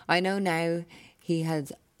 I know now he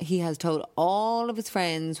has told all of his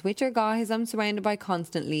friends, which are guys I'm surrounded by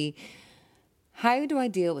constantly. How do I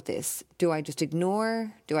deal with this? Do I just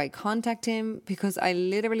ignore? Do I contact him? Because I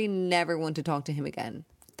literally never want to talk to him again.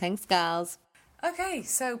 Thanks, gals. Okay,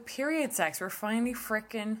 so period sex. We're finally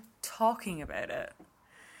freaking talking about it.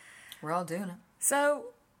 We're all doing it. So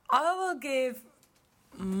I will give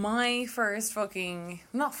my first fucking,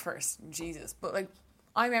 not first, Jesus, but like,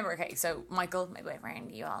 I remember, okay, so Michael, my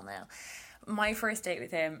boyfriend, you all know, my first date with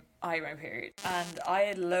him, I had my period. And I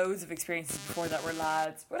had loads of experiences before that where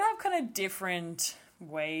lads would have kind of different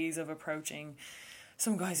ways of approaching.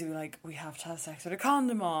 Some guys would be like, we have to have sex with a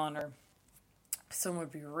condom on, or some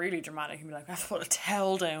would be really dramatic and be like, I have to put a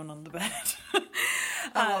towel down on the bed.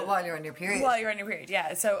 While you're on your period. While you're on your period,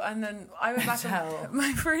 yeah. So, and then I went back on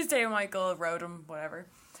my first day with Michael, rode him, whatever.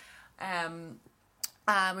 And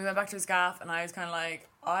we went back to his gaff, and I was kind of like,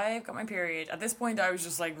 I've got my period. At this point, I was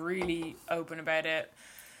just like really open about it.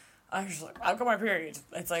 I was just like, I've got my period.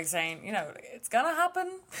 It's like saying, you know, it's gonna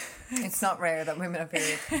happen. It's not rare that women have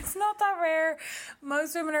periods. It's not that rare.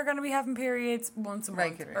 Most women are gonna be having periods once a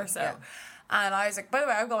month or so. Yeah. And I was like, by the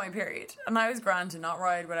way, I've got my period. And I was grand to not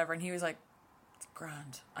ride, whatever. And he was like, it's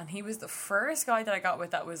grand. And he was the first guy that I got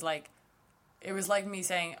with that was like, it was like me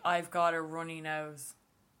saying, I've got a runny nose.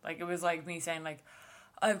 Like, it was like me saying, like,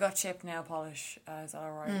 I've got chipped nail polish. Is that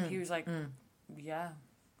all right? He was like, yeah.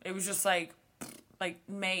 It was just like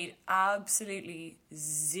made absolutely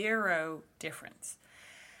zero difference.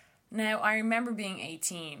 Now, I remember being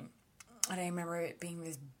 18, and I remember it being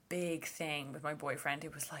this big thing with my boyfriend.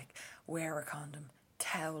 It was like, wear a condom,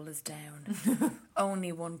 towel is down,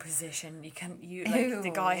 only one position.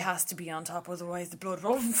 The guy has to be on top, otherwise the blood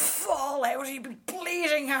will fall out. He'd be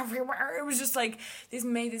bleeding everywhere. It was just like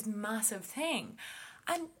made this massive thing.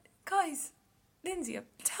 And guys, Lindsay,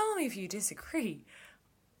 tell me if you disagree.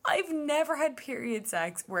 I've never had period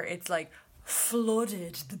sex where it's like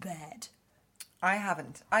flooded the bed. I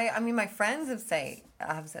haven't. I mean, my friends have said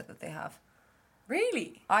that they have.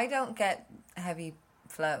 Really? I don't get heavy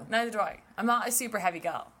flow. Neither do I. I'm not a super heavy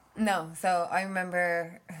gal. No, so I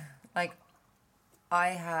remember, like, I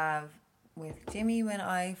have with Jimmy when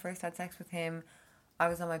I first had sex with him, I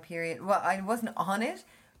was on my period. Well, I wasn't on it,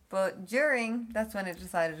 but that's when it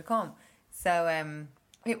decided to come. So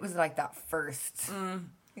it was like that first,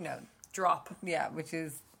 you know, drop. Yeah, which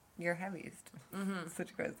is your heaviest.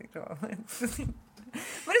 Such a gross thing to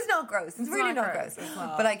but it's not gross. It's really not gross.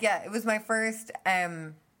 But like, yeah, it was my first.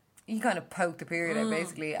 You kind of poked the period out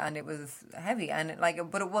basically, and it was heavy, and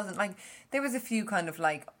but it wasn't like there was a few kind of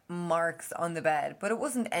like marks on the bed, but it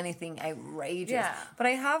wasn't anything outrageous. Yeah. But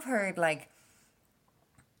I have heard like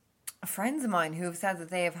friends of mine who have said that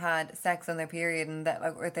they have had sex on their period, and that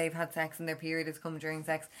or they've had sex and their period has come during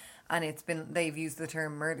sex, and they've used the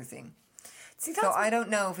term murder scene. See, so I don't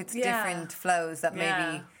know if it's different flows that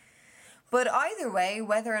maybe. But either way,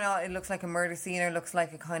 whether or not it looks like a murder scene or looks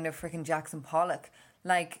like a kind of freaking Jackson Pollock,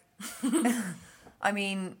 like, I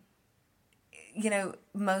mean, you know,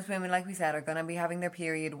 most women, like we said, are going to be having their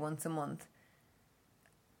period once a month.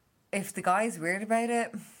 If the guy's weird about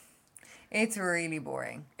it, it's really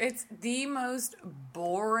boring. It's the most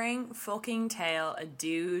boring fucking tale a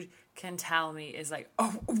dude can tell me is like,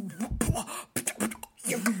 oh,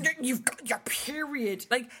 you've got your period.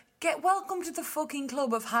 Like, welcome to the fucking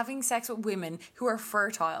club of having sex with women who are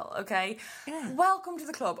fertile, okay? Yeah. Welcome to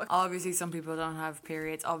the club. Obviously, some people don't have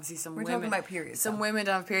periods. Obviously, we're talking about periods. Some women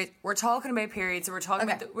don't have periods. We're talking about periods, so we're talking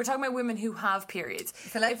about women who have periods.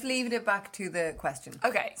 So let's leave it back to the question.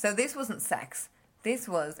 Okay. So this wasn't sex. This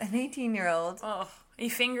was an 18-year-old. Oh, he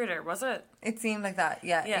fingered her, was it? It seemed like that,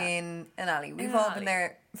 yeah. In an alley. We've all been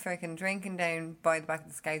there freaking drinking down by the back of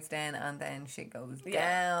the Scouts Den, and then she goes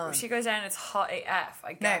down. She goes down, it's hot AF.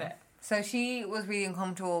 I get it. So she was really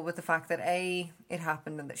uncomfortable with the fact that A, it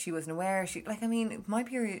happened and that she wasn't aware. She, like, I mean, my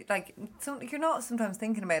period, like, you're not sometimes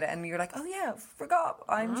thinking about it and you're like, oh yeah, forgot,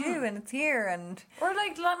 I'm due and it's here and... Or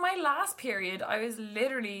like my last period, I was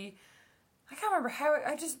literally... I can't remember how,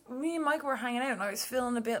 me and Michael were hanging out and I was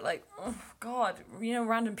feeling a bit like, oh God, you know,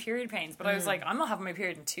 random period pains. But I was like, I'm not having my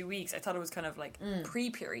period in 2 weeks. I thought it was kind of like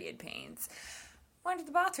pre-period pains. Went to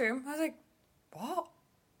the bathroom. I was like, what?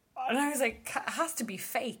 And I was like, it has to be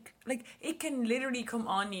fake. Like, it can literally come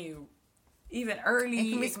on you even early.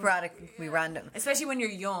 It can be sporadic, it can be random. Especially when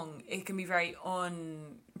you're young, it can be very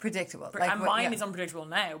predictable. And mine is unpredictable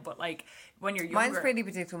now, but like when you're younger. Mine's pretty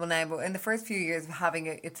predictable now, but in the first few years of having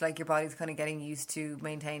it, it's like your body's kind of getting used to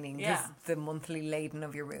maintaining the monthly laden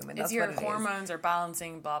of your room. And that's your hormones are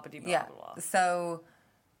balancing, blah, blah, blah, blah, blah. So,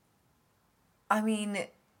 I mean...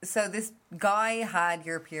 So this guy had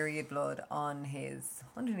your period blood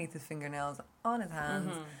underneath his fingernails, on his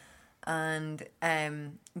hands, and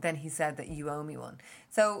then he said that you owe me one.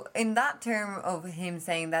 So in that term of him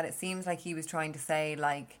saying that, it seems like he was trying to say,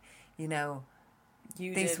 like, you know,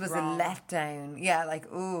 this was wrong. A letdown. Yeah, like,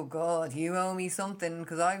 oh God, you owe me something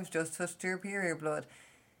because I've just touched your period blood.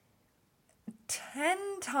 9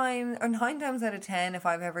 times out of 10, if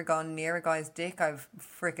I've ever gone near a guy's dick, I've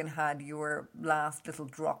freaking had your last little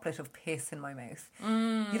droplet of piss in my mouth.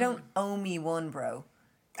 You don't owe me one, bro.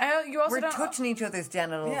 We're touching each other's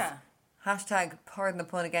genitals. Yeah. Hashtag, pardon the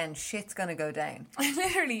pun again, shit's gonna go down.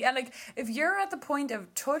 Literally. And like, if you're at the point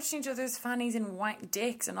of touching each other's fannies and wank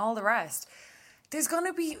dicks and all the rest, there's going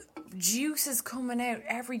to be juices coming out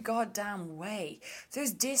every goddamn way.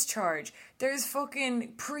 There's discharge. There's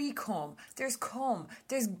fucking pre-cum. There's cum.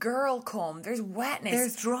 There's girl cum. There's wetness.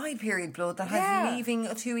 There's dry period blood that has leaving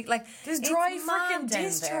a 2 week. Like, there's dry freaking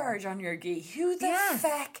discharge on your gee. Who the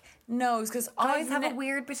feck knows? Because guys have a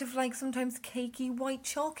weird bit of like sometimes cakey white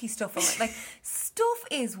chalky stuff on it. Like, stuff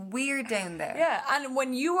is weird down there. Yeah, and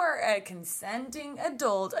when you are a consenting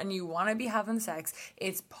adult and you want to be having sex,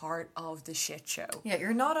 it's part of the shit show. Yeah,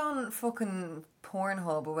 you're not on fucking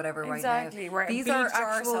Pornhub or whatever right now. Exactly, where these are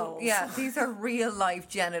actual, these are real life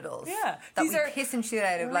genitals. Yeah, that these are piss and shit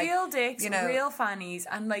out of, like real dicks, real fannies,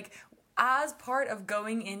 and like as part of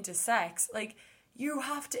going into sex, like. You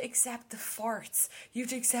have to accept the farts. You have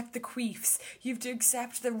to accept the queefs. You have to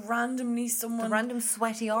accept the randomly someone... The random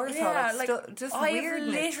sweaty arsehole. Yeah, like, just I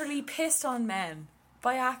weirdness. have literally pissed on men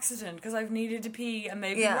by accident because I've needed to pee and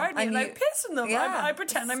they've been riding me and I've pissed on them. Yeah. I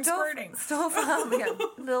pretend I'm squirting.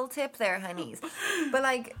 Little tip there, honeys. But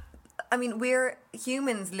like... I mean, we're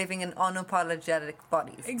humans living in unapologetic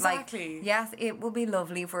bodies. Exactly. Like, yes, it will be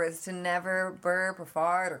lovely for us to never burp or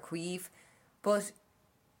fart or queef, but...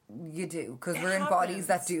 You do, because we're in bodies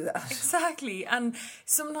that do that. Exactly. And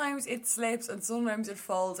sometimes it slips and sometimes it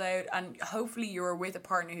falls out, and hopefully you're with a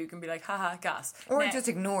partner who can be like, haha, gas. Or just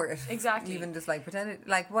ignore it. Exactly. Even just like pretend it,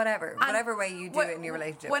 like whatever way you do it in your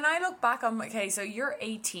relationship. When I look back on, okay, so you're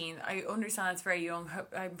 18, I understand it's very young.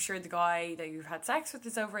 I'm sure the guy that you've had sex with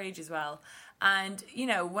is overage as well. And, you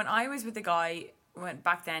know, when I was with the guy, went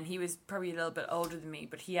back then, he was probably a little bit older than me,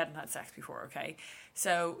 but he hadn't had sex before, okay?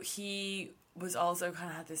 So he was also kind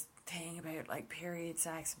of had this thing about like period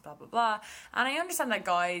sex and blah blah blah, and I understand that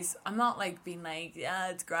guys, I'm not like being like, yeah,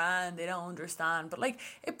 it's grand, they don't understand, but like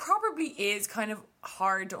it probably is kind of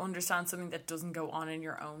hard to understand something that doesn't go on in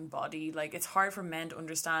your own body. Like it's hard for men to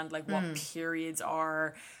understand like what periods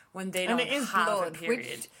are when they don't have blood, a period,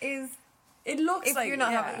 which is, it looks if like you're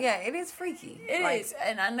not having, it is freaky. It is,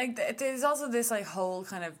 and like there's also this like whole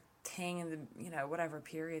kind of thing in the, you know, whatever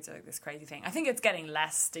periods are like this crazy thing. I think it's getting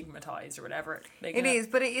less stigmatized or whatever. Like, it is,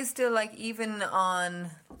 but it is still like, even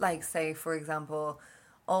on like, say for example,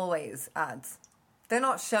 Always ads, they're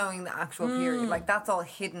not showing the actual period. Like that's all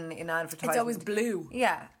hidden in advertising. It's always blue.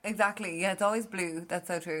 Yeah, exactly. Yeah, it's always blue. That's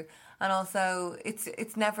so true. And also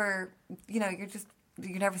it's never, you know,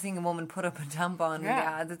 you're never seeing a woman put up a tampon in the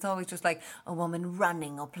ads. It's always just like a woman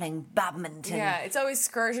running or playing badminton. Yeah, it's always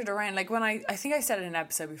skirted around. Like when I think I said it in an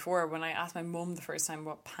episode before, when I asked my mum the first time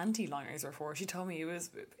what panty liners were for, she told me it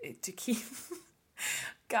was to keep...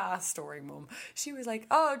 Gas story, mum. She was like,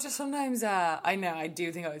 oh, just sometimes, I know, I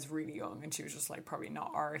do think I was really young, and she was just like probably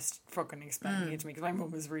not arsed fucking explaining it to me, because my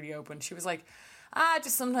mum was really open. She was like,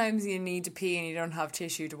 just sometimes you need to pee and you don't have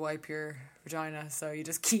tissue to wipe your vagina, so you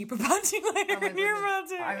just keep a panty liner in your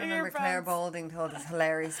mouth. I remember Claire Balding told this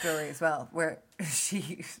hilarious story as well, where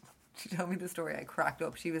she told me the story. I cracked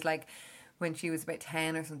up. She was like, when she was about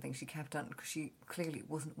 10 or something, she kept on, because she clearly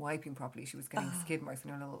wasn't wiping properly. She was getting skid marks in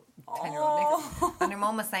her little 10-year-old knickers. And her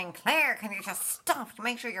mum was saying, Claire, can you just stop to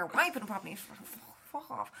make sure you're wiping properly? Fuck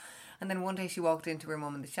off. And then one day she walked into her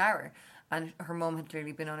mum in the shower, and her mum had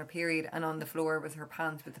clearly been on her period, and on the floor was her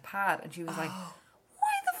pants with the pad. And she was like,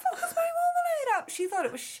 why the fuck is my mum allowed out? She thought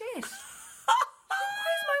it was shit. Why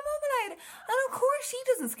is my mum allowed? And of course she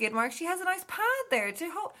doesn't skid marks. She has a nice pad there to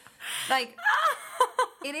hold. Like...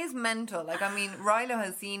 It is mental. Like, I mean, Rilo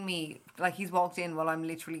has seen me, like, he's walked in while I'm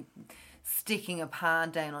literally sticking a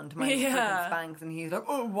pad down onto my freaking Spanx, and he's like,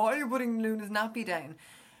 oh, why are you putting Luna's nappy down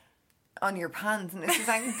on your pants? And it's just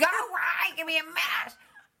like, go away, give me a minute.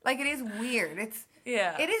 Like, it is weird.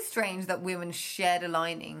 It is strange that women shed a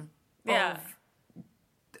lining of,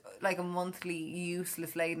 like, a monthly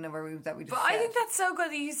useless laden of our boobs that we just shed. I think that's so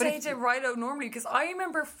good that you say to Rilo normally, because I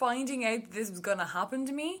remember finding out that this was going to happen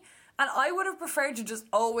to me. And I would have preferred to just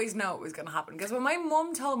always know it was going to happen. Because when my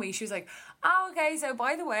mum told me, she was like, oh, okay, so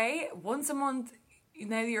by the way, once a month,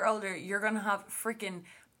 now that you're older, you're going to have freaking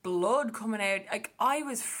blood coming out. Like, I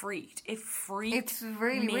was freaked. It freaked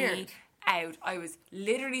really me weird. Out. I was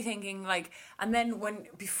literally thinking, like, and then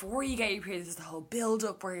before you get your period, there's the whole build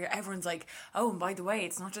up where everyone's like, oh, and by the way,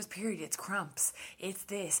 it's not just period, it's cramps, it's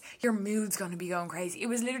this, your mood's going to be going crazy. It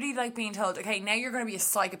was literally like being told, okay, now you're going to be a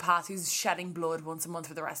psychopath who's shedding blood once a month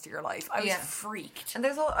for the rest of your life. I was freaked. And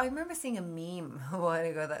I remember seeing a meme a while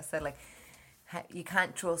ago that said, like, you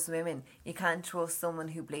can't trust women, you can't trust someone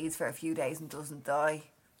who bleeds for a few days and doesn't die.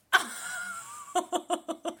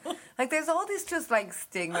 Like, there's all this just, like,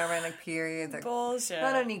 stigma around, like, periods. Bullshit.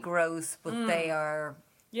 Not only gross, but they are...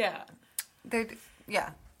 Yeah.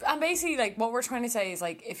 And basically, like, what we're trying to say is,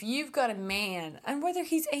 like, if you've got a man, and whether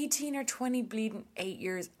he's 18 or 20 bleeding 8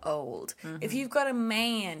 years old, if you've got a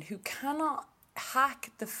man who cannot hack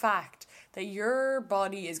the fact that your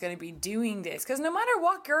body is going to be doing this, because no matter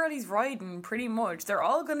what girl he's riding, pretty much, they're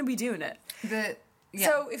all going to be doing it.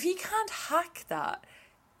 So if he can't hack that,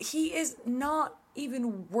 he is not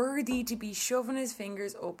even worthy to be shoving his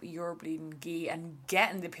fingers up your bleeding gee and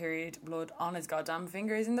getting the period blood on his goddamn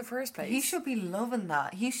fingers in the first place. He should be loving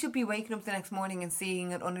that. He should be waking up the next morning and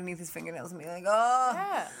seeing it underneath his fingernails and being like,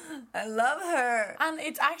 oh, I love her. And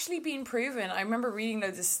it's actually been proven. I remember reading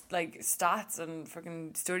loads of like stats and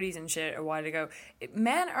fucking studies and shit a while ago.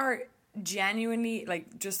 Men are genuinely,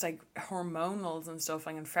 like, just like hormonals and stuff,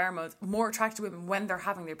 like, and pheromones, more attracted to women when they're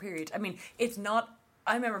having their period. I mean, it's not...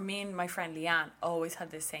 I remember me and my friend Leanne always had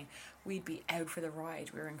this thing. We'd be out for the ride.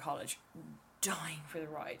 We were in college, dying for the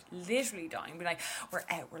ride, literally dying. Be like, we're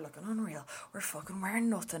out, we're looking unreal, we're fucking wearing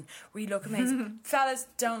nothing, we look amazing. Fellas,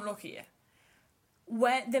 don't look at you.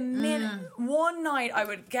 When the minute one night I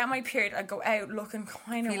would get my period, I'd go out looking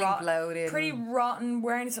kind of rotten, bloated, pretty rotten,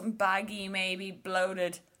 wearing something baggy, maybe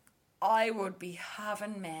bloated. I would be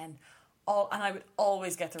having men and I would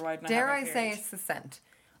always get the ride. Dare I say it's the scent?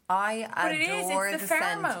 I adore the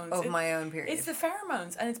scent of my own period. It's the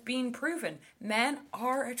pheromones, and it's been proven. Men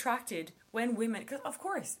are attracted when women, because of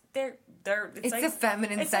course they're. It's like, a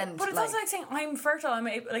feminine scent, but it's also like saying I'm fertile. I'm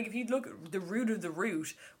able, like, if you look at the root of the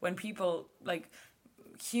root, when people, like,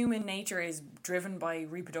 human nature is driven by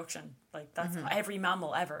reproduction. Like, that's every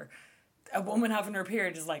mammal ever. a woman having her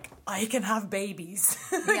period is like, I can have babies.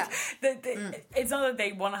 Yeah. It's not that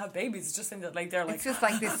they want to have babies, it's just that like they're like... It's just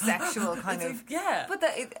like this sexual kind of... Like, yeah. But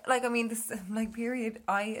this like period,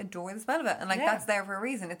 I adore the smell of it. And like that's there for a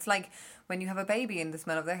reason. It's like when you have a baby and the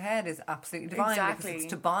smell of their head is absolutely divine. Exactly. Because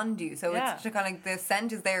it's to bond you. So it's to kind of, the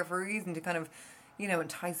scent is there for a reason to kind of, you know,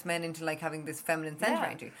 entice men into like having this feminine scent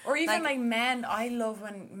around you. Or even like men, I love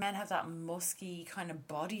when men have that musky kind of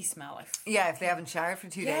body smell. If they haven't showered for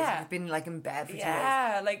 2 days and have been like in bed for 2 days.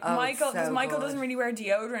 Yeah, like Michael, because Michael good. doesn't really wear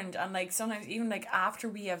deodorant, and like sometimes even like after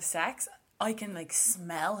we have sex, I can like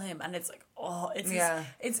smell him, and it's like, oh,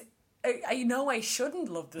 it's I know I shouldn't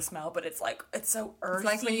love the smell, but it's like, it's so earthy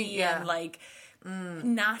like when you, and like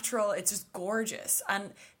natural. It's just gorgeous,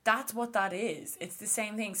 and that's what that is. It's the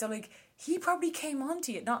same thing. So like, he probably came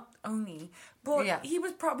onto it, not only, but he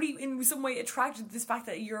was probably in some way attracted to this fact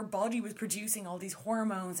that your body was producing all these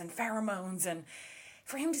hormones and pheromones, and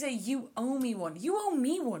for him to say, you owe me one,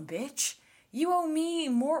 bitch. You owe me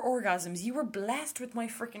more orgasms. You were blessed with my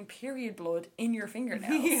freaking period blood in your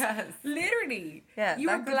fingernails. Yes. Literally. Yeah, you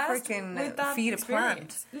that were could blessed freaking with that feed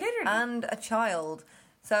experience. a plant. Literally. And a child.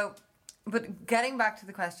 So, but getting back to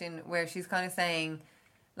the question where she's kind of saying,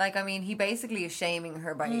 like, I mean, he basically is shaming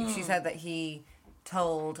her by, she said that he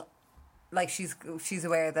told, like, she's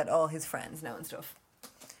aware that all his friends know and stuff.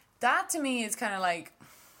 That to me is kind of like,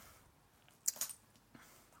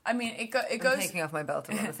 I mean, it goes... I'm taking off my belt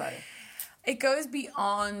on the other side. It goes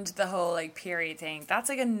beyond the whole, like, period thing. That's,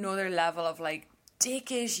 like, another level of, like,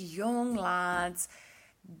 dickish young lads.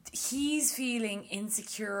 He's feeling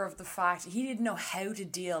insecure of the fact he didn't know how to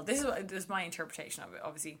deal. This is my interpretation of it,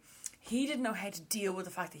 obviously. He didn't know how to deal with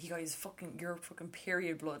the fact that he got your fucking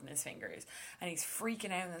period blood in his fingers. And he's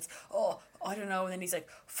freaking out and it's, oh, I don't know. And then he's like,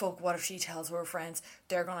 fuck, what if she tells her friends?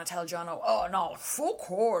 They're going to tell Jono, oh, no, fuck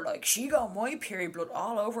her. Like, she got my period blood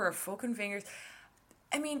all over her fucking fingers.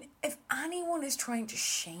 I mean, if anyone is trying to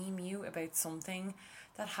shame you about something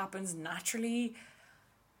that happens naturally,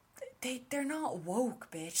 they're not woke,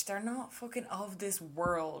 bitch. They're not fucking of this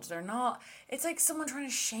world. They're not... It's like someone trying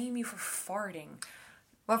to shame you for farting.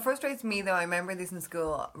 What frustrates me, though, I remember this in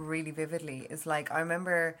school really vividly, is like, I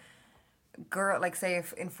remember like, say,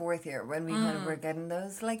 if in fourth year, when we kind of were getting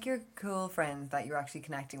those, like, your cool friends that you're actually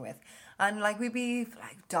connecting with. And, like, we'd be,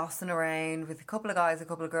 like, dossing around with a couple of guys, a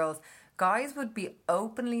couple of girls. Guys would be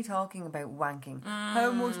openly talking about wanking.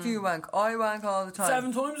 How much do you wank? I wank all the time.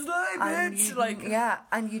 7 times a day, bitch. Like, yeah,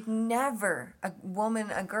 and you'd never, a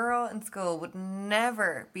girl in school would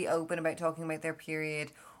never be open about talking about their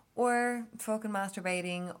period or fucking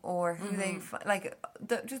masturbating or who they,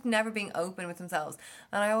 just never being open with themselves.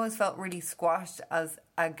 And I always felt really squashed as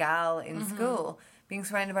a gal in school, being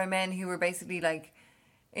surrounded by men who were basically like,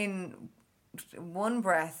 in one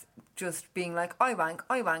breath, just being like, I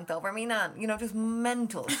wanked over me nan, you know, just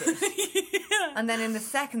mental shit. And then in the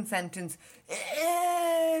second sentence,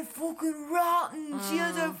 fucking rotten, she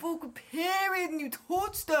has her fucking period and you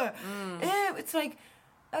touched her. It's like,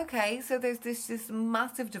 okay, so there's this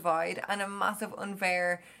massive divide and a massive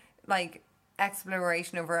unfair, like,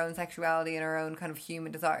 exploration of our own sexuality and our own kind of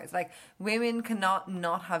human desires. Like, women cannot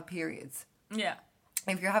not have periods. Yeah.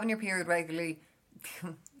 If you're having your period regularly,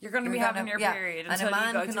 you're going to be having your period until and a man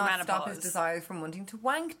you go through cannot menopause. stop his desires from wanting to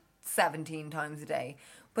wank 17 times a day.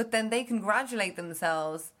 But then they congratulate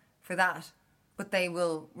themselves for that. But they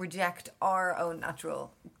will reject our own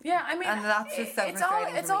natural. Yeah, I mean, and that's just so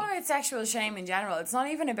frustrating. It's all about sexual shame in general. It's not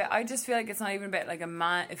even about. I just feel like it's not even about like a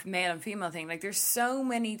male and female thing. Like, there's so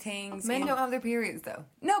many things. Men don't have their periods though.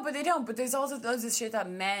 No, but they don't. But there's also loads of shit that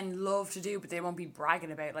men love to do, but they won't be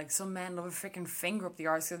bragging about. Like, some men love a freaking finger up the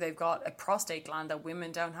arse, so they've got a prostate gland that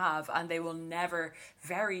women don't have, and they will never.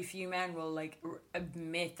 Very few men will like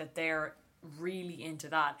admit that they're really into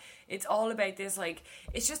that. It's all about this, like,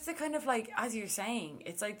 it's just the kind of, like, as you're saying,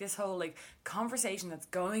 it's like this whole like conversation that's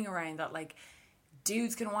going around that like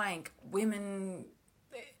dudes can wank, women,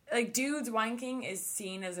 like, dudes wanking is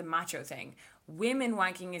seen as a macho thing, women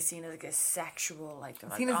wanking is seen as like a sexual, like,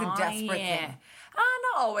 seen as a desperate thing.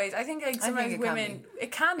 Not always. I think like sometimes women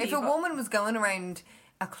it can be. If a woman was going around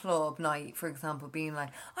a club night, for example, being like,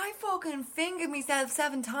 I fucking fingered myself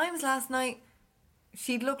 7 times last night,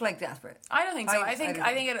 she'd look like desperate. I don't think so. I think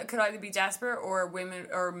it could either be desperate or women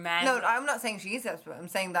or men. No, I'm not saying she is desperate. I'm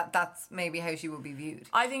saying that that's maybe how she would be viewed.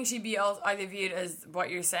 I think she'd be either viewed as what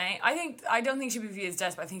you're saying. I don't think she'd be viewed as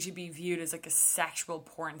desperate. I think she'd be viewed as like a sexual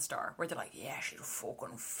porn star, where they're like, yeah, she's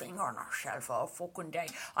fucking fingering herself all fucking day.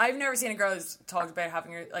 I've never seen a girl who's talked about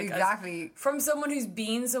having her like exactly from someone who's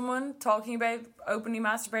been someone talking about openly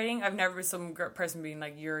masturbating. I've never been some person being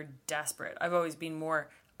like, you're desperate. I've always been more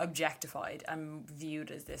objectified and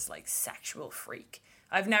viewed as this like sexual freak.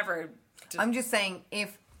 I've never. I'm just saying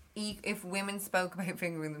if women spoke about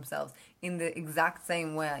fingering themselves in the exact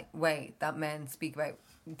same way that men speak about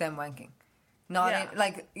them wanking,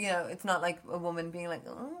 it's not like a woman being like,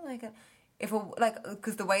 oh my god,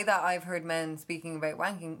 because the way that I've heard men speaking about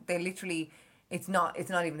wanking, they literally. It's not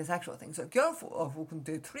even a sexual thing. So, we can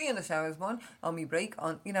do 3 in the showers, one on me break,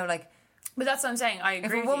 on, But that's what I'm saying. I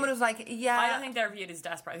agree. If a woman was like, yeah. I don't think they're viewed as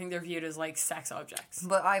desperate. I think they're viewed as like sex objects.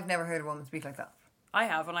 But I've never heard a woman speak like that. I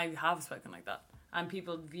have, and I have spoken like that. And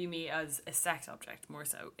people view me as a sex object more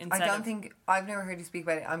so. I've never heard you speak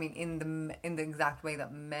about it. I mean, in the exact way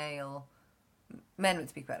that men would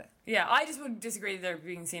speak about it. Yeah, I just would disagree that they're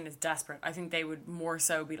being seen as desperate. I think they would more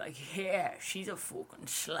so be like, yeah, she's a fucking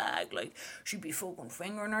slag. Like, she'd be fucking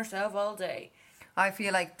fingering herself all day. I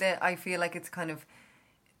feel like it's kind of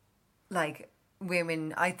like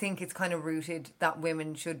women. I think it's kind of rooted that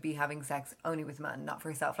women should be having sex only with men, not for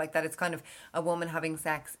herself. Like that, it's kind of a woman having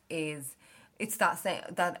sex is. It's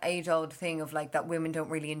that age-old thing of like that women don't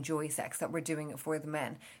really enjoy sex, that we're doing it for the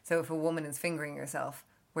men. So if a woman is fingering herself,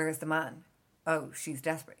 where's the man? Oh, she's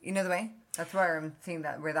desperate. You know the way? That's where I'm seeing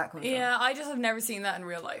where that comes from. Yeah, I just have never seen that in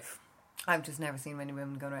real life. I've just never seen many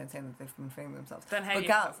women going around saying that they've been fingering themselves. Then how do you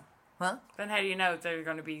know? Then how do you know they're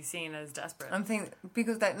going to be seen as desperate? I'm thinking,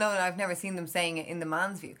 because I've never seen them saying it in the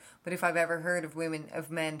man's view. But if I've ever heard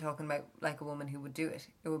of men talking about like a woman who would do it,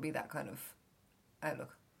 it would be that kind of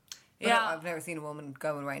outlook. But yeah, I've never seen a woman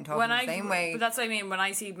going around talking the same way. But that's what I mean. When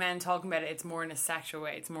I see men talking about it, it's more in a sexual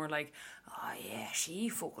way. It's more like, oh yeah, she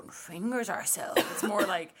fucking fingers herself. It's more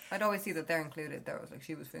like I'd always see that they're included. There was like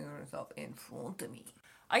she was fingering herself in front of me.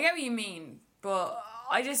 I get what you mean, but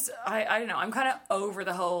I don't know. I'm kind of over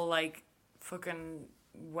the whole like fucking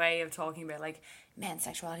way of talking about like men's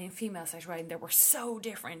sexuality and female sexuality, and that we're so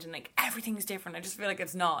different and like everything's different. I just feel like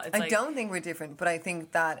it's not. I don't think we're different, but I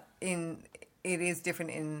think that it is different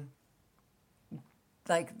in.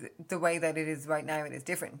 Like the way that it is right now, it is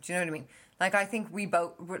different. Do you know what I mean? Like I think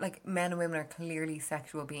we're like men and women are clearly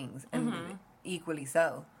sexual beings and equally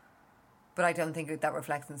so, but I don't think that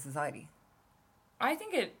reflects in society. I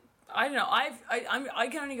think it. I don't know. I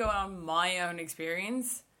can only go on my own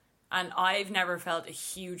experience, and I've never felt a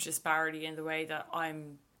huge disparity in the way that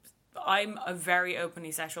I'm a very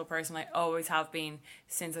openly sexual person. I always have been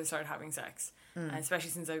since I started having sex, and especially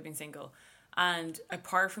since I've been single. And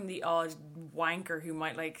apart from the odd wanker who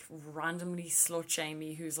might like randomly slut shame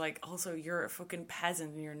me, who's like, also you're a fucking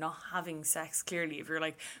peasant and you're not having sex, clearly, if you're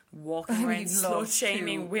like walking around slut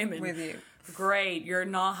shaming women with you, great, you're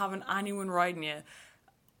not having anyone riding you.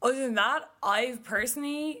 Other than that, I've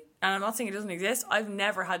personally, and I'm not saying it doesn't exist, I've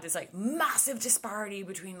never had this like massive disparity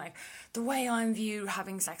between like the way I'm viewed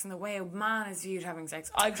having sex and the way a man is viewed having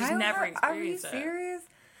sex. I've just never experienced it. Are you serious?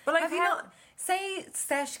 But like, have you not? Say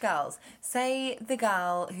sesh gals. Say the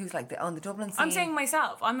gal who's like on the Dublin scene. I'm saying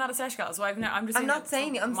myself. I'm not a sesh gal, so I'm just. I'm not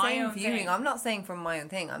saying. I'm saying viewing. Thing. I'm not saying from my own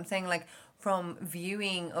thing. I'm saying like from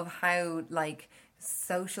viewing of how like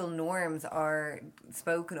social norms are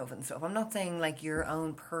spoken of and stuff. I'm not saying like your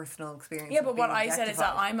own personal experience. Yeah, but what I said is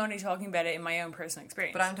that I'm only talking about it in my own personal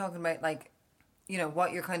experience. But I'm talking about like, you know,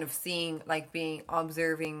 what you're kind of seeing, like being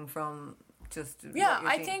observing from.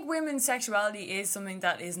 I think women's sexuality is something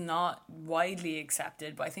that is not widely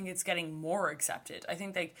accepted, but I think it's getting more accepted. I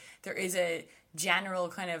think like there is a general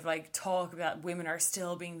kind of like talk that women are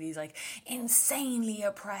still being these like insanely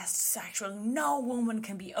oppressed sexual. No woman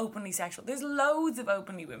can be openly sexual. There's loads of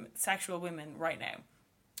sexual women right now.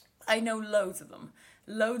 I know loads of them.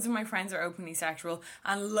 Loads of my friends are openly sexual,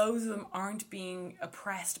 and loads of them aren't being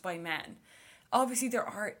oppressed by men. Obviously, there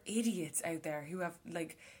are idiots out there who have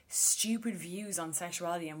like stupid views on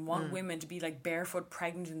sexuality and want women to be like barefoot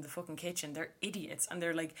pregnant in the fucking kitchen. They're idiots and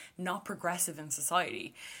they're like not progressive in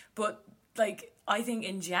society. But like I think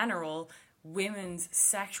in general, women's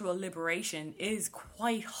sexual liberation is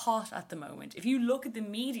quite hot at the moment. If you look at the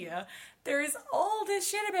media, there is all this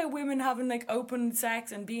shit about women having like open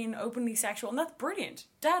sex and being openly sexual, and that's brilliant.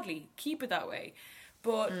 Deadly, keep it that way.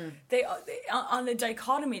 But they on the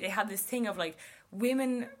dichotomy, they had this thing of like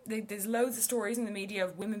women. There's loads of stories in the media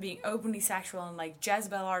of women being openly sexual, and like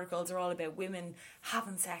Jezebel articles are all about women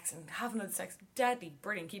having sex and having other sex. Deadly,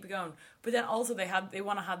 brilliant, keep it going. But then also they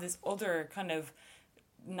want to have this other kind of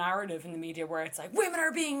narrative in the media where it's like women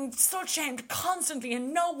are being slut shamed constantly,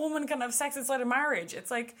 and no woman can have sex outside of marriage. It's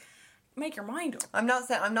like, make your mind up. I'm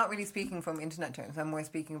not really speaking from internet terms. I'm more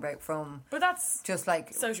speaking about from. But that's just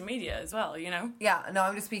like social media as well, you know. Yeah, no,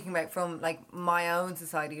 I'm just speaking about from like my own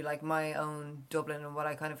society, like my own Dublin, and what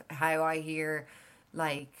I kind of how I hear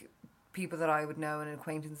like people that I would know and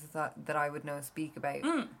acquaintances that I would know speak about.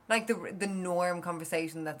 Like the norm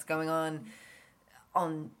conversation that's going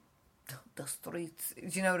on the streets. Do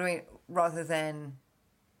you know what I mean? Rather than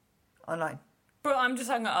online. But I'm just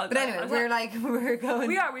talking about... But anyway, we're going...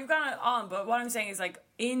 We've gone on, but what I'm saying is, like,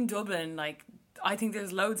 in Dublin, like, I think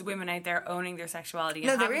there's loads of women out there owning their sexuality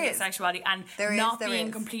and having their sexuality and not being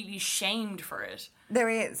completely shamed for it. There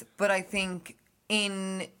is, but I think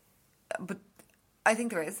there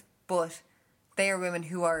is, but they are women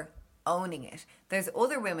who are owning it. There's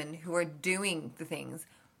other women who are doing the things,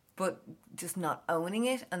 but just not owning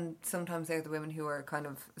it, and sometimes they're the women who are kind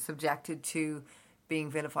of subjected to being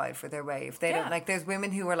vilified for their way. If they don't, like, there's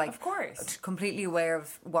women who are, like, of course, completely aware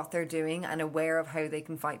of what they're doing and aware of how they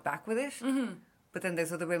can fight back with it. Mm-hmm. But then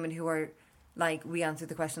there's other women who are, like, we answered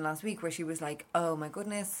the question last week where she was like, oh my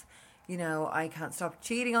goodness, you know, I can't stop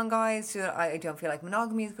cheating on guys. I don't feel like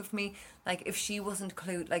monogamy is good for me. Like, if she wasn't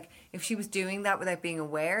if she was doing that without being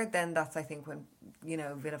aware, then that's, I think, when, you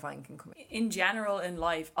know, vilifying can come in. In general, in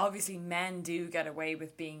life, obviously men do get away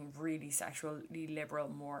with being really sexually liberal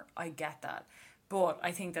more. I get that. But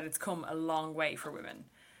I think that it's come a long way for women.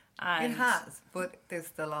 And it has, but there's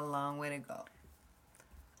still a long way to go.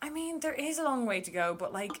 I mean, there is a long way to go,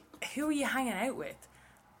 but, like, who are you hanging out with?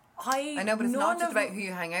 I know, but it's not just about who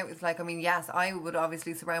you hang out with. Like, I mean, yes, I would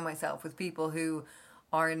obviously surround myself with people who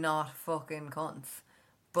are not fucking cunts.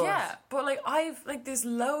 But yeah, but, like, there's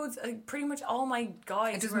loads, like, pretty much all my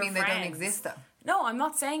guys. It doesn't mean they don't exist, though. No, I'm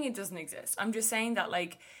not saying it doesn't exist. I'm just saying that,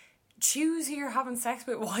 like, choose who you're having sex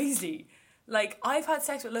with wisely. Like, I've had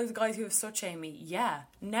sex with loads of guys who have slut-shamed me. Yeah,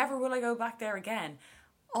 never will I go back there again.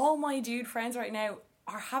 All my dude friends right now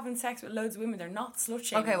are having sex with loads of women. They're not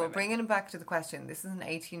slut-shaming Okay, well, women. bringing it back to the question. This is an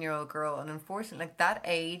 18-year-old girl, and unfortunately, like, that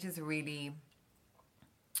age is a really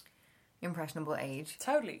impressionable age.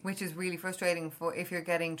 Totally. Which is really frustrating for if you're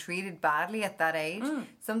getting treated badly at that age.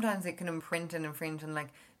 Sometimes it can imprint and infringe on, like,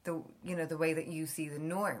 the way that you see the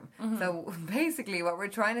norm. Mm-hmm. So basically what we're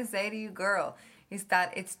trying to say to you, girl, is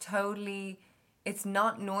that it's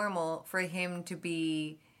not normal for him to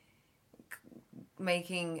be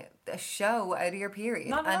making a show out of your period.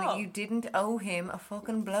 Not at all. You didn't owe him a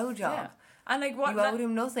fucking blowjob. Yeah. And, like, what... You owed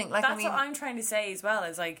him nothing. Like, that's what I'm trying to say as well,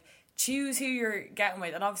 is, like, choose who you're getting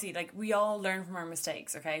with. And obviously, like, we all learn from our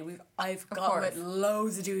mistakes, okay? I've got with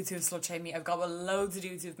loads of dudes who have slut-shamed me. I've got with loads of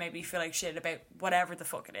dudes who've made me feel like shit about whatever the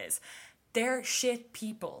fuck it is. They're shit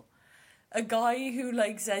people. A guy who,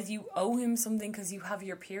 like, says you owe him something because you have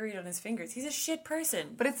your period on his fingers, he's a shit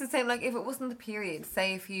person. But it's the same, like, if it wasn't the period,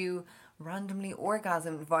 say if you randomly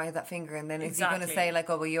orgasmed via that finger, and then is he going to say, like,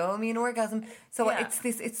 oh, well, you owe me an orgasm? So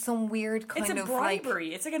it's some weird kind of, it's a bribery.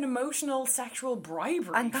 Like, it's like an emotional sexual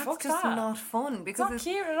bribery. And that's not fun. Because it's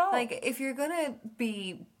not cute at all. Like, if you're going to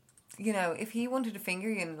be, you know, if he wanted to finger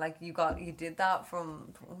you and, like, you did that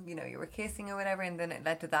from, you know, you were kissing or whatever, and then it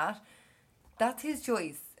led to that, that's his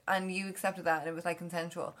choice. And you accepted that, and it was, like,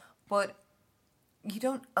 consensual. But you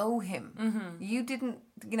don't owe him. Mm-hmm. You didn't,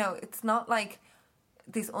 you know, it's not like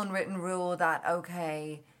this unwritten rule that,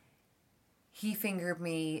 okay, he fingered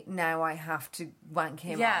me, now I have to wank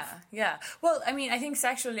him off. Yeah. Well, I mean, I think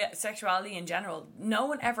sexuality in general, no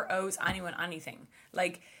one ever owes anyone anything.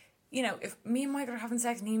 Like, you know, if me and Michael are having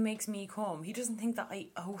sex and he makes me come, he doesn't think that I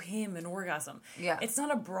owe him an orgasm. Yeah. It's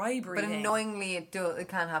not a bribery But annoyingly, it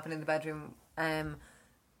can happen in the bedroom,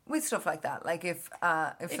 with stuff like that. Like, if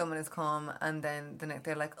someone has come and then the next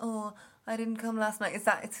they're like, oh, I didn't come last night. It's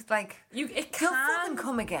like, it can fucking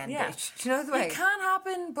come again, bitch. Do you know the way? It can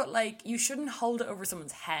happen, but, like, you shouldn't hold it over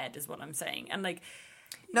someone's head, is what I'm saying. And, like,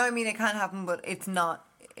 no, I mean, it can happen, but it's not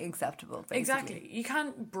acceptable, basically. Exactly. You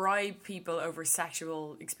can't bribe people over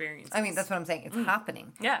sexual experiences. I mean, that's what I'm saying. It's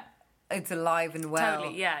happening. Yeah. It's alive and well.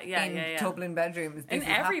 Totally, yeah. Dublin bedrooms. In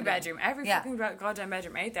every bedroom. Every fucking goddamn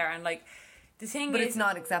bedroom out there. And, like, the thing but it's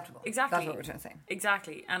not acceptable. Exactly. That's what we're trying to say.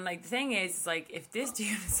 Exactly. And, like, the thing is, like, if this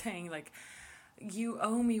dude is saying, like, you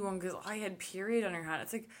owe me one because I had period on your hand,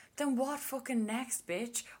 it's like, then what fucking next,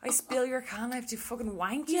 bitch? I spill your can, I have to fucking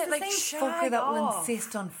wank you? Like, the same fucker that will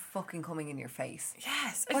insist on fucking coming in your face.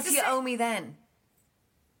 Yes. What do you owe me then?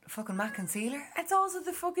 Fucking MAC concealer? It's also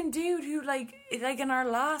the fucking dude who, like in our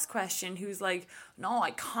last question, who's like, no,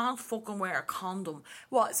 I can't fucking wear a condom.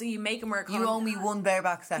 What? So you make him wear a condom? You owe me one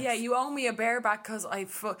bareback sex. Yeah, you owe me a bareback because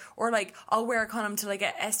or, like, I'll wear a condom till I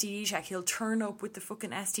get STD check. He'll turn up with the fucking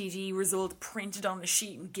STD result printed on a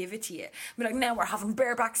sheet and give it to you. Be like, now we're having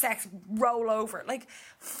bareback sex, roll over. Like,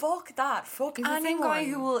 fuck that. Fuck anyone. He's the same guy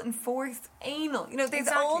who will enforce anal. You know, there's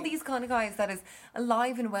all these kind of guys that is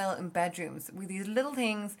alive and well in bedrooms with these little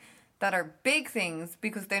things that are big things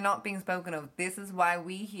because they're not being spoken of. This is why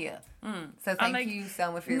we here. So thank you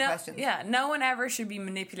so much for your questions. Yeah, no one ever should be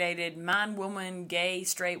manipulated. Man, woman, gay,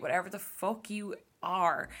 straight, whatever the fuck you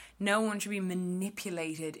are. No one should be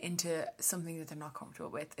manipulated into something that they're not comfortable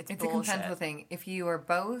with. It's bullshit. A consensual thing. If you are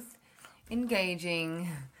both engaging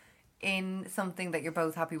in something that you're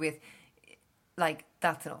both happy with, like,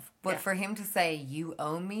 that's enough. But for him to say, you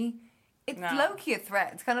own me, it's low-key a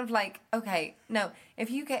threat. It's kind of like, okay, no, if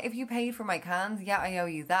you paid for my cans, yeah, I owe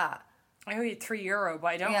you that. I owe you €3, but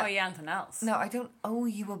I don't owe you anything else. No, I don't owe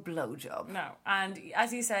you a blowjob. No, and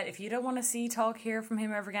as you said, if you don't want to see, talk, hear from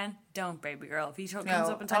him ever again, don't, baby girl. If he comes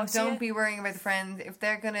up and talks to you, don't be worrying about the friends. If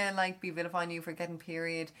they're gonna like be vilifying you for getting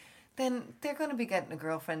period, then they're going to be getting a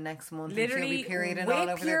girlfriend next month. Literally, and she'll be perioding all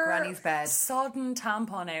over their granny's bed. Sodden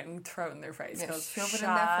tampon out and throw it in their face. Yeah, shove it in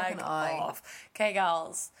their fucking eye. Okay,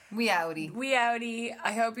 gals. We outie.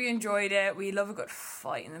 I hope you enjoyed it. We love a good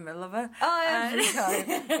fight in the middle of it. Oh, every time.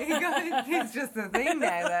 It's just a thing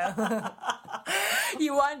now, though.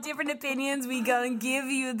 You want different opinions? We gonna give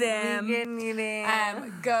you them. We getting you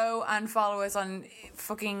them. Go and follow us on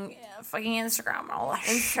fucking Instagram.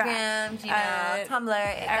 Instagram, Gmail,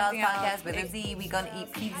 Tumblr, Girls Podcast with a Z. We gonna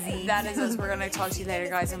eat pizza. That is us. We're gonna talk to you later,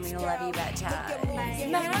 guys, and we love you, bad time.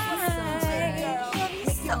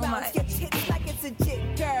 So much. Your tits like it's a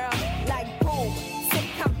jit, girl. Like boom, sick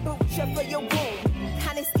kombucha for your womb.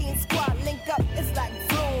 Honesty and squad link up, it's like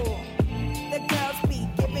boom. The girls be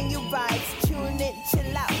giving you vibes. Tune in,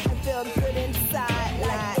 chill out, and feel good inside.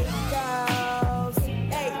 Like it girls.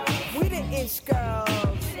 Hey, we the ish girls.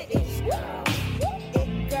 It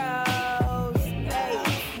girls. Hey,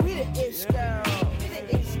 we the ish girls.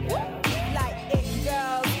 Like it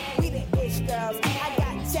girls, we the ish girls. I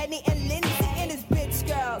got Jenny and Lindsay in this bitch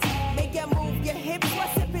girls. Make you move your hips,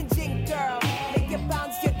 what's up in jink girl? Make you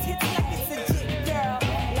bounce your tits like it's a jink girl.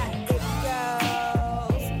 Like it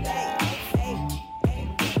girls. Hey,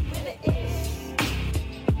 we the ish.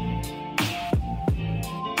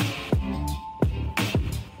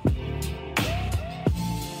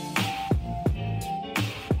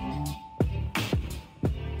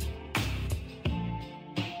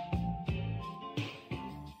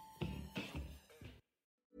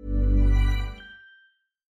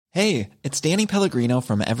 Hey, it's Danny Pellegrino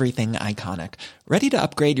from Everything Iconic. Ready to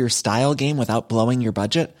upgrade your style game without blowing your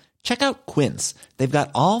budget? Check out Quince. They've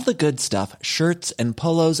got all the good stuff, shirts and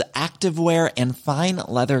polos, activewear, and fine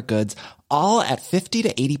leather goods, all at 50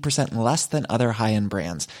 to 80% less than other high-end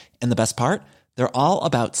brands. And the best part? They're all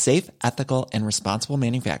about safe, ethical, and responsible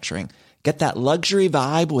manufacturing. Get that luxury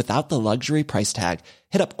vibe without the luxury price tag.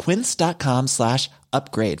 Hit up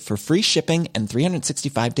quince.com/upgrade for free shipping and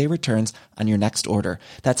 365-day returns on your next order.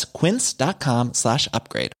 That's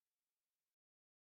quince.com/upgrade.